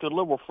was talking to a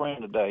liberal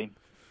friend today.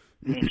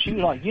 And she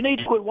was like, you need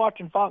to quit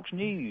watching Fox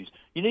News.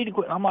 You need to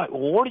quit. I'm like,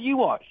 well, what do you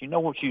watch? You know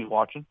what she was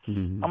watching.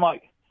 Mm-hmm. I'm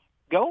like,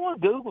 go and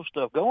Google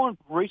stuff. Go and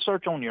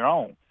research on your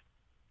own.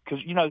 Because,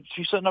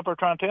 she's sitting up there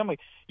trying to tell me,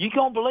 you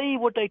can't believe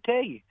what they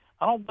tell you.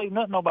 I don't believe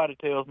nothing nobody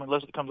tells me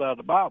unless it comes out of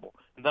the Bible.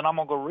 And then I'm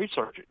going to go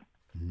research it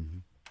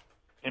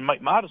and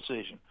make my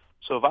decision.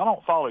 So if I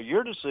don't follow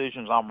your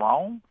decisions, I'm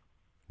wrong.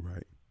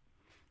 Right.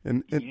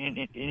 And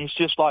it's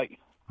just like,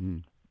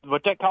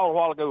 but that call a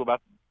while ago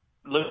about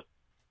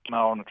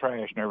on the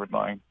trash and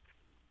everything,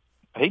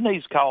 he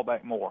needs to call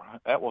back more.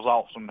 That was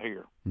awesome to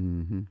hear.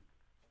 Mm-hmm.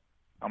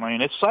 I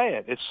mean, it's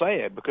sad. It's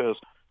sad because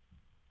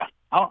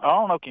I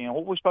don't know, Ken,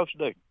 what are we supposed to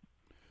do?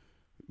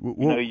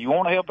 Well, you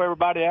want to help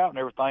everybody out and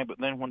everything, but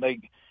then when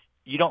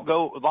you don't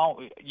go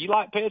along, you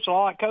like Pepsi, I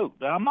like Coke.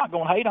 I'm not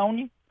going to hate on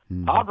you.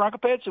 Mm-hmm. I'll drink a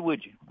Pepsi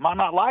with you. Might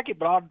not like it,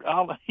 but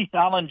I'll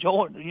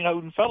enjoy it,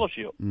 in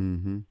fellowship.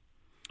 Mm-hmm.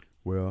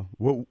 Well,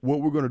 what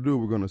we're going to do,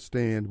 we're going to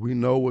stand. We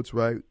know what's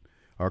right.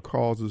 Our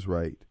cause is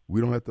right. We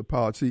don't have to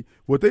apologize. See,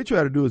 what they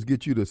try to do is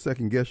get you to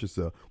second-guess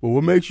yourself. Well,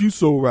 what makes you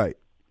so right?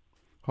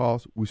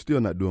 Hoss, we're still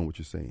not doing what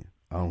you're saying.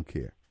 I don't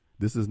care.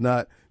 This is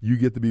not you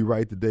get to be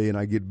right today and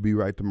I get to be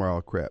right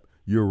tomorrow crap.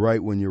 You're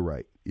right when you're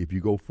right. If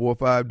you go 4 or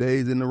 5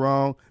 days in the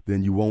wrong,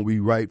 then you won't be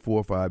right 4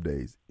 or 5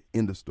 days.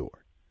 End of story.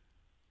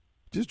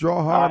 Just draw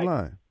a hard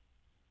line.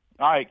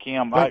 All right,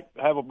 Kim.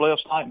 Have a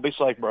blessed night and be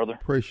safe, brother.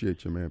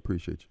 Appreciate you, man.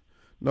 Appreciate you.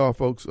 No,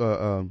 folks,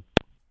 I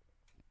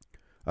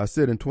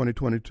said in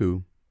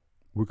 2022,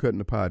 we're cutting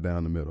the pie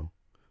down the middle.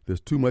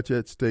 There's too much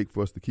at stake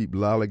for us to keep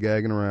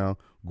lollygagging around,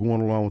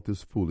 going along with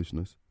this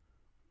foolishness.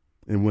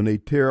 And when they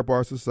tear up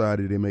our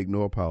society, they make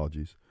no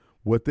apologies.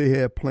 What they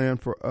have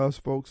planned for us,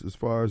 folks, as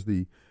far as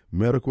the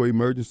medical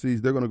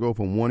emergencies, they're going to go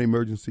from one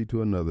emergency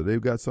to another.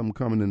 They've got something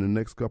coming in the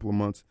next couple of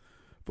months,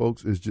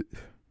 folks. Is just,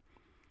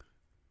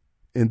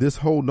 and this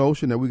whole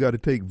notion that we got to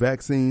take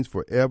vaccines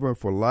forever,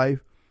 for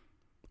life,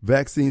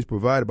 vaccines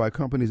provided by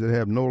companies that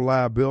have no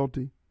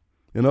liability.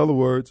 In other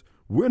words,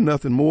 we're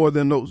nothing more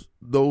than those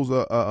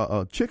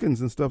chickens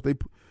and stuff they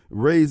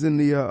raise in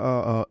the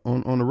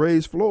on the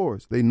raised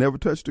floors. They never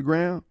touch the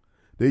ground.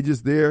 They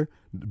just there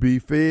to be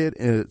fed,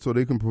 and so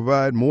they can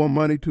provide more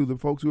money to the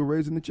folks who are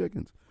raising the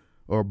chickens,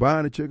 or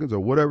buying the chickens, or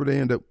whatever they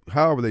end up,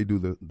 however they do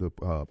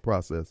the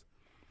process.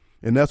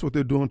 And that's what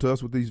they're doing to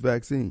us with these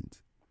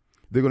vaccines.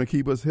 They're going to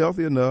keep us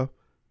healthy enough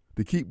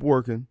to keep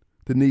working,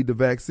 to need the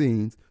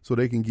vaccines so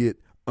they can get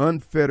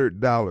unfettered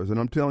dollars. And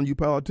I'm telling you,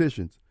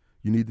 politicians,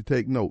 you need to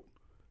take note.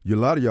 A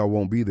lot of y'all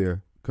won't be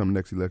there come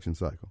next election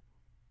cycle.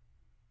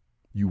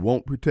 You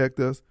won't protect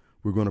us.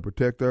 We're going to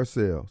protect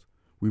ourselves.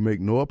 We make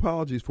no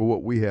apologies for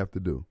what we have to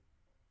do.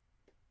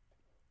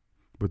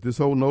 But this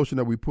whole notion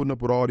that we're putting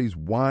up with all these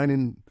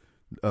whining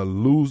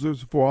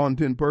losers for all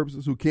intent and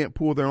purposes who can't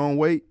pull their own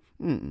weight,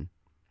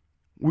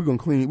 we're going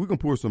to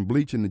pour some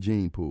bleach in the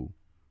gene pool.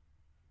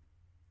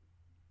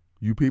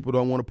 You people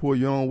don't want to pull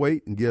your own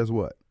weight, and guess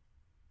what?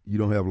 You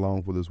don't have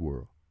long for this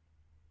world.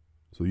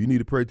 So you need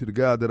to pray to the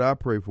God that I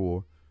pray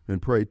for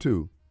and pray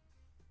to,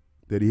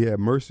 that he have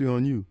mercy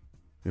on you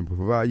and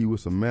provide you with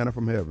some manna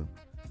from heaven,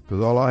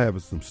 because all I have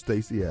is some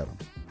Stacey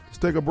Adams. Let's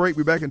take a break.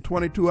 Be back in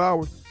 22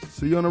 hours.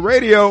 See you on the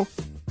radio.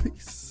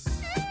 Peace.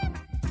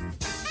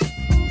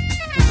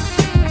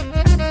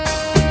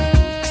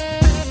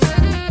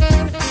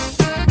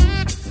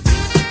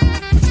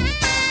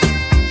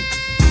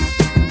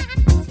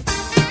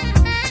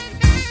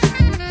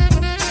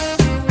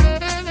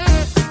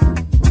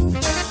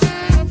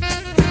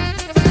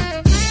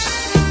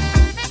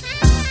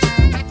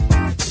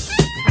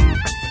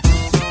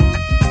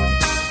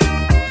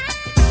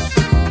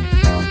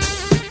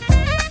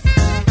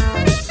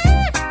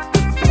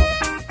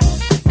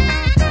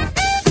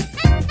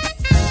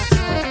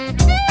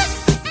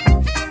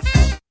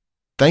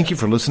 Thank you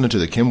for listening to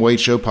the Kim Wade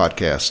Show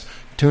podcast.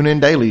 Tune in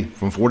daily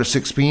from 4 to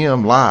 6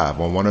 p.m.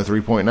 live on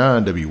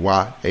 103.9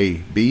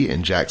 WYAB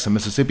in Jackson,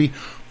 Mississippi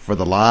for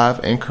the live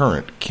and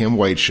current Kim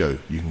Wade Show.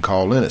 You can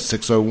call in at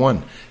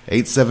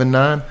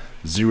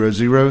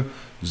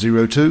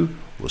 601-879-0002.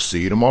 We'll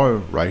see you tomorrow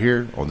right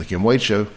here on the Kim Wade Show.